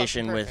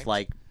conversation with perfect.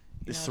 like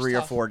know, 3 or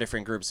stuff. 4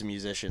 different groups of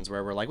musicians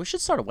where we're like, we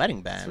should start a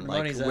wedding band. where the Like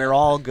money's we're at.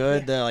 all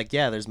good. They're like,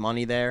 yeah, there's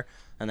money there,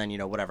 and then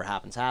whatever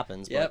happens.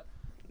 Yep.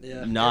 Yeah.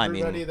 But no, I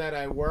everybody mean, that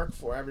I work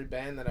for, every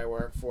band that I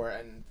work for,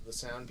 and the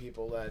sound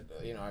people that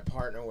I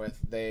partner with,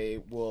 they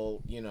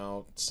will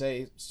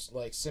say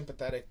like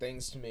sympathetic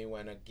things to me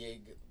when a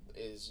gig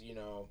is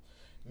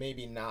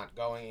maybe not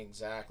going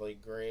exactly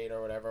great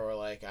or whatever, or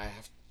like I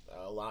have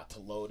a lot to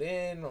load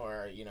in,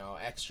 or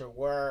extra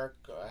work,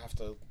 I have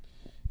to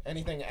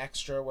anything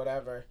extra,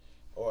 whatever,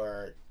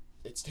 or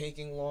it's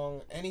taking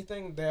long,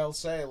 anything they'll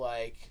say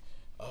like,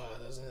 oh,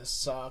 doesn't this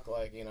suck?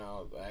 Like, you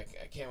know, I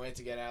can't wait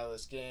to get out of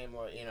this game,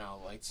 or, you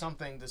know, like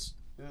something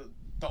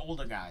the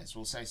older guys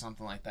will say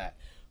something like that.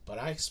 But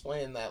I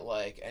explained that,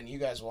 like, and you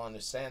guys will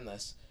understand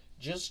this,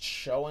 just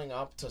showing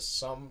up to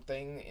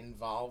something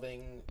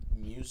involving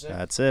music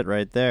That's it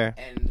right there.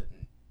 and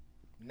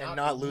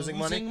not losing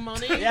money?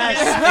 Yes,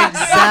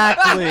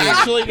 exactly.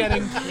 actually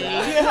getting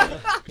paid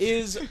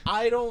is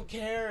I don't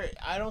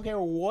care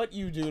what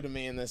you do to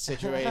me in this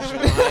situation.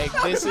 Like,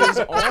 this is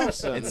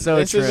awesome. It's so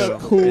this true. is a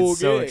cool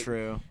It's so gig.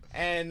 true.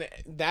 And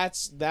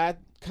that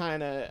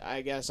kind of,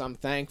 I guess I'm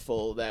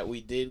thankful that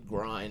we did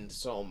grind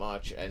so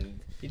much. And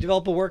You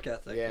develop a work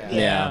ethic.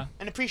 Yeah.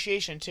 And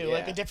appreciation too,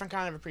 like Yeah. a different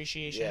kind of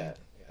appreciation. yeah,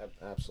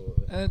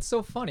 absolutely. And it's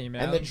so funny,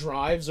 man. And the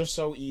drives are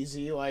so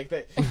easy, like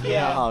they. Oh, They're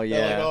yeah.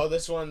 like, oh,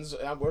 this one's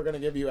we're gonna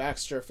give you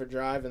extra for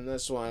driving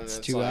this one. It's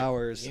and 2 like,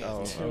 hours. Yeah,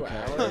 Oh, 2 okay.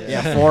 hours.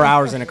 Yeah, 4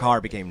 hours in a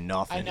car became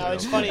nothing. I know,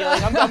 it's funny.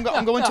 Like,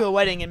 I'm going to a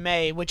wedding in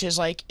May, which is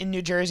like in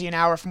New Jersey, an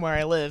hour from where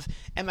I live,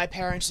 and my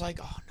parents are like,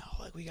 oh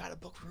no, like we gotta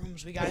book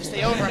rooms, we gotta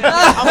stay over.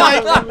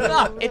 I'm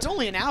like, it's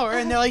only an hour,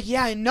 and they're like,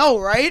 yeah, I know,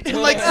 right? I'm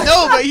like,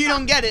 no, but you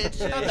don't get it. It's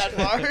not that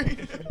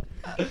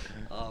far.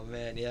 Oh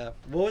man, yeah.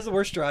 What was the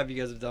worst drive you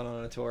guys have done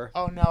on a tour?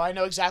 Oh no, I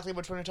know exactly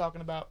which one you're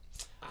talking about.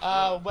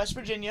 West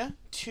Virginia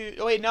to.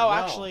 Oh wait, no,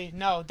 actually,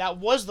 no, that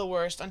was the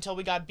worst until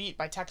we got beat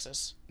by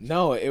Texas.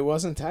 No, it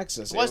wasn't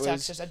Texas. It was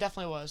Texas. It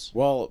definitely was.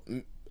 Well,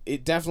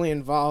 it definitely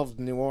involved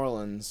New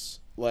Orleans.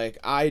 Like,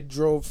 I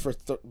drove for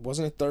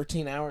wasn't it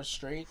 13 hours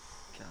straight?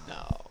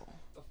 No.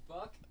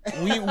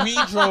 We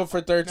drove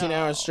for 13 No.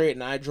 hours straight,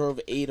 and I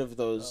drove 8 of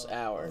those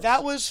hours.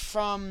 That was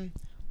from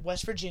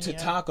West Virginia. to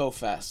Taco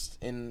Fest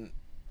in.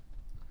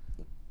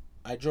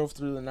 I drove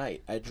through the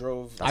night. I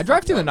drive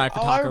through the night for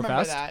Oh, I Taco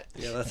remember Fest. that.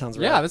 Yeah, that sounds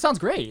right. Yeah, that sounds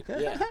great.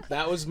 Yeah,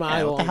 that was my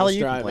Yeah, what the hell are longest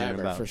you drive complaining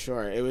ever, about? for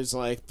sure. It was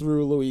like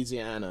through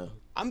Louisiana.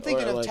 I'm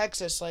thinking Or, of like-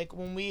 Texas, like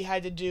when we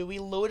had to we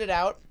loaded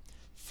out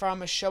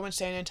from a show in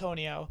San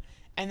Antonio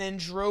and then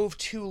drove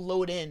to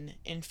load in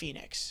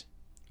Phoenix.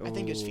 I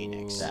think it was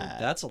Phoenix.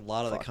 That's a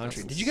lot of the Fuck,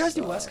 country. that's Did you guys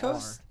do so West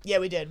Coast? Yeah,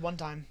 we did one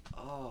time.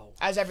 Oh.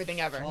 As everything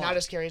ever, Fuck. not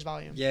as Carrie's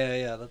volume.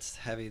 Yeah, that's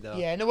heavy though.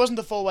 Yeah, and it wasn't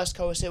the full West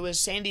Coast. It was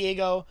San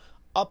Diego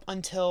up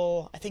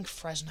until I think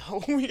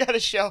Fresno. We got a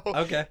show.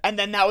 Okay. And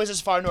then that was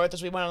as far north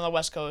as we went on the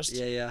West Coast.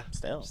 Yeah.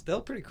 Still.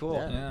 Still pretty cool.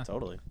 Yeah,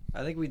 totally.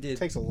 I think we did. It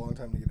takes a long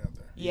time to get out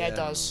there. Yeah, it Yeah.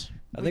 does.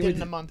 I We think did we it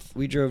in a did- month.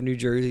 We drove New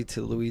Jersey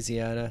to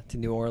Louisiana to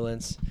New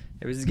Orleans.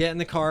 It was get in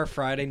the car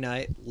Friday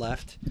night,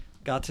 left,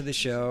 got to the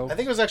show. I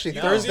think it was actually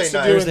I Thursday used to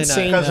night. do Thursday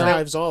insane night. Because then-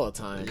 drives all the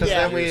time. Because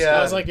Yeah. then we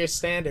that was like your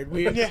standard.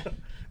 We Yeah.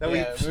 then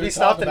Yeah, we we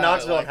stopped talk in about it,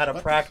 Knoxville like, and had a what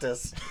the-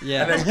 practice.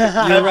 Yeah. And then You're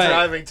kept right.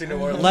 driving to New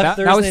Orleans. Left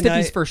That was Thursday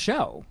Tippy's night. first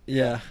show.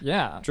 Yeah.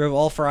 Yeah. Drove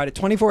all Friday.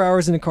 24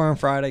 hours in the car on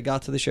Friday.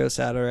 Got to the show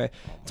Saturday.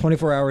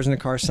 24 hours in the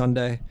car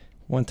Sunday.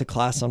 Went to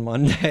class on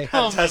Monday.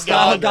 Oh my Test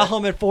God. Got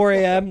home at 4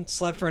 a.m.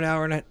 Slept for an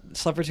hour and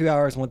slept for 2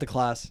 hours. Went to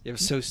class. It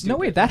was so stupid. No,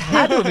 wait, that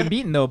had to have been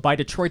beaten, though, by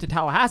Detroit to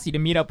Tallahassee to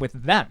meet up with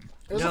them.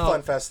 It was a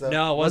fun fest, though.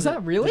 No, it Was wasn't.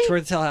 that really?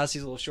 Detroit to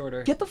Tallahassee's a little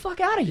shorter. Get the fuck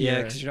out of here. Yeah,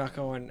 because you're not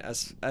going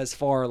as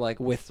far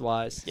like width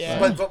wise. Yeah.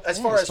 But as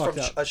far it's as from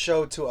fucked up. a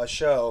show to a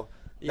show,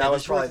 Yeah, that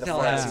was Detroit probably to the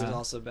Tallahassee farthest. was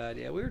also bad.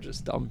 Yeah, we were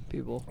just dumb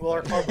people. Well,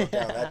 our car broke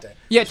down that day.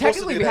 Yeah, We're supposed to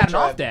technically do we that had an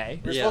drive- off day.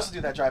 We were Yeah. supposed to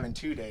do that drive in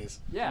 2 days.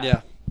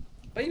 Yeah.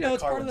 But you know, The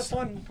it's car part of the was-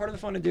 fun. Part of the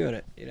fun of doing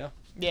it. You know.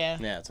 Yeah.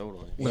 Yeah,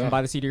 totally. Living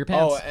by the seat of your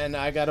pants. Oh, and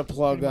I gotta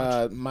plug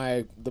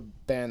the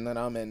band that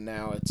I'm in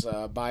now. It's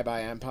Bye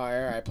Bye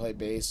Empire. I play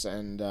bass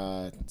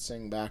and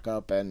sing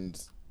backup,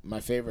 and my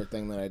favorite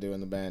thing that I do in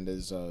the band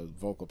is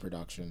vocal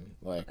production.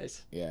 Like,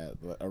 Nice. yeah,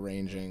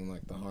 arranging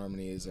like the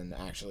harmonies and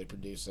actually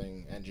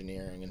producing,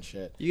 engineering and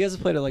shit. You guys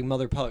have played at like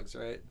Mother Pugs,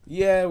 right?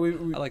 Yeah, we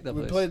I like that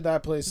we place. played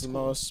that place the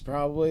most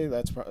probably.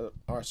 That's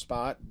our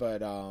spot,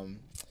 but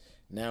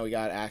now we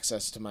got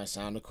access to my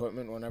sound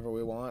equipment whenever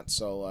we want.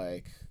 So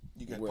like.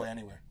 You could We're- play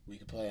anywhere. We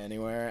could play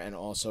anywhere, and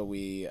also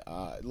we're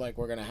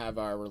gonna have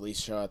our release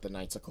show at the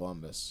Knights of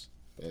Columbus.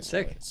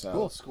 Basically. Sick. So,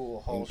 Cool.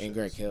 School, whole in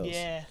Great Hills.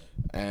 Yeah.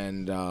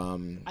 And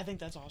I think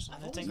that's awesome.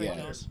 That's a great Yeah.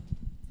 deal.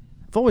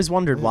 I've always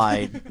wondered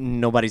why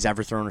nobody's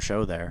ever thrown a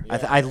show there.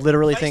 I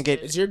literally think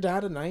it. is your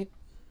dad a knight?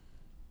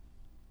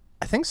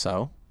 I think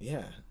so.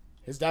 Yeah,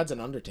 his dad's an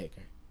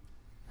undertaker.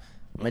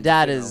 My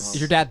dad Is is.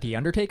 your dad the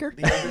Undertaker?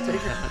 The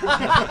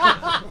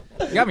Undertaker.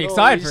 You got me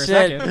excited for a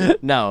second.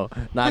 No,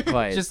 not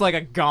quite. Just like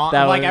a gong.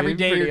 That Like would every be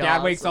day your pretty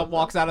dad wakes awesome. up,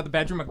 walks out of the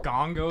bedroom, a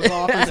gong goes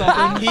off or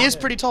something. He is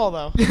pretty tall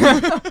though.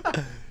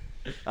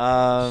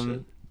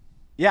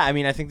 Yeah, I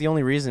mean, I think the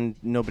only reason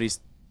nobody's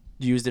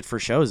used it for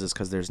shows is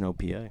because there's no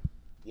PA,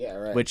 Yeah,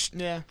 right. which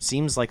Yeah.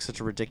 seems like such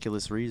a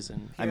ridiculous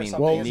reason. I mean,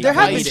 something you need There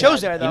have a been PA.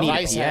 shows there, though. You need a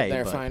Vice had PA,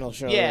 their but- final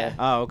show. Yeah. there.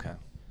 Oh, okay.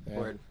 Yeah.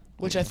 Word.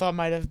 Which I thought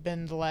might have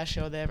been the last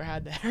show they ever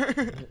had there.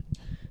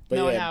 But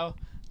Knowing yeah. how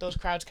those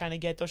crowds kind of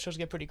get, those shows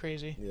get pretty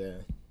crazy. Yeah.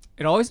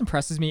 It always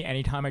impresses me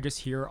anytime I just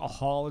hear a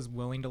hall is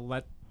willing to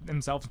let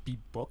themselves be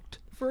booked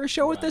for a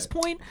show at this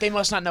point. They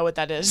must not know what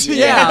that is.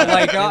 Yeah,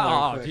 like, learn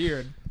oh, quick.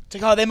 dude. It's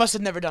like, oh, they must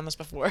have never done this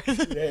before. Yeah,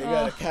 you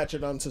gotta catch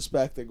an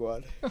unsuspecting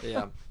one.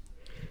 Yeah.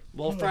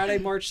 Well, Friday,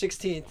 March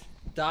 16th,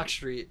 Dock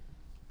Street.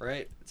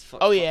 right? It's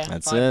Oh, yeah.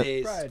 That's 5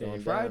 it.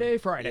 days.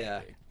 Friday.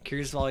 Yeah.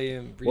 Curious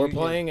Volume. We're reunion.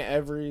 playing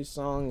every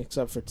song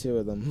except for 2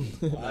 of them.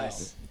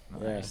 Nice.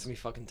 Yeah. It's gonna be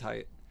fucking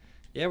tight.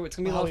 Yeah, it's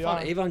gonna be a Oh, lot of we fun.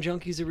 are. Avon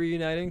Junkies are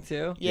reuniting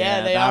too.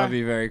 Yeah, they that are. would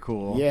be very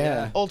cool.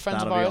 Yeah. Old friends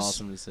That'll of be ours.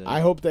 awesome to see.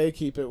 I hope they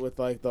keep it with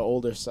like the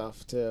older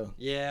stuff too.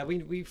 Yeah,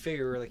 we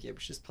figure we're like, yeah, we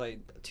should just play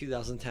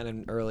 2010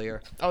 and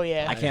earlier. Oh,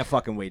 yeah. I can't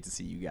fucking wait to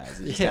see you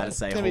guys. I just Yeah. gotta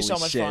say, It's gonna be holy so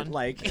much shit! fun.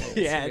 Like, It's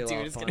yeah, gonna be a lot dude,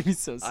 of it's fun. gonna be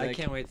so sick. I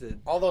can't wait to.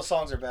 All those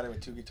songs are better with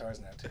 2 guitars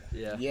now too.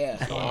 Yeah. Yeah.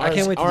 I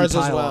can't wait to do ours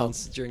as well.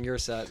 pylons during your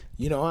set.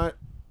 You know what?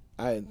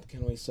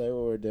 Can we say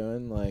what we're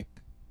doing? Like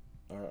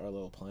our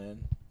little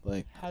plan,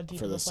 like How deep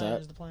for of the the plan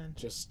set? is the plan?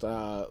 Just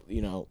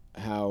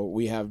how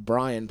we have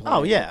Brian playing.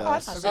 Oh, yeah. with Oh,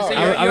 us. that's So not you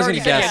I was already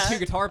gonna said guess. you had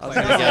 2 guitar I was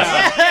players. gonna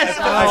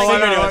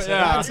guess.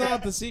 That's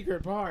not the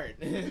secret part.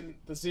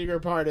 The secret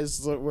part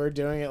is that we're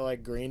doing it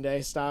like Green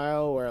Day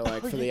style, where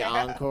like for the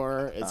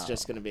encore, it's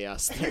just gonna be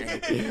us three.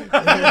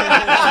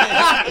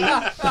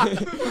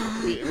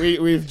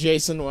 We've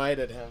Jason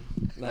Whited him.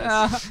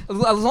 Nice. As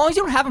long as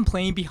you don't have him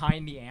playing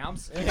behind the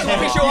amps. We show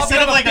up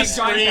Instead of with like a big giant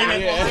screen back-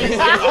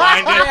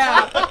 and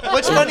Yeah.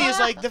 What's funny is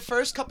like the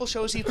first couple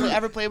shows he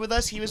ever played with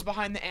us, he was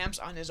behind the amps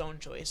on his own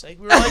choice. Like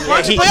we were like,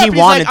 why don't you play he up? He's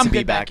wanted like, I'm to be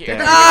good back here.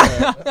 there.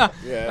 Yeah,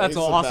 That's he's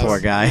the awesome. best. Poor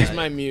guy. He's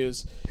my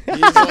muse. He's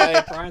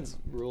like Brian's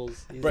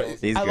rules. He's But- awesome.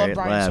 He's I love great.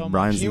 Brian Yeah, so much.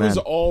 Brian's he the was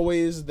man.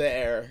 always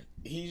there.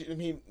 He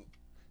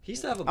He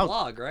used to have a Oh.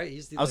 blog, right? He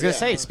used to do I was like- gonna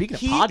say, speaking of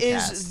He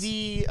podcasts, is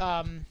the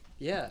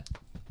Yeah.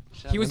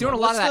 He was doing a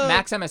lot of What's that the-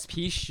 Max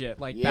MSP shit.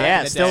 Like Yeah, back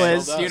in the still day.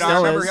 is, Dude, still I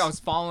remember is. I was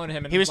following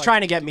him. And he was like,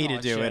 trying to get me doing to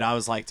all do that it. shit. I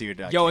was like, dude,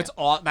 I Yo, can't. it's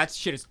all that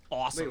shit is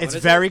awesome. Wait, It's what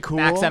is very it? cool.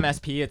 Max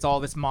MSP. It's all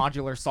this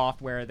modular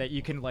software that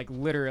you can like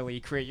literally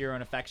create your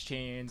own effects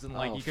chains and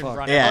like Oh, you can fuck.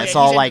 run. Yeah, it. it's he's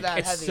all into like that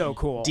It's heavy. so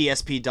cool.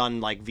 DSP done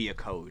like via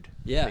code.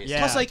 Yeah. Yeah.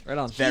 Plus, like Right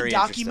on. he Very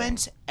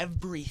documents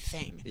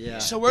everything. Yeah.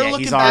 So we're Yeah,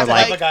 looking he's back our, at I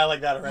have like, a guy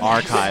like that already.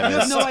 archivist. you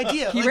have no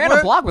idea. He Like, ran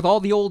we're- a blog with all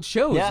the old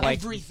shows. Yeah. Like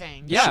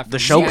everything. yeah, The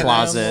show Yeah,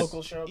 closet.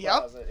 local show Yep.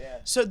 closet, yeah.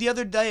 So the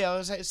other day I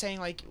was saying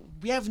like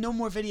we have no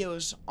more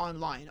videos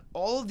online.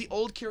 All of the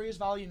old Curious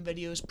Volume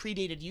videos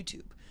predated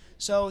YouTube.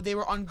 So they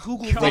were on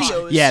Google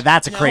Videos. Yeah,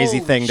 that's a crazy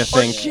No thing to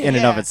think shit. in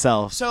and of Yeah.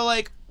 itself. So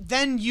like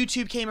then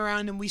YouTube came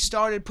around and we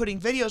started putting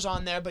videos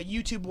on there, but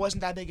YouTube wasn't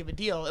that big of a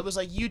deal. It was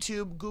like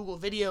YouTube, Google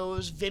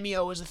Videos,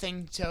 Vimeo was a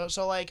thing.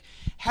 So like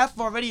half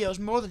of our videos,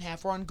 more than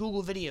half, were on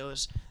Google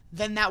Videos.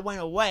 Then that went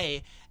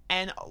away,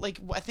 and like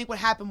I think what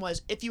happened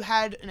was if you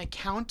had an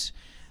account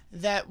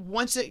that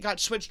once it got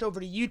switched over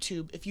to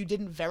YouTube, if you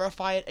didn't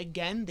verify it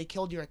again, they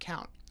killed your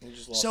account.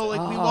 So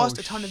like we Oh, lost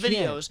a ton of shit.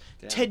 videos.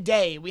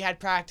 Today we had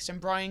practice and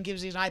Brian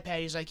gives me an iPad.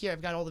 He's like, "Here,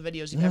 I've got all the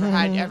videos you've ever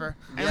had ever."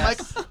 And I'm like,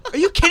 "Are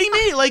you kidding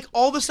me? Like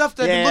all the stuff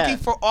that I've been Yeah. looking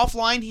for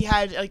offline, he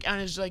had like on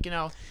his like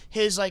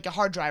his like a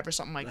hard drive or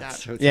something like that."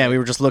 So Yeah, tight. we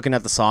were just looking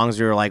at the songs.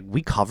 We were like,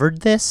 we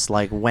covered this?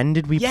 Like, when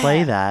did we play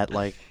Yeah. that?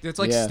 Like, It's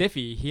like Yeah.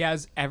 Stiffy. He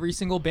has every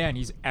single band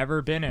he's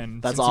ever been in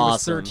That's since he was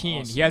awesome.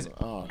 13. He has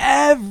Oh.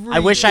 every. I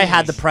wish I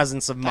had the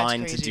presence of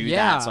mind to crazy. do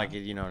Yeah. that. So I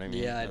could, you know what I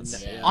mean? Yeah,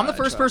 That's- yeah, I'm the I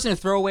first tried. person to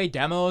throw away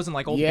demos and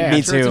like old Yeah. band Me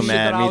shirts too, and shit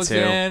man, that I me was too.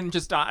 in.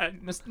 Just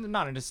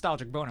not a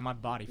nostalgic bone in my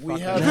body. We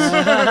Fuck have it.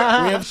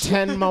 we have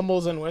 10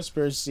 Mumbles and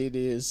Whispers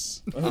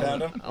CDs.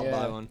 Found him? I'll Yeah.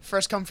 buy one.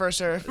 First come, first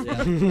serve.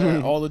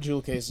 Yeah. All the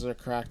jewel cases are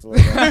cracked a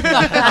little bit,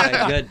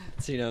 Okay, good.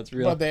 So you know it's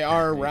real. but they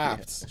are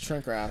wrapped,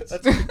 shrink wrapped.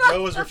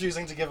 Joe was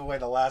refusing to give away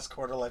the last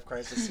Quarter Life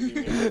Crisis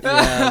CD. Yeah,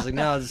 I was like,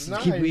 no, just No,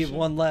 keep. you We have should-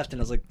 one left, and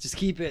I was like, just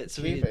keep it.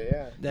 So Keep we it,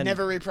 yeah. then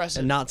Never repress it.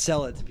 and not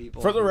sell it to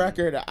people. For the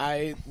record,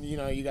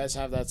 you guys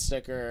have that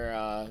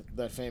sticker,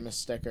 that famous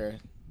sticker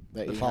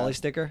that the you Folly have.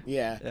 sticker.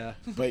 Yeah, Yeah.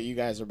 but you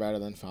guys are better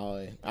than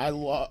Folly. I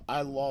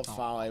love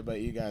Folly,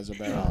 but you guys are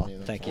better than me.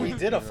 Than thank Folly. We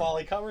did a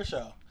Folly cover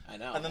show. I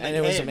know, And then and they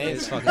it was came.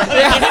 It's amazing.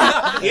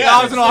 fucking. That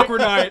was an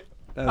awkward night.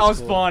 That was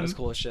cool. fun. That was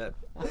cool as shit.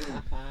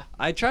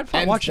 I tried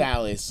And watching.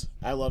 Dallies.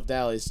 I love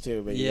Dallies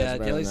too, but you Yeah, guys are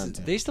better than Dallas, them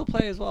too. they still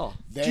play as well.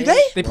 Do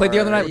they? They played the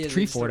other night Yeah, with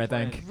they Treefort, I still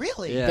think.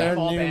 Really? Yeah. Their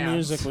All new bands.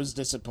 music was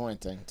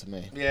disappointing to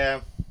me. Yeah.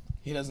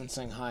 He doesn't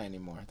sing high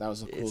anymore. That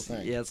was a cool It's,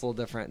 thing. yeah, it's a little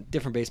different.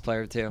 Different bass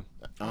player too.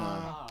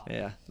 Uh,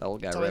 Yeah, that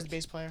old guy it's always the ripped.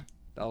 bass player.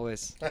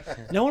 Always.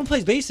 No one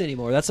plays bass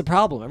anymore. That's the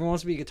problem. Everyone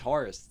wants to be a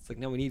guitarist. It's like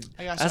no, we need.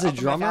 I gotta As start a upping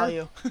my drummer,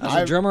 value. as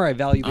a drummer, I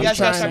value. You I'm guys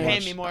gotta bass. start trying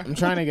paying to- me more. I'm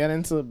trying to get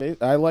into the bass.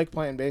 I like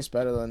playing bass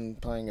better than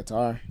playing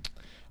guitar.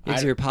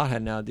 It's I- your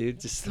pothead now, dude.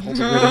 Just hold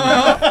the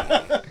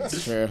rhythm.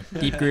 It's true.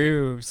 Deep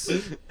grooves.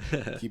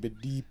 Keep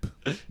it deep.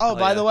 Oh,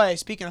 by yeah. the way,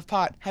 speaking of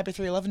pot, happy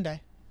 311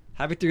 day.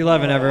 Happy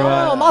 311, everyone.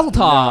 Oh, Mazel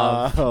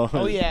Tov.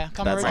 Oh yeah,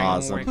 come That's original.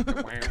 awesome.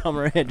 Come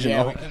Yeah,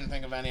 original. we couldn't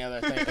think of any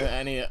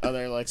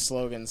other like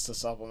slogans to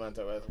supplement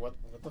it with. What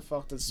the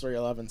fuck does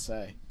 311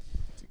 say?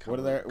 What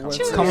are their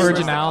what's Come their-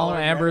 original.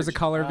 Amber is the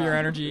color of your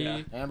energy.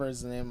 Yeah. Amber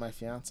is the name of my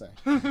fiance.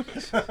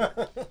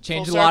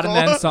 Change a Full lot and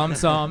then circle.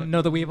 some.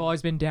 Know that we've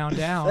always been down. If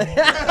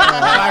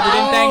I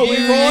didn't thank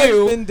we've always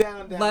you. been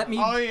down. Let me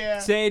Oh yeah.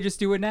 say, just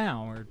do it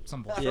now, or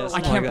some bullshit. Yeah, I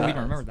something can't like believe that.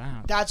 I remember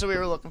that. That's what we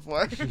were looking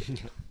for.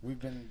 We've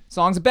been.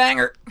 Song's a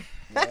banger.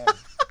 Yeah.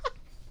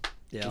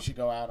 Yeah. We should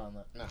go out on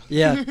that. No.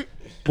 Yeah.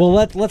 Well,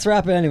 let's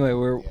wrap it anyway.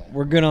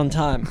 We're good on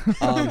time.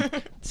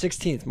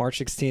 16th, March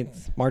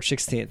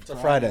 16th. It's a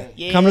Friday.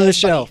 Yeah, Come to the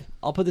show. buddy.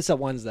 I'll put this up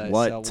Wednesday.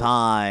 What so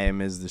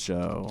time is the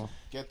show?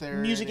 Get there.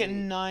 Music at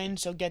 9,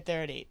 so get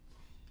there at 8.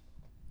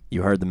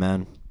 You heard the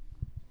man.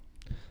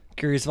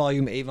 Curious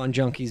Volume, Avon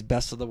Junkies,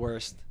 Best of the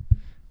Worst.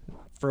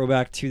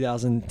 Throwback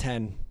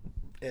 2010.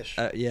 Ish.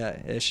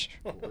 Ish.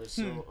 We're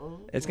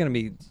so- It's gonna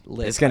be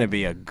lit. It's gonna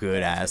be a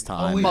good ass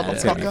time. wait, man.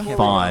 It's gonna motherfucker. be Before we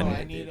fun. go,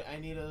 I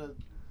need to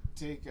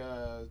take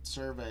a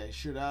survey.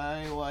 Should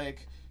I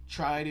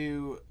try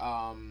to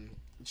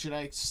should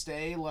I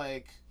stay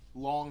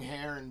long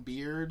hair and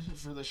beard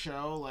for the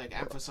show?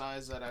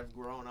 Emphasize that I've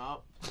grown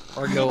up,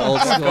 Or go old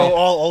Go school.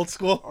 all old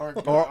school.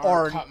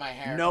 Or cut my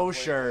hair. no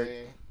completely. shirt.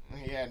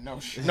 Yeah, no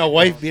shirt. No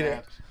wife beater.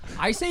 cap.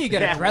 I say you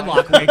get a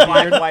dreadlock wig, dude.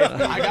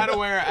 I gotta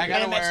wear a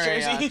Next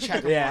jersey.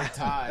 checkerboard Yeah.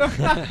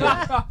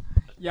 tie.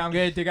 Yeah, I'm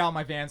gonna dig out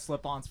my Van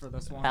slip-ons for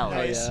this one. Hell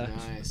Oh, yeah.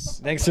 Nice.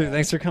 Thanks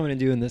for coming and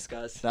doing this,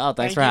 guys. No, thanks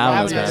Thank for you for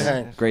having us, having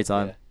man. us. Great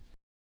time.